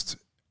just...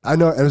 I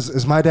know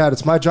as my dad,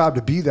 it's my job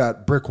to be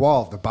that brick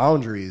wall of the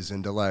boundaries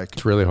and to like.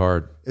 It's really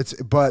hard.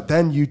 But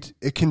then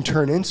it can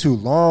turn into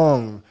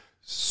long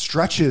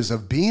stretches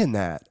of being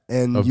that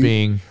and Of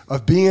being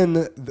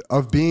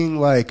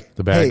like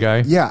the bad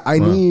guy? Yeah, I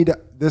need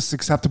this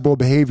acceptable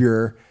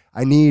behavior.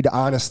 I need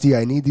honesty.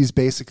 I need these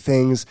basic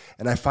things.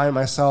 And I find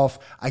myself,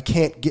 I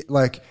can't get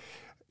like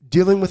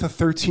dealing with a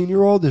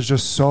 13-year-old is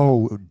just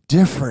so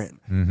different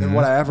than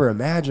what I ever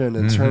imagined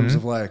in terms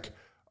of like,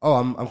 oh,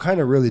 I'm kind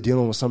of really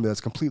dealing with somebody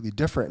that's completely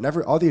different.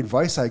 And all the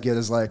advice I get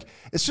is like,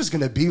 it's just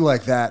going to be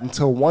like that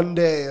until one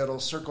day it'll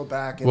circle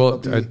back. And Well,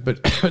 it'll be,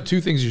 but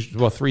three things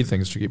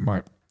to keep in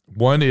mind.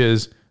 One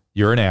is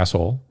you're an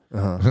asshole.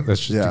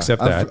 Let's just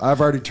accept that.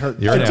 I've already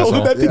turned. You're an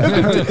asshole.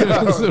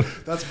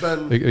 That's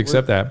been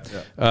Accept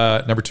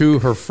that. Number two,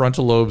 her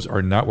frontal lobes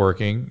are not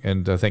working,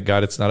 and thank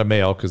God it's not a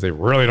male because they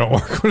really don't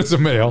work when it's a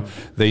male.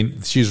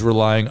 She's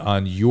relying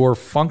on your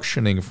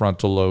functioning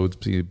frontal lobes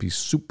to be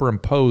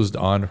superimposed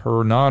on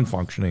her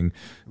non-functioning.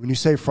 When you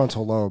say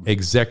frontal lobe,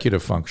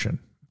 Executive function,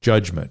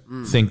 judgment,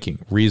 thinking,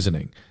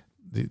 reasoning,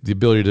 the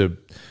ability to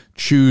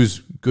choose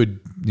good,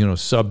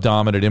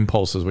 subdominant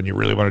impulses when you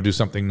really want to do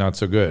something not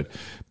so good.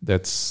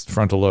 That's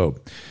frontal lobe.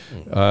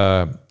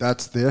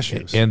 that's the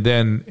issues. And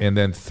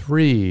then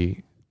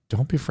three,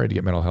 don't be afraid to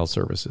get mental health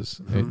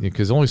services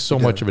because only so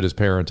much of it is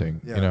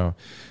parenting,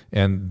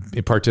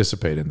 and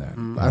participate in that.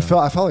 I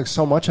felt like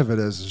so much of it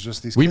is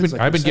just these. We've kids, been,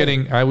 like I've been you're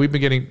saying. getting, we've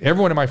been getting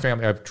everyone in my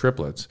family. I have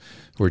triplets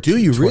who are Do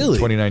you really?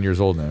 29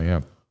 years old now.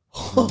 Yeah.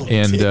 Oh,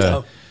 And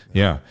damn.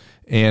 yeah.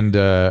 And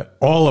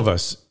all of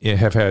us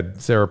have had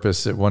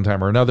therapists at one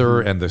time or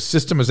another, and the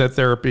system is at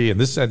therapy,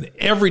 and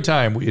every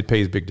time it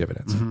pays big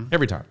dividends.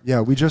 Every time.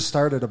 Yeah, we just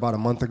started about a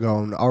month ago,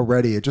 and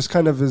already it just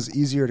kind of is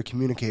easier to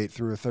communicate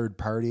through a third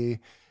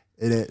party.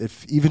 And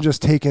if even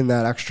just taking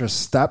that extra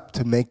step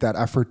to make that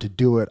effort to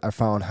do it, I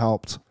found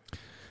helped.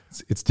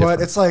 It's different.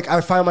 But it's like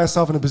I find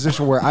myself in a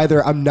position where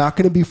either I'm not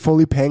going to be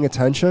fully paying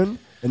attention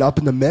and up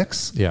in the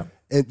mix. Yeah.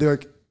 And they're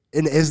like,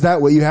 and is that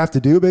what you have to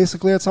do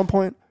basically at some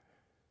point?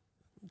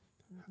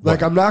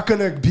 Like, I'm not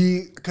going to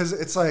be, because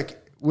it's like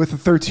with a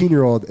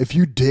 13-year-old, if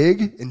you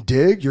dig,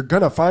 you're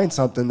going to find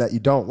something that you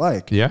don't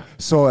like. Yeah.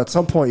 So at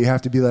some point you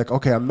have to be like,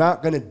 okay, I'm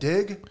not going to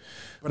dig,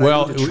 but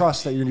I need to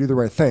trust that you're going to do the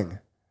right thing.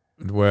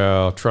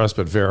 Well, trust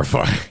but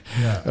verify.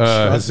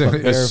 Trust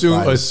but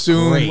verify.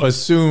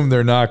 Assume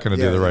they're not going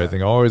to do the right yeah.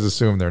 thing. Always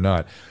assume they're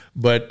not.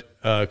 But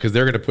because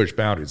they're going to push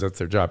boundaries, that's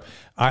their job.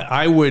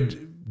 I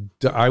would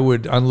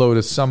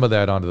unload some of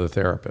that onto the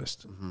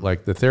therapist.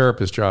 Like the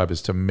therapist's job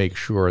is to make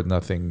sure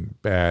nothing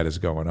bad is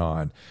going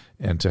on,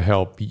 and to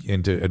help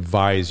and to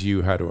advise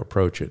you how to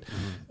approach it.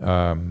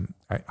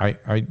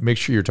 I make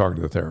sure you're talking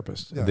to the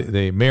therapist. Yeah.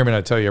 They may or may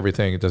not tell you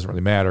everything. It doesn't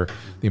really matter.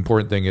 The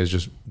important thing is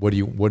just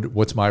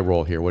what's my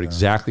role here? What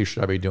exactly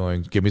should I be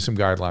doing? Give me some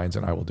guidelines,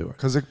 and I will do it.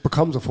 Because it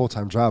becomes a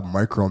full-time job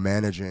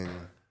micromanaging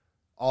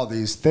all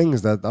these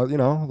things that,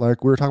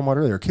 like we were talking about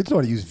earlier. Kids know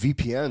how to use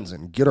VPNs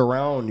and get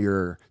around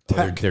your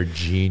tech. They're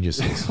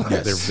geniuses.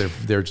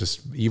 They're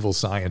just evil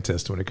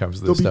scientists when it comes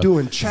to They'll this be stuff.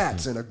 doing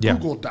chats in a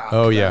Google Doc.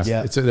 Oh yeah,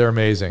 Yeah. they're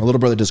amazing. My little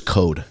brother does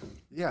code.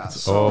 Yeah.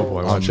 Oh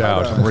boy, watch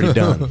out! I'm already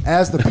done.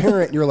 As the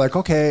parent, you're like,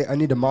 okay, I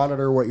need to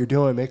monitor what you're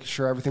doing, making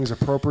sure everything's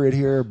appropriate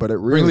here. But it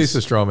Bring really Lisa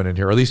Stroman in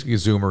here, or at least you can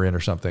Zoom her in or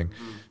something.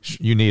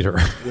 You need her.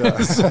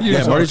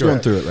 Yeah, Marty's going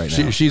through it right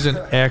now. She's an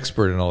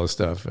expert in all this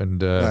stuff, and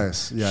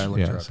nice. Yeah, I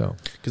looked her up. So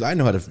Because I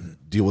know how to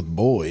deal with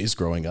boys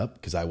growing up,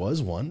 because I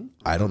was one.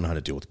 I don't know how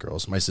to deal with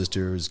girls. My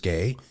sister is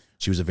gay.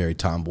 She was a very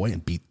tomboy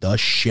and beat the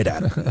shit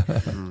out of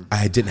me.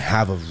 I didn't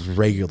have a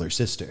regular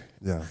sister.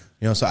 Yeah.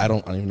 So I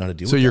don't even know how to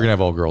deal so with you're that. gonna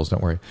have all girls.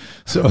 Don't worry.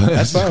 So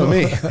That's fine with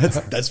me.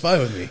 That's fine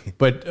with me.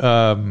 But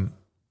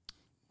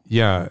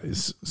yeah,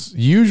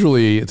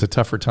 usually it's a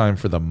tougher time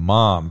for the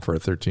mom for a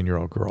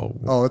 13-year-old girl.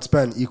 Oh, it's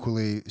been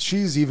equally.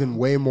 She's even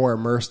way more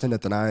immersed in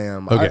it than I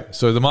am. Okay,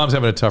 so the mom's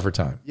having a tougher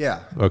time.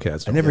 Yeah. Okay,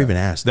 that's I normal. never even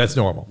asked. That's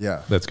normal.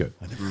 Yeah. That's good.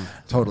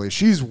 Totally.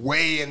 She's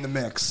way in the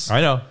mix.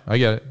 I know. I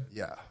get it.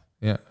 Yeah.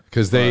 Yeah,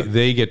 because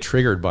they get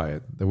triggered by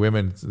it. The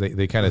women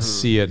they kind of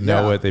see it,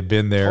 know Yeah, it, they've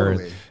been there,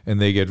 totally. and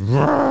they get.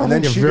 And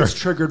then they get she very- gets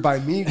triggered by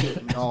me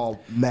getting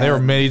all mad. There were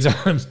many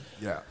times,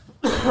 Yeah.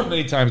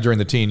 many times during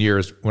the teen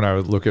years when I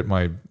would look at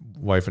my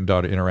wife and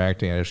daughter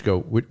interacting, and I just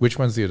go, "Which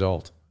one's the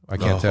adult? I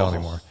can't tell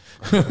anymore."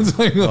 It's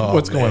like,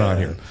 what's going on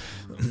here?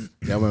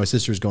 Yeah, when my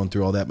sister was going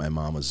through all that, my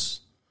mom was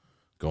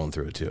going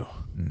through it too.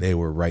 They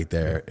were right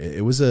there.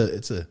 It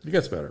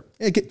gets better.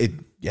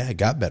 It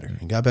got better.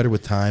 It got better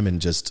with time and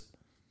just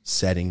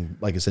setting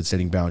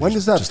boundaries. When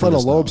does that Just let frontal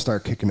us know. lobe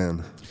start kicking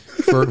in?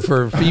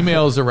 For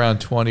females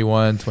around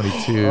 21,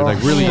 22,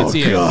 like really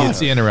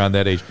it's in around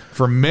that age.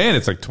 For men,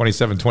 it's like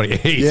 27,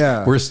 28.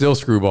 Yeah. We're still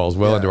screwballs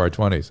well into our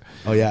 20s.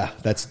 Oh yeah,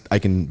 I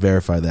can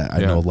verify that.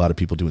 I Yeah. know a lot of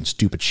people doing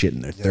stupid shit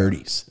in their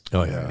 30s.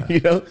 Oh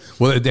yeah.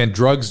 Well, then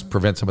drugs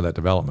prevent some of that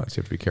development. So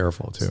you have to be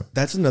careful too.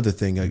 That's another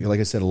thing. Like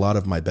I said,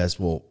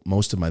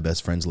 most of my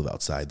best friends live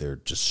outside. They're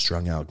just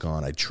strung out,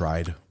 gone. I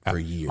tried for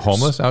years.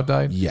 Homeless,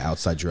 outdied? Yeah,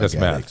 outside drug That's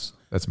addicts. math.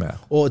 That's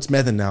math. Well, it's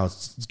meth, and now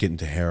it's getting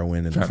to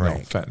heroin and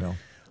crank. Fentanyl.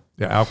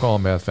 Yeah, alcohol,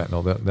 meth,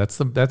 fentanyl. That's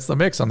the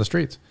mix on the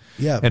streets.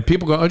 Yeah. And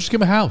people go, oh, just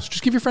give them a house.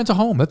 Just give your friends a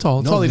home. That's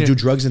all. That's all No, they they need. do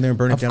drugs in there and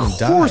burn it down and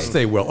die. Of course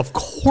they will. Of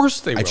course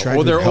they will. I tried Or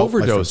to they're help my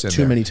overdosing friends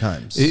too many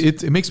times.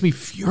 It makes me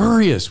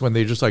furious when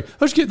they just like,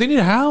 oh, they need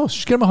a house.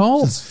 Just get them a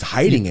home. Just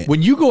hiding it.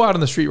 When you go out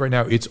on the street right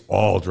now, it's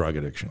all drug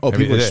addiction. Oh,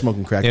 people are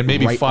smoking crack and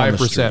maybe right on the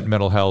 5% street.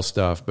 mental health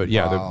stuff. But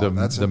yeah, Wow,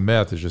 the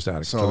meth is just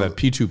out of control. So- That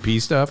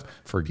P2P stuff,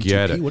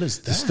 forget P2P? it. What is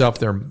The that? stuff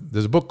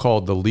there's a book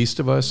called The Least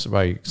of Us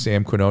by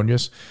Sam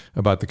Quinones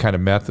about the kind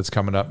of meth that's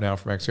coming up now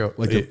from Mexico.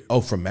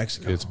 From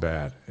Mexico. It's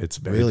bad. It's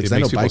bad. Really? It Because I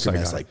know makes people biker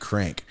mess psychotic. like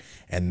crank,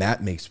 and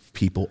that makes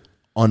people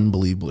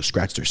unbelievable to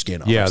scratch their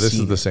skin off. Yeah, I've this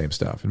seen is the it. same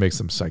stuff. It makes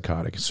them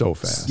psychotic so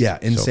fast. Yeah,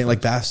 So insane, fast.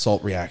 like bath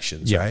salt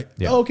reactions, Yeah, right?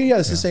 yeah. Oh, okay, yeah,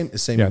 it's the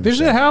same. Yeah, there's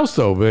a house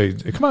though.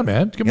 But come on,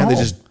 man. Give them Yeah, a they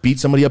home. just beat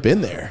somebody up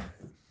in there.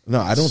 No,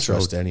 I don't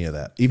trust any of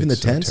that. Even the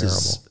it's so tents is.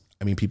 terrible.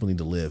 I mean, people need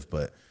to live,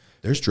 but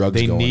there's drugs.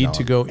 They going need on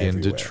to go into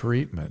everywhere.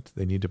 treatment.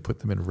 They need to put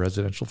them in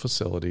residential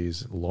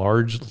facilities,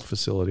 large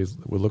facilities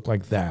that would look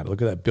like that.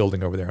 Look at that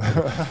building over there.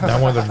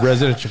 Now one of the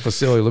residential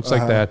facility looks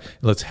like that.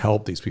 Let's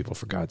help these people,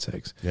 for God's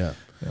sakes. Yeah,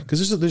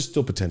 because there's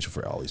still potential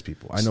for all these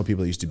people. I know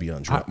people that used to be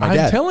on drugs.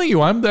 I'm telling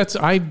you, all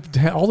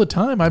the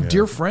time. I have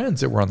dear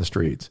friends that were on the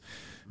streets,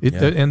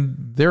 and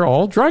they're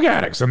all drug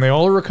addicts, and they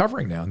all are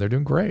recovering now, and they're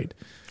doing great.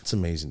 It's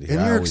amazing to hear.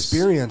 In I your always-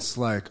 experience,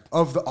 like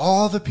of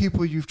all the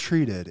people you've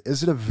treated,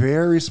 is it a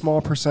very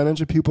small percentage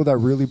of people that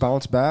really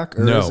bounce back,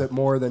 or No. is it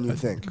more than you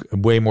think?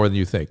 Way more than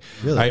you think.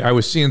 Really? I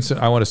was seeing.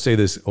 I want to say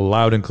this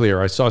loud and clear.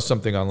 I saw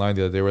something online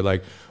the other day. They were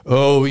like,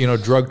 "Oh,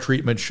 drug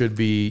treatment should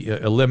be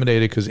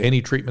eliminated because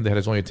any treatment that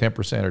has only a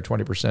 10% or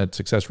 20%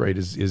 success rate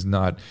is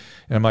not."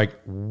 And I'm like,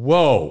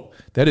 "Whoa,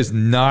 that is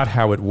not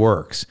how it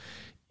works."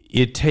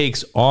 It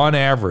takes, on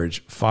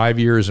average, 5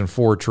 years and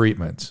 4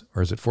 treatments,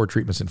 or is it 4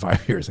 treatments in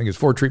 5 years? I think it's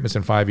 4 treatments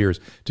in 5 years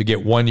to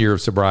get 1 year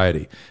of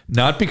sobriety.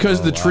 Not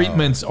because the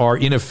treatments are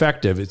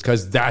ineffective, it's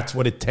because that's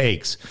what it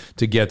takes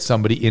to get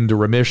somebody into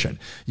remission.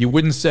 You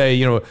wouldn't say,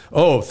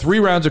 3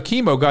 rounds of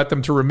chemo got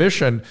them to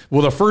remission.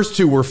 Well, the first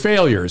 2 were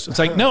failures. It's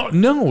like, no,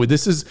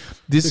 this is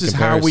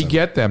how we comparison.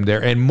 get them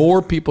there. And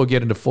more people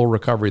get into full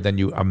recovery than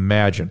you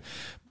imagine.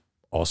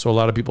 Also, a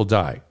lot of people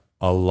die.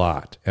 A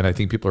lot. And I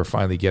think people are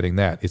finally getting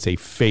that. It's a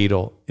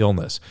fatal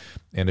illness.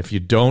 And if you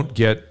don't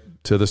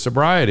get to the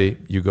sobriety,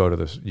 you go to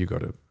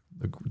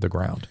the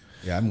ground.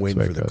 Yeah, I'm waiting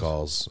That's for the way the it goes.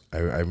 calls.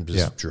 I'm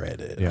just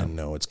dread it. Yeah. I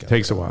know it's going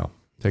Takes a while.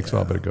 Takes a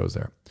while, but it goes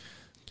there.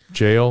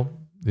 Jail,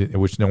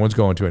 which no one's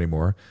going to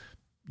anymore.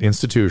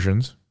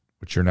 Institutions,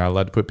 which you're not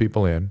allowed to put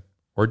people in,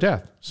 or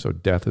death. So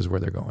death is where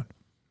they're going.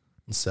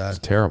 It's sad. It's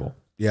terrible.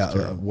 Yeah,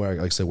 like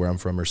I said, where I'm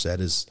from, Merced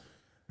is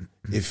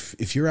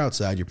if you're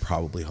outside, you're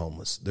probably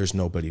homeless. There's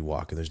nobody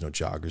walking. There's no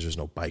joggers. There's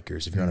no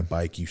bikers. If you're on a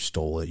bike, you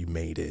stole it. You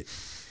made it.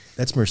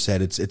 That's Merced.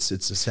 It's a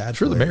sad. I'm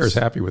sure the place. mayor's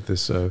happy with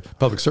this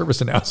public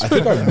service I announcement.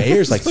 think our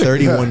mayor's like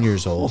 31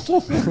 years old.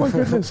 Oh my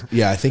goodness.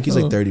 Yeah, I think he's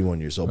like 31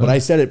 years old. But I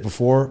said it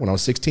before when I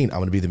was 16. I'm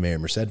going to be the mayor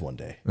of Merced one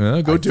day.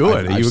 Go do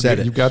it. I've said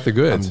it. You've got the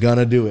goods. I'm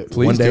gonna do it.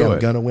 Please one day do I'm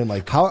it. gonna win.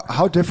 Like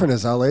How different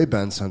has LA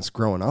been since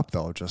growing up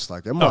though? Just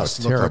like it must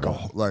it's look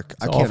terrible. like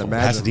I It's can't awful.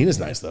 imagine. Pasadena's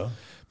nice though.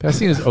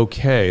 Pasadena's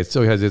okay. It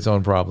still has its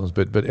own problems,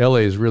 but LA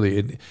is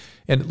really.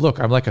 And look,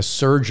 I'm like a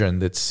surgeon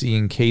that's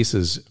seeing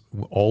cases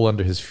all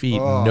under his feet,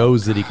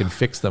 knows that he can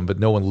fix them, but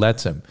no one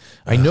lets him.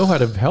 I know how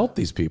to help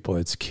these people.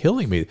 It's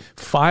killing me.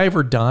 5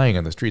 are dying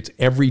on the streets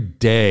every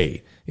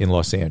day in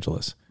Los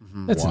Angeles.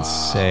 That's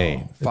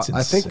insane. That's I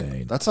insane.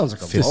 think that sounds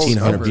like a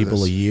 1,500 low people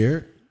number. a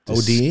year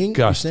ODing.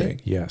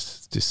 Disgusting. Yes,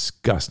 it's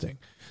disgusting.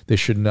 They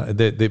should not.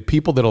 The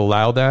people that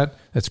allow that,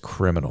 that's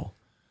criminal.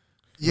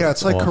 Yeah,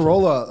 it's like awful.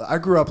 Corolla. I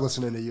grew up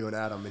listening to you and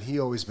Adam, and he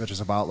always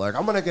bitches about like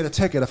I'm gonna get a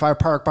ticket if I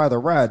park by the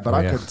red, but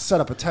I yeah. could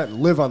set up a tent and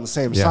live on the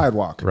same Yeah,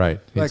 sidewalk. right.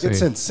 Like It's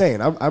it's insane.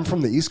 I'm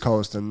from the East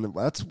Coast, and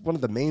that's one of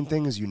the main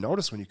things you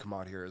notice when you come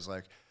out here is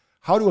like,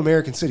 how do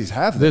American cities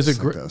have this?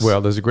 There's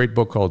there's a great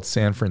book called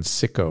San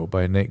Francisco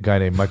by a guy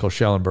named Michael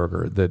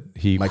Schellenberger that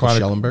he Michael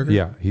Schellenberger?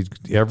 Yeah, he's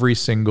every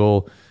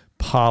single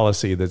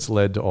policy that's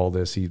led to all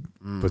this. He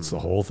puts the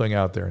whole thing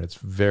out there, and it's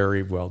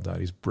very well done.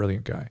 He's a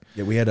brilliant guy.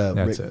 Yeah, we had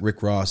That's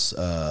Rick Ross,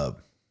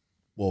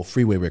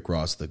 Freeway Rick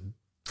Ross, the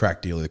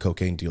crack dealer, the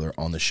cocaine dealer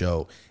on the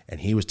show, and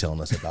he was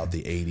telling us about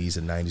the 80s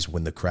and 90s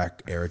when the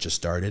crack era just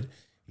started.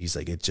 He's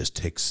like, it just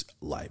takes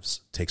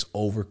lives, takes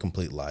over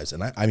complete lives.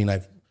 And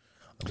I've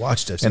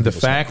watched it. And the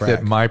fact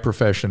that my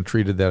profession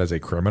treated that as a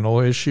criminal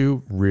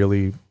issue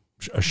really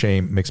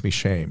makes me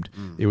shamed.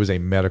 It was a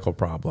medical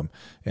problem.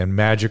 And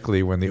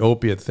magically, when the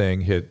opiate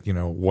thing hit,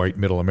 white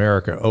middle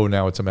America,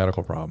 now it's a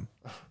medical problem.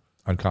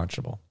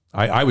 Unconscionable.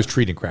 I was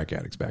treating crack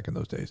addicts back in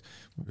those days.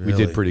 We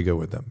Really? did pretty good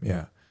with them.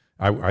 Yeah.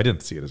 I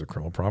didn't see it as a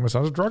criminal problem. It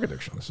was a drug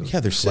addiction. This is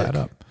they're flat sick.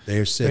 up.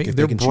 They're sick. If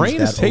Their they can brain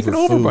choose is that taken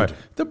over over by food.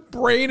 the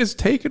brain is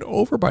taken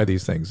over by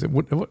these things.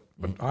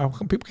 How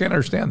come people can't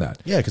understand that?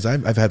 Yeah, because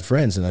I've had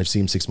friends and I've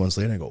seen 6 months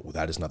later and I go, well,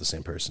 that is not the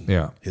same person.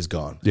 Yeah. He's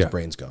gone. Yeah, His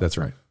brain's gone. That's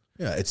right.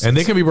 Yeah, And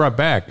they can be brought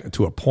back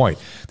to a point.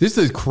 This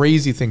is the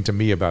crazy thing to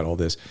me about all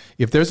this.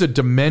 If there's a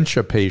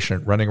dementia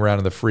patient running around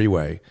in the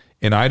freeway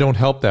and I don't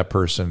help that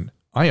person,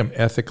 I am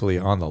ethically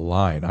on the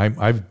line.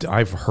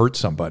 I've hurt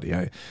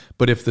somebody.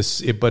 But if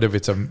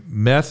it's a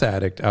meth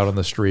addict out on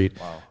the street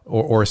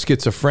or a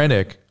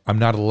schizophrenic, I'm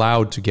not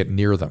allowed to get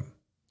near them.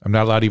 I'm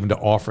not allowed even to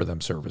offer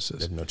them services.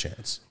 There's no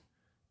chance.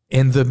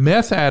 And the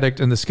meth addict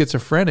and the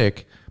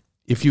schizophrenic,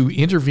 if you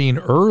intervene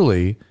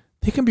early,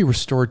 they can be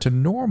restored to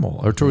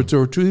normal or to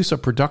at least a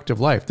productive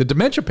life. The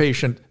dementia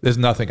patient, there's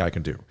nothing I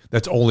can do.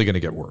 That's only going to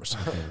get worse.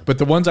 But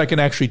the ones I can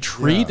actually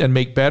treat and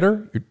make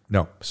better,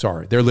 no,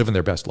 sorry. They're living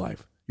their best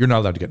life. You're not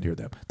allowed to get near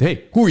them.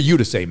 Hey, who are you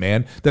to say,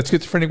 man, that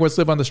schizophrenic wants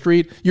to live on the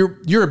street?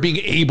 You're being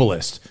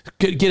ableist.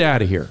 Get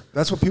out of here.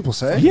 That's what people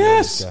say?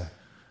 Yes.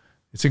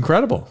 It's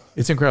incredible.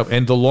 It's incredible.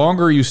 And the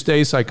longer you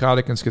stay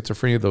psychotic and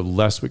schizophrenia, the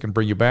less we can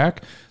bring you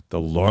back. The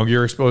longer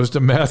you're exposed to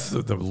meth,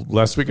 the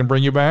less we can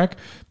bring you back.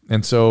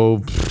 And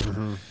so,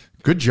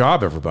 good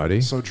job,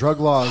 everybody. So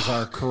drug laws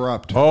are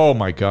corrupt. Oh,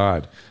 my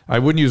God. I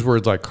wouldn't use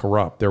words like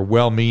corrupt. They're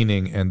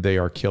well-meaning, and they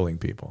are killing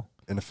people.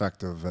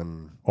 Ineffective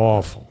and...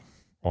 Awful.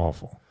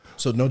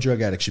 So no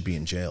drug addict should be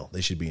in jail.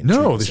 They should be in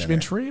No, they should be in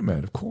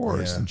treatment, of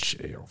course. Yeah. In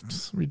jail.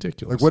 It's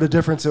ridiculous. Like, what a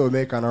difference it would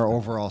make on our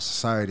overall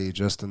society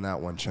just in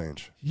that one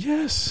change.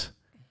 Yes.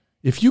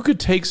 If you could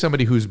take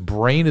somebody whose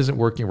brain isn't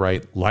working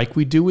right, like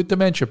we do with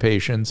dementia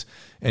patients,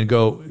 and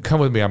go,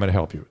 come with me, I'm going to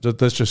help you.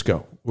 Let's just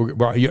go.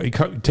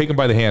 Take them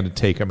by the hand and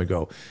take them and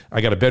go.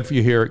 I got a bed for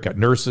you here. I got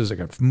nurses. You're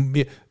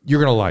going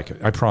to like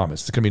it. I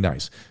promise. It's going to be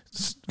nice.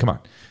 Come on.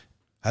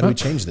 How do we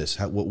change this?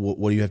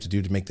 What do you have to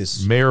do to make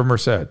this? Mayor of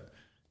Merced.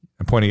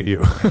 I'm pointing at you.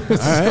 All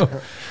right.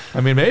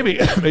 I mean,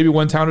 maybe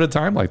one town at a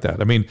time like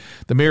that. I mean,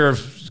 the mayor of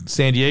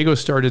San Diego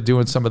started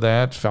doing some of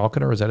that.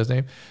 Falconer, is that his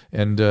name?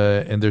 And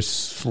there's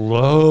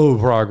slow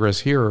progress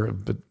here.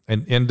 But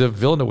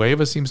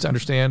Villanueva seems to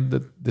understand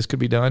that this could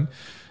be done.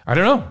 I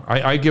don't know.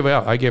 I give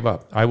up. I gave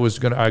up. I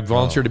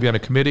volunteered to be on a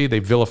committee. They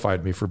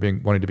vilified me for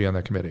wanting to be on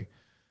that committee.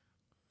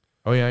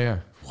 Oh yeah.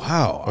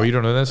 Wow. Oh, you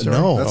don't know that story?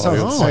 No. That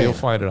sounds insane. You'll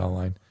find it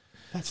online.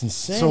 That's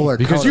insane. So, like,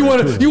 Because you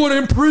want to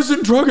imprison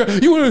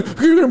you want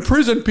to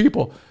imprison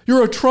people.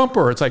 You're a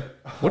Trumper. It's like,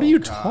 what are you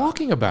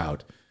talking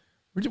about?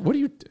 What are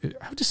you?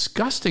 How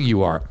disgusting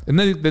you are! And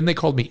then they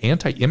called me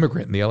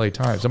anti-immigrant in the LA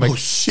Times. I'm like, oh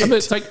shit!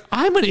 It's like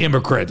I'm an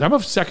immigrant. I'm a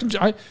second.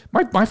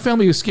 My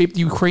family escaped the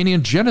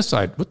Ukrainian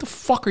genocide. What the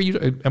fuck are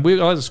you? And we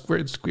all had a square.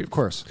 Of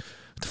course.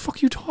 What the fuck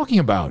are you talking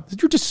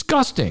about? You're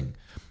disgusting.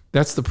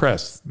 That's the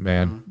press,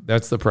 man.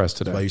 That's the press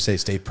today. Why you say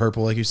stay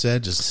purple, like you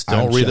said? Just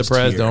Don't read the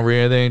press. Don't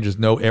read anything. Just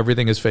know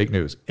everything is fake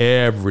news.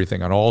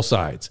 Everything on all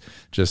sides.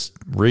 Just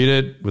read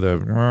it with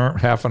a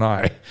half an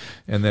eye,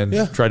 and then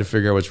try to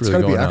figure out what's really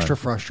going on. It's got to be extra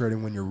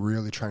frustrating when you're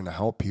really trying to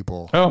help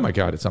people. Oh my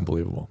God, it's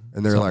unbelievable.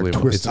 And they're like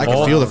twisted. I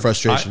can feel the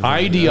frustration.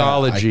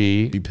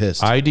 Ideology. I'd be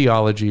pissed.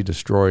 Ideology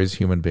destroys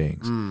human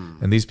beings,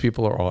 and these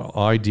people are all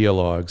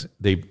ideologues.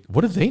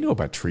 What do they know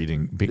about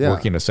working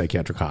in a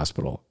psychiatric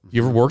hospital?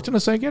 You ever worked in a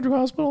psychiatric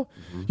hospital?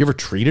 You ever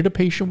treated a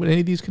patient with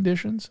any of these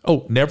conditions?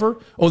 Oh, never?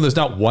 Oh, there's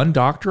not one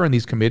doctor on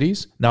these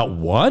committees? Not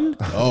one?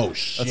 Oh,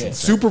 shit.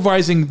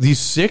 Supervising these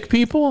sick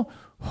people?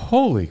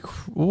 Holy,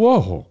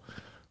 whoa.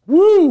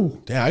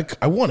 Woo. Yeah,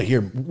 I want to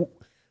hear.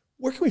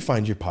 Where can we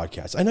find your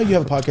podcast? I know you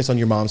have a podcast on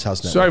Your Mom's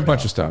House Network. So I have a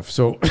bunch of stuff.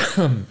 So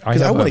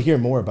I want to hear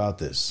more about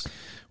this.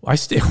 I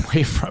stay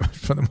away from it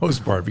for the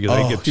most part because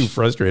I get too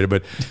frustrated.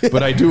 But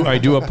I do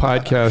a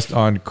podcast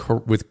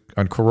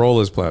on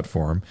Corolla's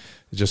platform.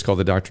 It's just called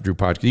the Dr. Drew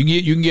Podcast.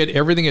 You can get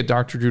everything at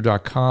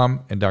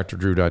drdrew.com and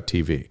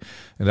drdrew.tv.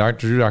 And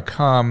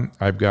drdrew.com,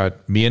 I've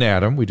got me and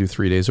Adam. We do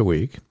 3 days a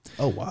week.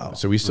 Oh, wow.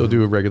 So we still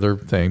do a regular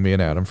thing, me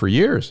and Adam, for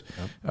years.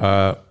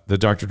 Yep. The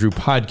Dr. Drew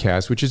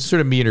Podcast, which is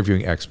sort of me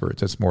interviewing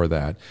experts. That's more of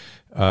that.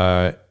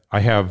 I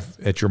have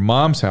At Your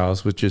Mom's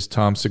House, which is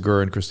Tom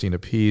Segura and Christina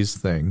P's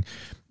thing.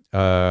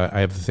 I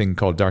have the thing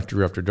called Dr.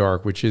 Drew After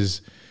Dark, which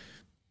is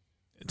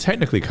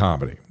technically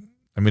comedy.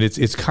 I mean,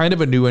 it's kind of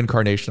a new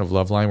incarnation of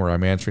Loveline where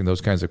I'm answering those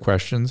kinds of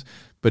questions,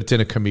 but it's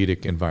in a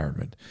comedic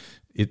environment.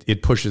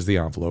 It pushes the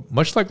envelope,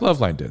 much like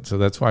Loveline did. So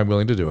that's why I'm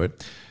willing to do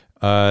it.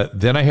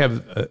 Then I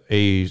have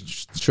a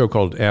show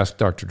called Ask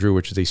Dr. Drew,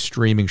 which is a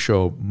streaming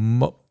show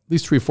at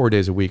least 3 or 4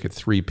 days a week at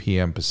 3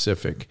 p.m.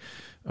 Pacific.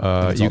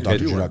 Dr.TV.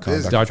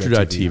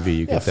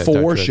 You get that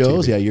 4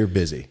 shows. Yeah, you're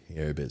busy.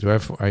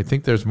 I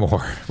think there's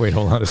more. Wait,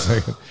 hold on a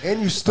second.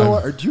 And you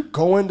still do you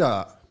go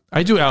into?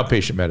 I do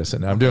outpatient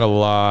medicine. I'm doing a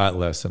lot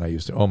less than I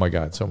used to. Oh my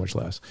God, so much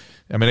less.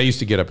 I mean, I used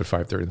to get up at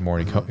 5:30 in the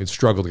morning. Mm-hmm.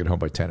 Struggle to get home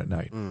by 10 at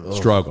night.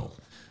 Struggle.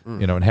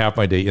 And half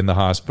my day in the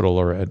hospital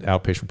or at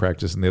outpatient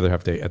practice, and the other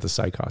half day at the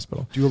psych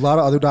hospital. Do a lot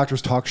of other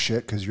doctors talk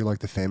shit because you're like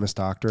the famous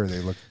doctor?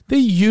 They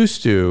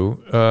used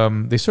to.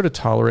 They sort of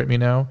tolerate me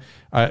now.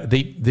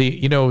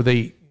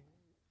 The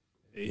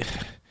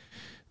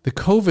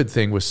COVID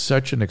thing was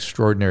such an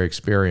extraordinary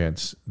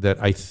experience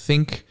that I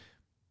think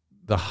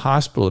the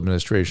hospital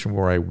administration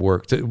where I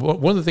worked,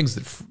 one of the things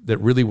that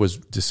really was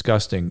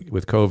disgusting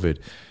with COVID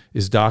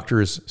is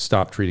doctors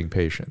stopped treating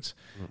patients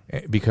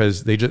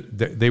because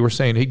they were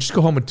saying, hey, just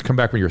go home and come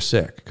back when you're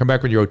sick. Come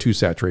back when your O2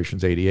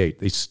 saturation's 88.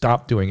 They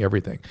stopped doing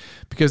everything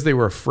because they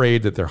were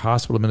afraid that their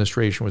hospital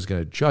administration was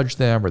going to judge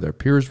them, or their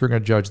peers were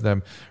going to judge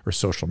them, or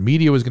social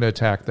media was going to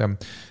attack them.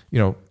 You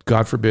know,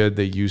 God forbid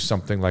they use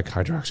something like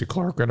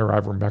hydroxychloroquine or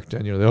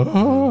ivermectin. You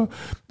know,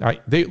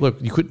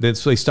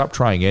 so they stopped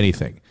trying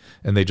anything.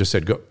 And they just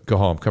said, go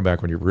home, come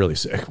back when you're really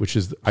sick, which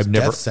is, I've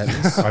never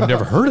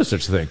heard of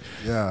such a thing.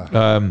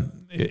 Yeah.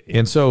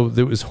 And so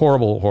it was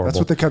horrible. That's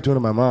what they kept doing to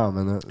my mom.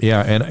 And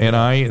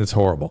it's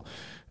horrible.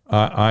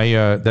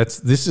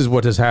 This is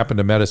what has happened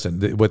to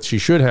medicine. What she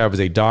should have is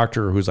a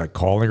doctor who's like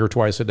calling her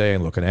twice a day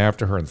and looking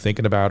after her and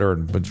thinking about her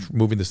and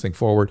moving this thing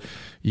forward.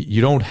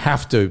 You don't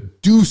have to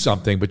do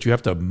something, but you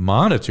have to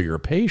monitor your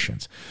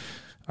patients.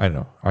 I don't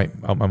know.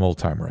 I'm an old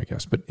timer, I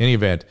guess. But in any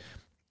event,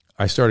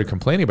 I started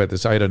complaining about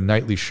this. I had a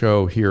nightly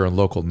show here on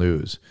local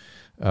news,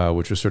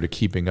 which was sort of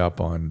keeping up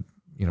on,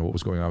 you know, what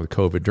was going on with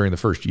COVID during the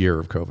first year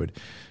of COVID.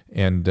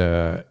 And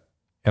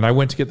I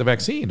went to get the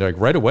vaccine. Like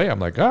right away, I'm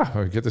like,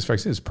 I get this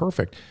vaccine. It's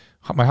perfect.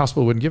 My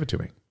hospital wouldn't give it to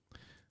me.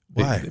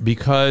 Why?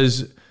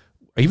 Because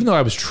even though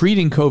I was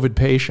treating COVID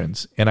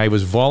patients and I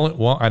was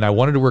and I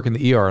wanted to work in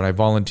the ER and I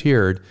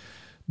volunteered,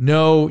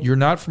 no, you're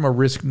not from a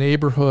risk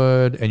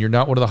neighborhood and you're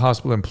not one of the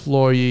hospital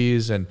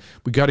employees, and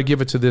we got to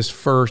give it to this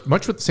first.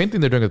 Much with the same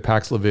thing they're doing with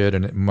Paxlovid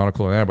and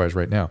monoclonal antibodies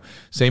right now.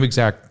 Same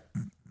exact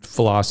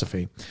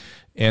philosophy.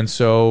 And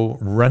so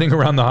running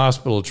around the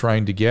hospital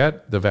trying to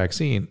get the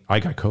vaccine, I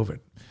got COVID.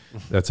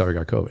 That's how I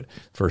got COVID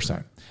first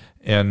time.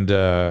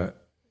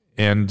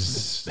 And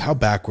how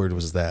backward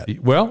was that?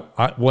 Well,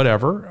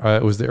 whatever.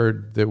 It was their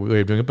way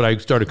of doing it, but I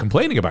started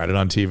complaining about it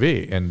on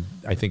TV, and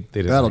I think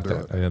they didn't like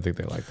that. I didn't think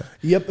they liked that.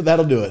 Yep,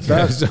 that'll do it.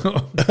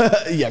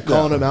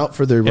 Calling them out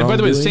for their wrongdoings. And by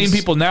the way, the same wrongdoings.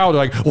 people now,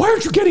 they're like, why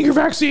aren't you getting your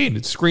vaccine?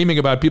 It's screaming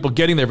about people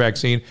getting their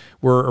vaccine.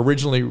 We're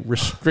originally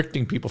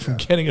restricting people from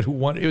getting it who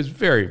want it. It was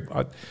very,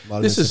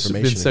 this has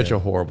been such a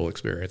horrible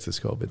experience, this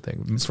COVID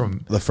thing.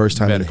 From the first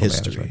time in medical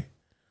history. management.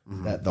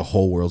 That the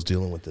whole world's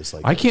dealing with this.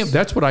 Like I can't.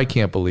 That's what I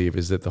can't believe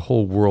is that the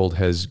whole world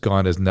has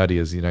gone as nutty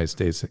as the United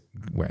States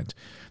went.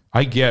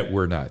 I get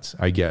we're nuts.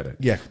 I get it.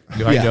 Yeah,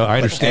 I know. I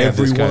understand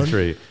this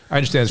country. I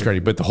understand this country,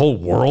 but the whole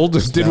world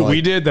did what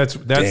we did. That's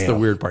the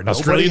weird part. And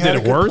Australia did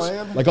it worse.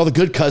 Like all the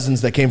good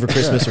cousins that came for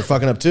Christmas are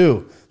fucking up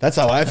too. That's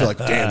how I feel. Like,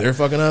 damn, they're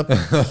fucking up.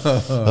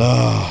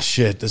 Oh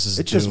shit, this is.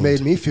 It just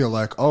made me feel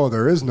like,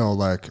 there is no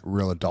like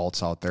real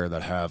adults out there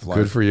that have like.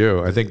 Good for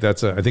you. I think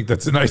that's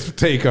a nice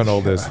take on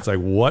all this. It's like,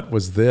 what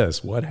was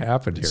this? What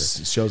happened here?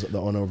 It shows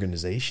the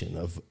unorganization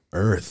of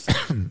Earth.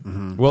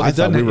 Well, I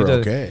thought we were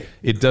okay.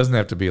 It doesn't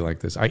have to be like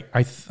this.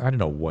 I don't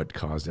know what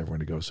caused everyone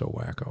to go so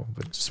wacko,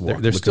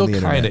 but they're still the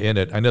kind of in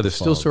it. I know they're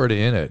still sort of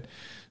in it.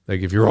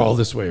 Like if you're all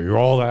this way, or you're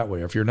all that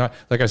way. If you're not,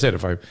 like I said,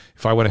 if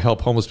I want to help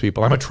homeless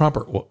people, I'm a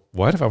Trumper.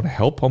 What if I want to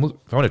help homeless?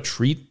 If I want to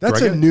treat,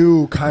 that's a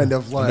new kind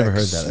of like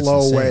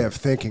slow way of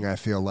thinking. I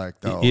feel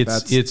like though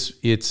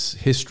it's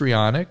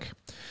histrionic.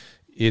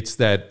 It's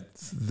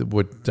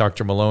what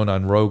Dr. Malone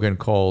on Rogan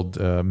called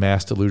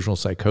mass delusional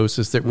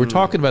psychosis. That we're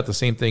talking about the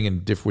same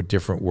thing with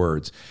different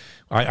words.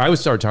 I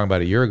started talking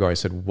about a year ago. I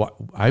said,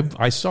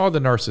 I saw the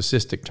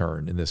narcissistic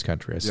turn in this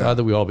country. I saw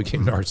that we all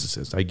became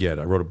narcissists. I get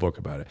it. I wrote a book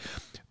about it.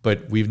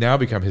 But we've now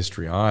become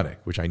histrionic,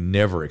 which I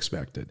never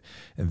expected.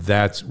 And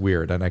that's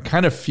weird. And I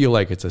kind of feel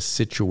like it's a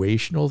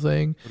situational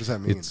thing. What does that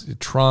mean? It's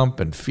Trump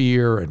and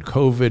fear and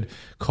COVID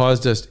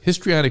caused us.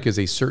 Histrionic is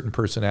a certain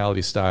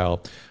personality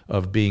style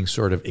of being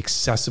sort of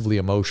excessively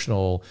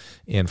emotional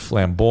and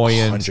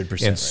flamboyant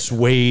 100% and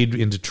swayed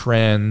into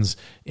trends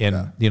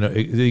and,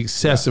 the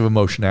excessive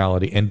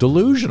emotionality and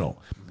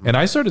delusional. And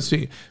I started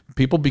seeing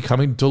people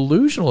becoming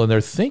delusional in their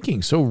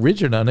thinking, so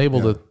rigid,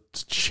 unable to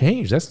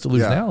change. That's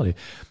delusionality.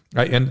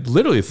 And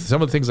literally,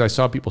 some of the things I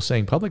saw people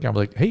saying publicly, I'm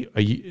like, "Hey,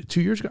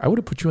 2 years ago, I would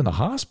have put you in the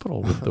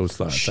hospital with those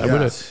thoughts.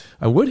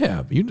 I would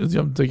have.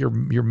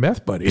 Your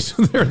meth buddies,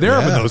 they're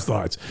having those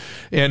thoughts,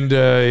 and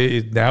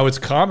now it's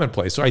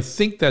commonplace. So I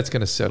think that's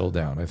going to settle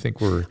down. I think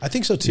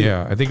so too.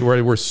 Yeah, I think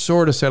we're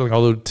sort of settling.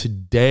 Although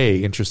today,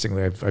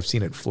 interestingly, I've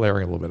seen it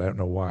flaring a little bit. I don't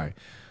know why.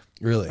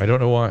 Really? I don't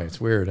know why. It's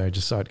weird. I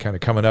just saw it kind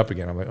of coming up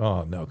again. I'm like,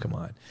 oh no, come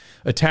on.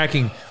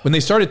 When they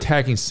start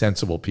attacking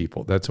sensible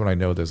people, that's when I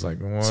know there's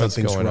like, what's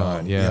something's going wrong.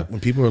 on? Yeah. When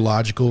people are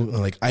logical,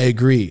 like, I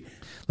agree.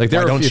 Like,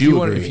 if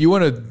you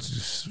want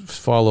to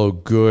follow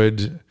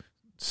good,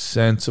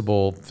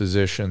 sensible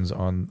physicians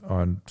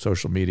on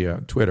social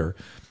media, Twitter,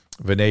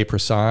 Vinay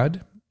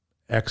Prasad,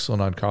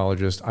 excellent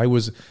oncologist. I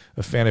was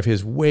a fan of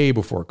his way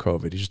before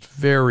COVID. He's just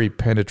very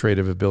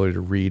penetrative ability to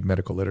read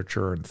medical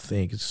literature and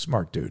think. He's a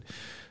smart dude.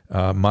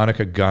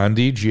 Monica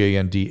Gandhi,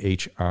 Gandhi,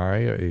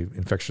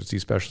 infectious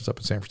disease specialist up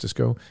in San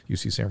Francisco,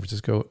 UC San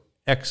Francisco.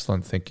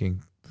 Excellent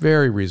thinking,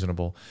 very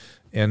reasonable.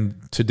 And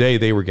today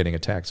they were getting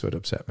attacked, so it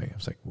upset me. I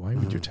was like, why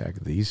would you attack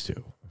these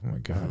two? Oh my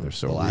God, they're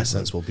so The last ruthless.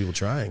 sensible people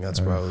trying. That's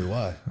probably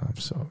why. I'm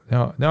so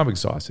now I'm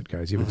exhausted,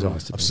 guys. You've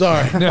exhausted me.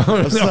 Sorry. No,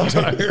 I'm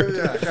tired.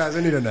 Yeah, guys,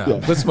 I need a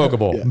nap. Let's smoke a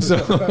bowl. So,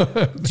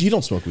 You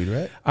don't smoke weed,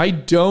 right? I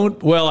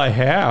don't. Well, I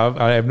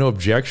have no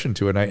objection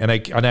to it. I'm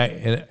not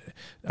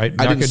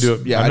going to do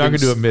it. I'm not going to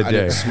do it midday. I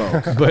didn't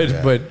smoke.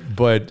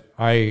 But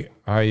I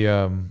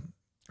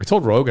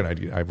told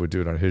Rogan I would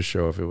do it on his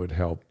show if it would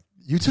help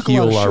You took a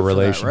lot of heal shit our for that,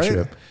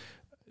 relationship. right?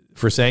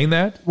 For saying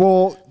that?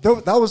 Well,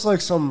 that was like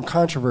some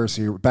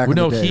controversy back in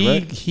No, the day, he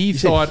right? he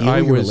thought Heal I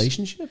your was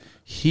relationship.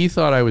 He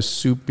thought I was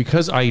soup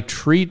because I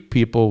treat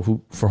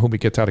people for whom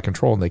it gets out of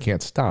control and they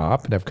can't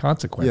stop and have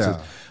consequences.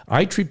 Yeah.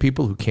 I treat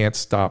people who can't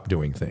stop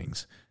doing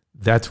things.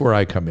 That's where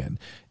I come in.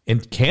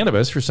 And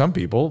cannabis, for some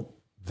people,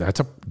 that's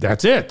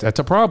it. That's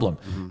a problem.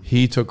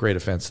 He took great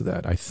offense to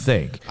that, I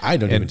think. I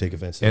don't even take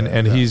offense to and,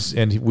 that.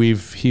 And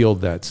we've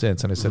healed that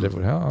since. And I said,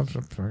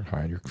 I'm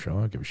hi on your show. I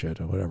don't give a shit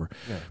or whatever.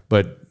 Yeah.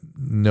 But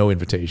no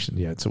invitation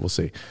yet, so we'll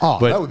see. Oh,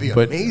 but, that would be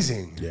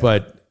amazing.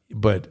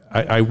 But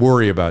I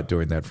worry about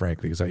doing that,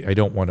 frankly, because I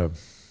don't want to.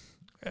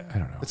 I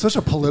don't know. It's such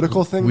a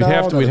political thing. We'd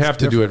now we'd that have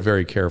it's to do it different.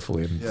 very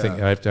carefully, and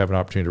think I have to have an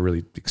opportunity to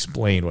really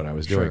explain what I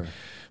was doing. Sure.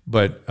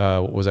 But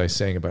what was I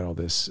saying about all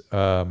this?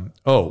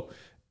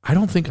 I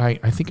don't think I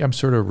think I'm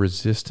sort of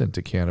resistant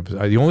to cannabis.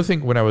 The only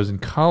thing, when I was in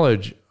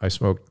college, I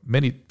smoked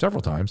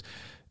several times.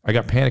 I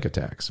got panic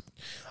attacks.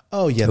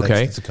 Oh yeah,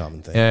 that's a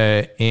common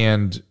thing.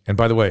 And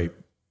by the way,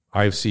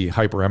 I see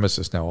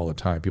hyperemesis now all the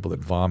time. People that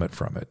vomit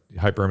from it.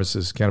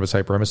 Hyperemesis, cannabis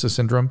hyperemesis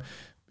syndrome.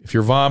 If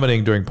you're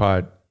vomiting during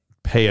pot,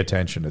 pay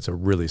attention. It's a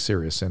really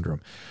serious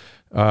syndrome.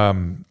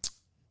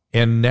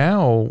 And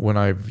now, when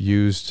I've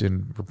used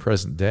in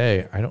present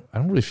day, I don't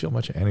really feel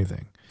much of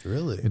anything.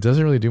 Really? It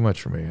doesn't really do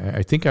much for me.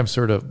 I think I'm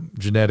sort of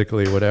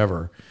genetically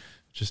whatever.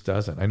 It just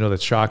doesn't. I know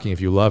that's shocking if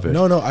you love it.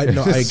 No, I get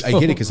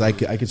it because I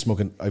could smoke.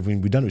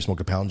 We smoked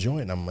a pound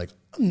joint, and I'm like,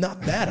 I'm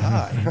not that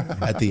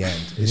high at the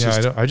end. It's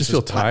I just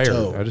feel tired.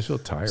 plateau. I just feel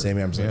tired. Same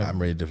here.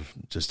 I'm ready to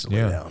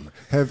lay down.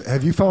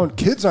 Have you found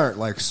kids aren't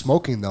like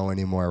smoking though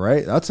anymore,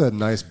 right? That's a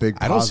nice big.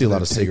 I don't see a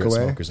lot of positive cigarette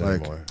takeaway. smokers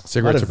Like, anymore. Cigarettes a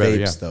lot of are better,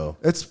 vapes, yeah. though.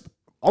 It's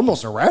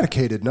almost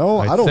eradicated. No,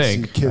 I don't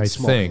see kids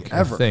smoking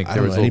ever. I think I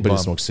there don't was know a little anybody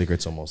bump. smokes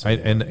cigarettes almost.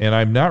 And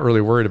I'm not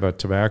really worried about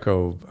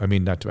tobacco. I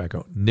mean, not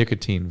tobacco,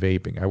 nicotine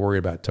vaping. I worry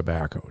about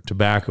tobacco.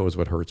 Tobacco is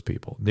what hurts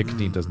people.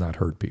 Nicotine does not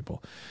hurt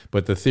people.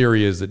 But the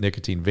theory is that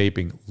nicotine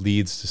vaping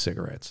leads to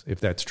cigarettes.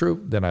 If that's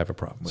true, then I have a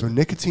problem with So it.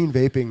 nicotine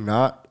vaping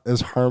not as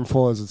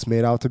harmful as it's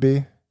made out to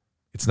be.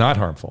 It's not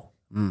harmful.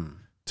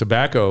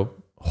 Tobacco,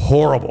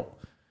 horrible.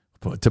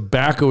 But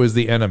tobacco is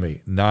the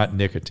enemy, not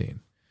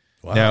nicotine.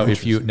 Wow,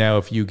 Now,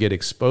 if you get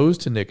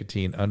exposed to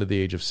nicotine under the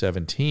age of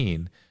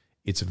 17,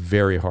 it's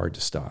very hard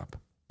to stop.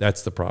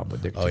 That's the problem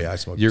with nicotine. Oh yeah, I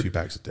smoke 2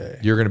 packs a day.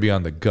 You're going to be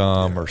on the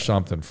gum or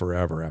something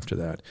forever after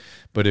that.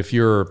 But if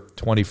you're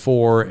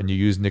 24 and you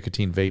use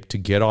nicotine vape to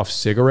get off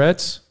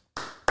cigarettes,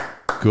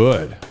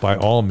 good, by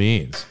all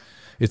means.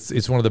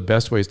 It's one of the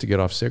best ways to get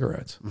off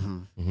cigarettes.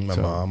 My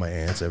mom, my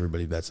aunts,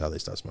 everybody. That's how they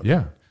stop smoking.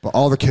 Yeah. But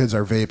all the kids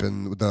are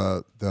vaping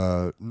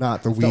the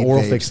not the weed The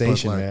oral vapes,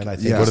 fixation, but like, man. I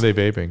think. yeah. What are they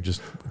vaping?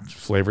 Just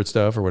flavored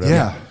stuff or whatever?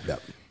 Yeah. Yeah.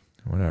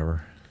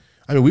 Whatever.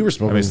 I mean, we were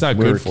smoking. I mean, it's not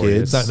when we good were for you.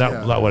 kids. It's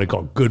not what I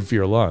call good for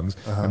your lungs.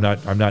 I'm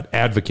not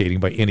advocating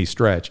by any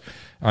stretch.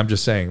 I'm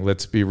just saying,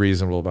 let's be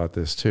reasonable about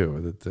this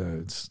too.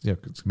 That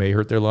it may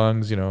hurt their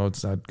lungs.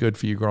 It's not good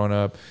for you growing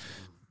up.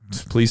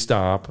 Please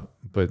stop.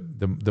 But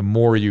the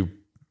more you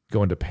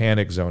go into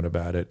panic zone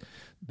about it,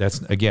 that's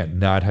again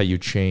not how you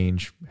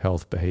change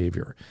health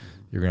behavior.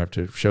 You're gonna have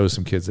to show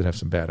some kids that have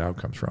some bad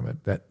outcomes from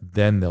it.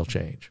 Then they'll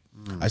change.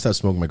 I stopped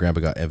smoking. My grandpa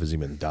got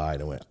emphysema and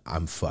died. I went,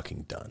 I'm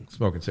fucking done.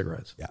 Smoking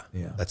cigarettes.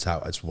 Yeah.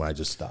 That's when I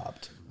just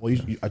stopped. Well,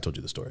 I told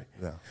you the story.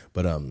 Yeah.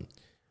 But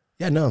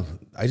no.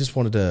 I just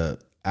wanted to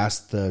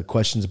ask the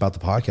questions about the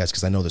podcast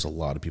because I know there's a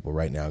lot of people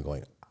right now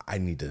going, I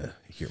need to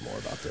hear more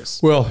about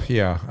this. Well,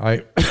 yeah.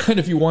 And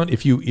if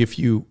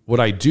you what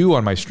I do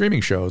on my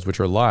streaming shows, which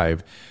are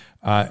live,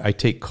 I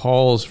take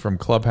calls from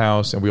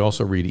Clubhouse, and we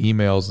also read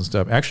emails and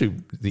stuff. Actually,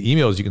 the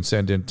emails you can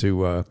send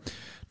into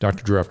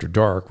Dr. Drew After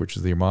Dark, which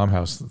is the Your Mom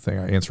House thing.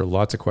 I answer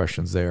lots of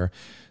questions there.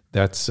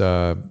 That's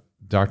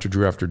Dr.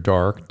 Drew After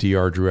Dark,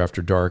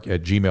 drdrewafterdark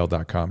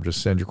 @gmail.com.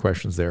 Just send your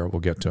questions there. We'll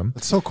get to them.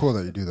 It's so cool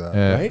that you do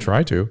that. Right?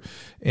 Try to.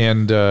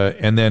 And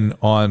then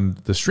on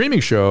the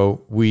streaming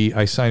show,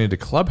 I sign into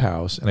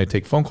Clubhouse, and I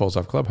take phone calls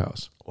off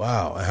Clubhouse.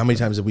 Wow. How many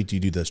times a week do you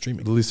do the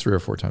streaming? At least 3 or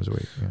 4 times a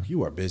week. Yeah.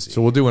 You are busy.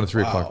 So we'll do one at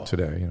 3 o'clock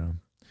today.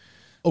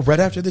 Oh, right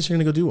after this, you're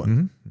going to go do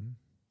one?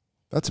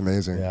 That's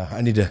amazing. Yeah.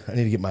 I need to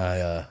get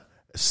my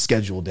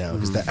schedule down.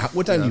 Because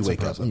what time do you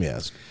wake up? Let me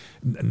ask.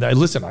 Now,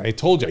 listen, I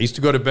told you, I used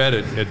to go to bed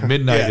at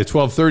midnight at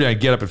 12:30.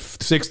 I'd get up at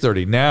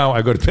 6:30. Now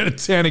I go to bed at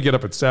 10 and get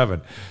up at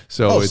 7.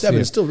 So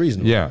 7 is still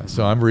reasonable. Yeah,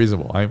 so I'm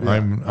reasonable.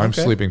 I'm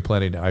Okay. sleeping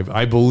plenty now.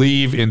 I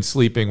believe in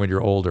sleeping when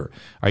you're older.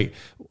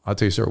 I'll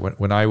tell you, sir,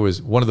 when I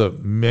was, one of the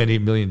many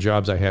million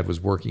jobs I had was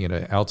working in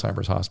an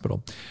Alzheimer's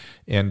hospital.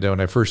 And when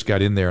I first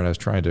got in there and I was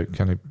trying to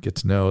kind of get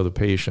to know the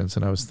patients,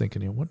 and I was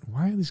thinking,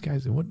 why are these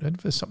guys, what if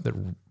there's something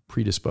that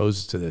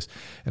predisposes to this?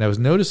 And I was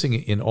noticing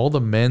in all the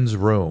men's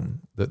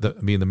room,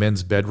 the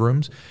men's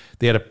bedrooms,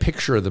 they had a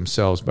picture of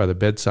themselves by the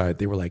bedside.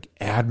 They were like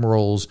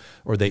admirals,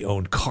 or they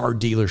owned car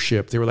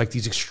dealership. They were like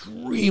these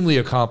extremely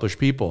accomplished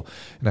people.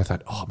 And I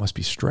thought, it must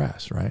be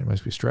stress, right? It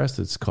must be stress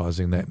that's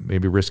causing that,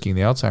 maybe risking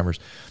the Alzheimer's.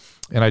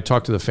 And I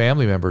talked to the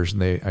family members,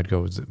 and I'd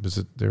go,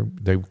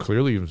 they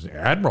clearly was an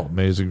admiral. I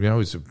mean,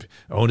 he's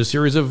owned a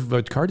series of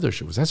car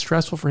dealerships. Was that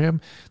stressful for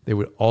him? They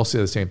would all say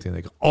the same thing.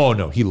 They go, oh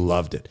no, he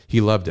loved it. He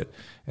loved it.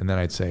 And then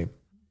I'd say,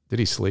 did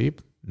he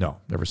sleep? No,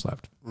 never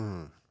slept.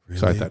 Really?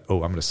 So I thought, I'm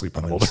going to sleep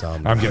when I'm older.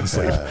 insomnia. I'm getting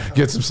sleep.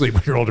 Get some sleep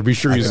when you're older. Be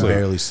sure you I sleep.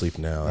 barely sleep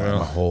now.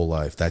 My whole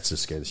life. That's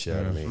just scared the shit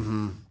out of me.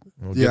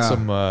 We'll get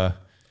some.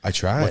 I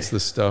try. What's the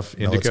stuff?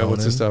 Indica. Melatonin.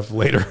 What's the stuff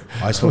later?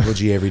 I smoke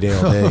OG every day,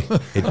 all day.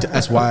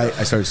 That's why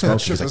I started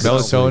smoking. Because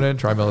Melatonin.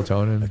 Try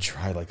melatonin. I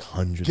tried like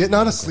hundreds. Getting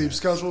of on a milligrams. sleep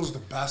schedule is the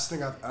best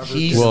thing I've ever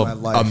He's done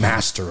in my life. a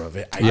master of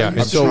it. Yeah,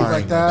 I'm so- trying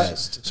like my that.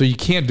 best. So you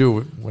can't do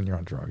it when you're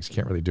on drugs. You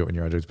can't really do it when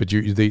you're on drugs. But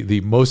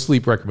the most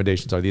sleep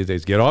recommendations are these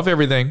days: get off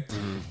everything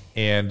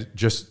and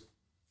just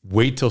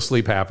wait till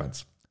sleep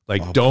happens.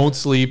 Like don't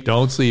sleep,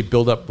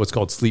 build up what's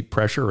called sleep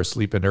pressure or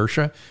sleep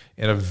inertia,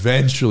 and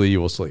eventually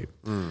you will sleep.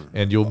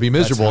 And you'll be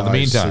miserable in the how I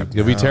meantime. sleep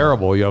You'll be now.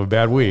 terrible. You have a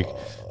bad week,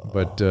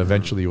 but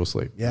eventually you will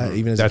sleep. Yeah,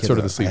 even as a that's kid, sort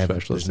of the sleep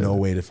specialist. There's no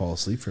way to fall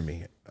asleep for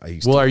me. I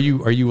used Well, to.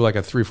 are you like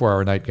a 3-4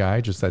 hour night guy?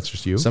 That's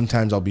just you?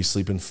 Sometimes I'll be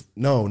sleeping.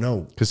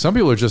 No. Because some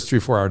people are just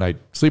 3-4 hour night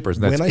sleepers.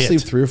 And that's When I it.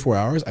 sleep 3 or 4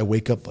 hours, I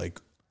wake up like,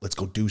 let's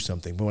go do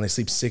something. But when I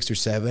sleep 6 or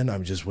 7, I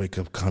just wake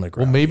up kind of.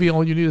 Well, maybe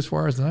all you need is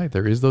 4 hours a night.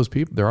 There are those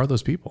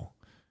people,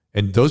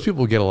 and those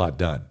people get a lot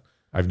done.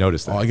 I've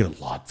noticed that. I get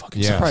a lot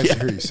fucking. Yeah. Surprised to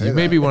hear you say You that.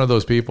 may be one of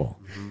those people.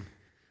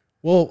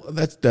 Well,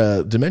 that's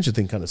the dementia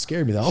thing kind of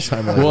scared me. The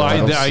Alzheimer's. Well, I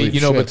don't sleep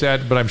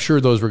shit. but I'm sure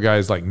those were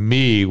guys like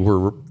me who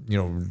were,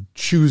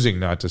 choosing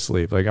not to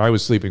sleep. Like I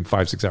was sleeping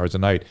 5-6 hours a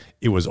night.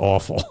 It was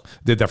awful.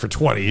 Did that for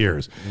 20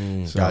 years.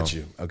 So, Got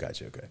you. I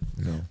got you. Okay.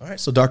 All right.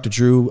 So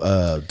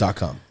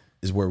drdrew.com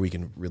is where we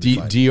can really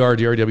find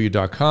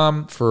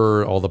drw.com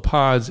for all the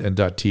pods and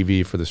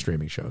 .tv for the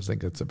streaming shows. I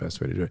think that's the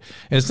best way to do it.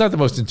 And it's not the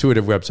most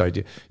intuitive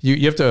website.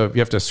 You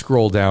have to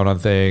scroll down on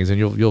things, and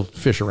you'll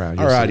fish around.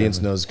 You'll Our see audience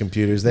them. knows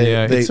computers. But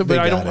I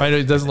got don't. it.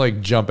 It doesn't like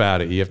jump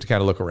out at you. You have to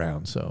kind of look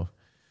around. So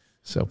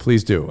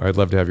please do. I'd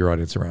love to have your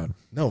audience around.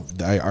 No,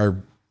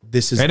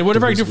 this is And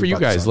whatever I can do the for you reason we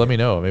brought guys, this on let me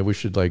know. Maybe we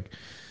should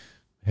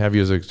have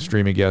you as a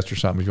streaming guest or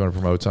something if you want to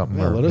promote something.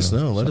 Yeah, or, let us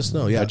know. Let us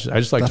know. Yeah. I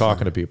just like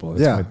talking to people.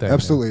 That's my thing,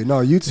 absolutely.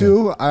 No, you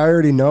two, I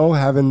already know,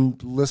 having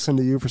listened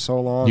to you for so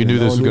long. You knew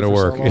and this was known gonna you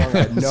for work. so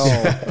long,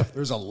 I know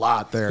there's a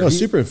lot there. No,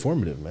 super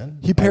informative, man.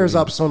 He pairs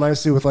up so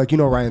nicely with Ryan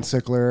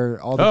Sickler,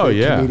 all the Oh great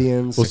yeah,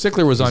 comedians. Well,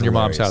 Sickler was on your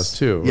mom's hilarious. house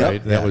too, Yep.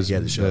 right? Yeah, That was he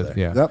had the show there.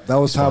 Yeah. Yep, that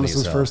was funny Thomas's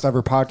as hell. first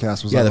ever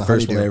podcast. Was Yeah, on the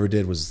first one I Honeydew. ever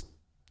did was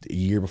a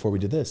year before we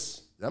did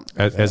this. Yep.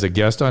 As a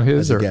guest on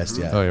his, As a guest,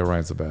 yeah. Oh yeah,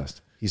 Ryan's the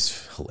best. He's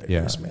Yeah,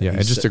 hilarious, man. yeah, and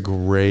He's just a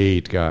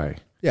great guy.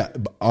 yeah,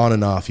 but on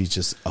and off, he's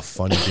just a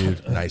funny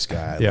dude, nice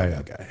guy. I Yeah, love yeah.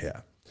 that guy.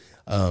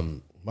 Yeah.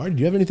 Marty, do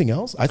you have anything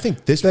else? I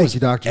think this Thank was you,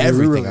 Doctor. We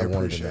everything really I wanted to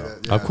appreciate know.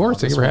 it. Yeah, Of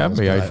course, thank you for having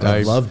me.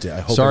 I loved it. I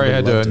hope sorry, I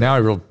had everybody to. loved it. Now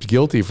I feel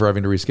guilty for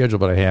having to reschedule,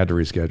 but I had to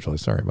reschedule.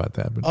 Sorry about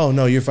that. But Oh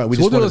no, you're fine. We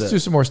so just let's wanted do to.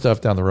 some more stuff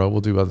down the road.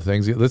 We'll do other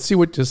things. Let's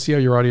see how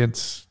your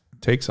audience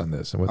takes on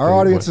this. And what Our they-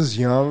 audience what- is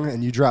young,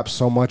 and you drop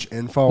so much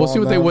info. We'll see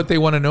on them. what they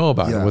want to know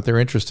about it, Yeah. what they're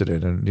interested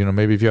in, and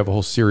maybe if you have a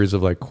whole series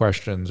of like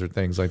questions or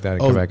things like that, and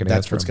come back and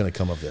that's answer what's them. going to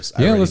come of this.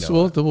 I Yeah, already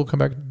know that. we'll come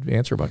back and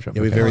answer a bunch of them.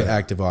 Yeah, we have a very Okay.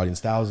 active audience,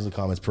 thousands of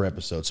comments per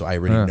episode. So I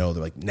already know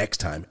they're like, next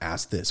time,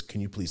 ask this. Can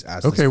you please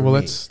ask this? Okay, for well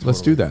me?"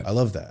 let's do that. I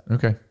love that.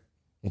 Okay,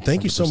 Well,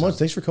 thank you so much.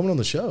 Thanks for coming on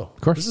the show.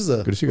 of course. This is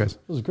good to see you guys.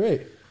 This was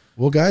great.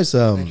 Well, guys,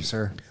 Thank you,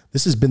 sir.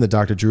 this has been the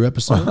Dr. Drew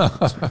episode.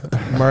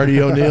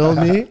 Marty O'Neill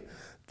and me.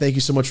 Thank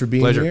you so much for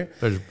being here.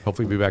 Pleasure.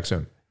 Hopefully, be back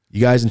soon.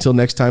 You guys, until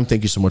next time,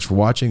 thank you so much for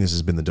watching. This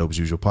has been the Dope as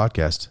Usual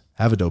podcast.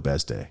 Have a dope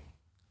ass day.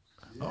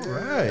 All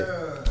right.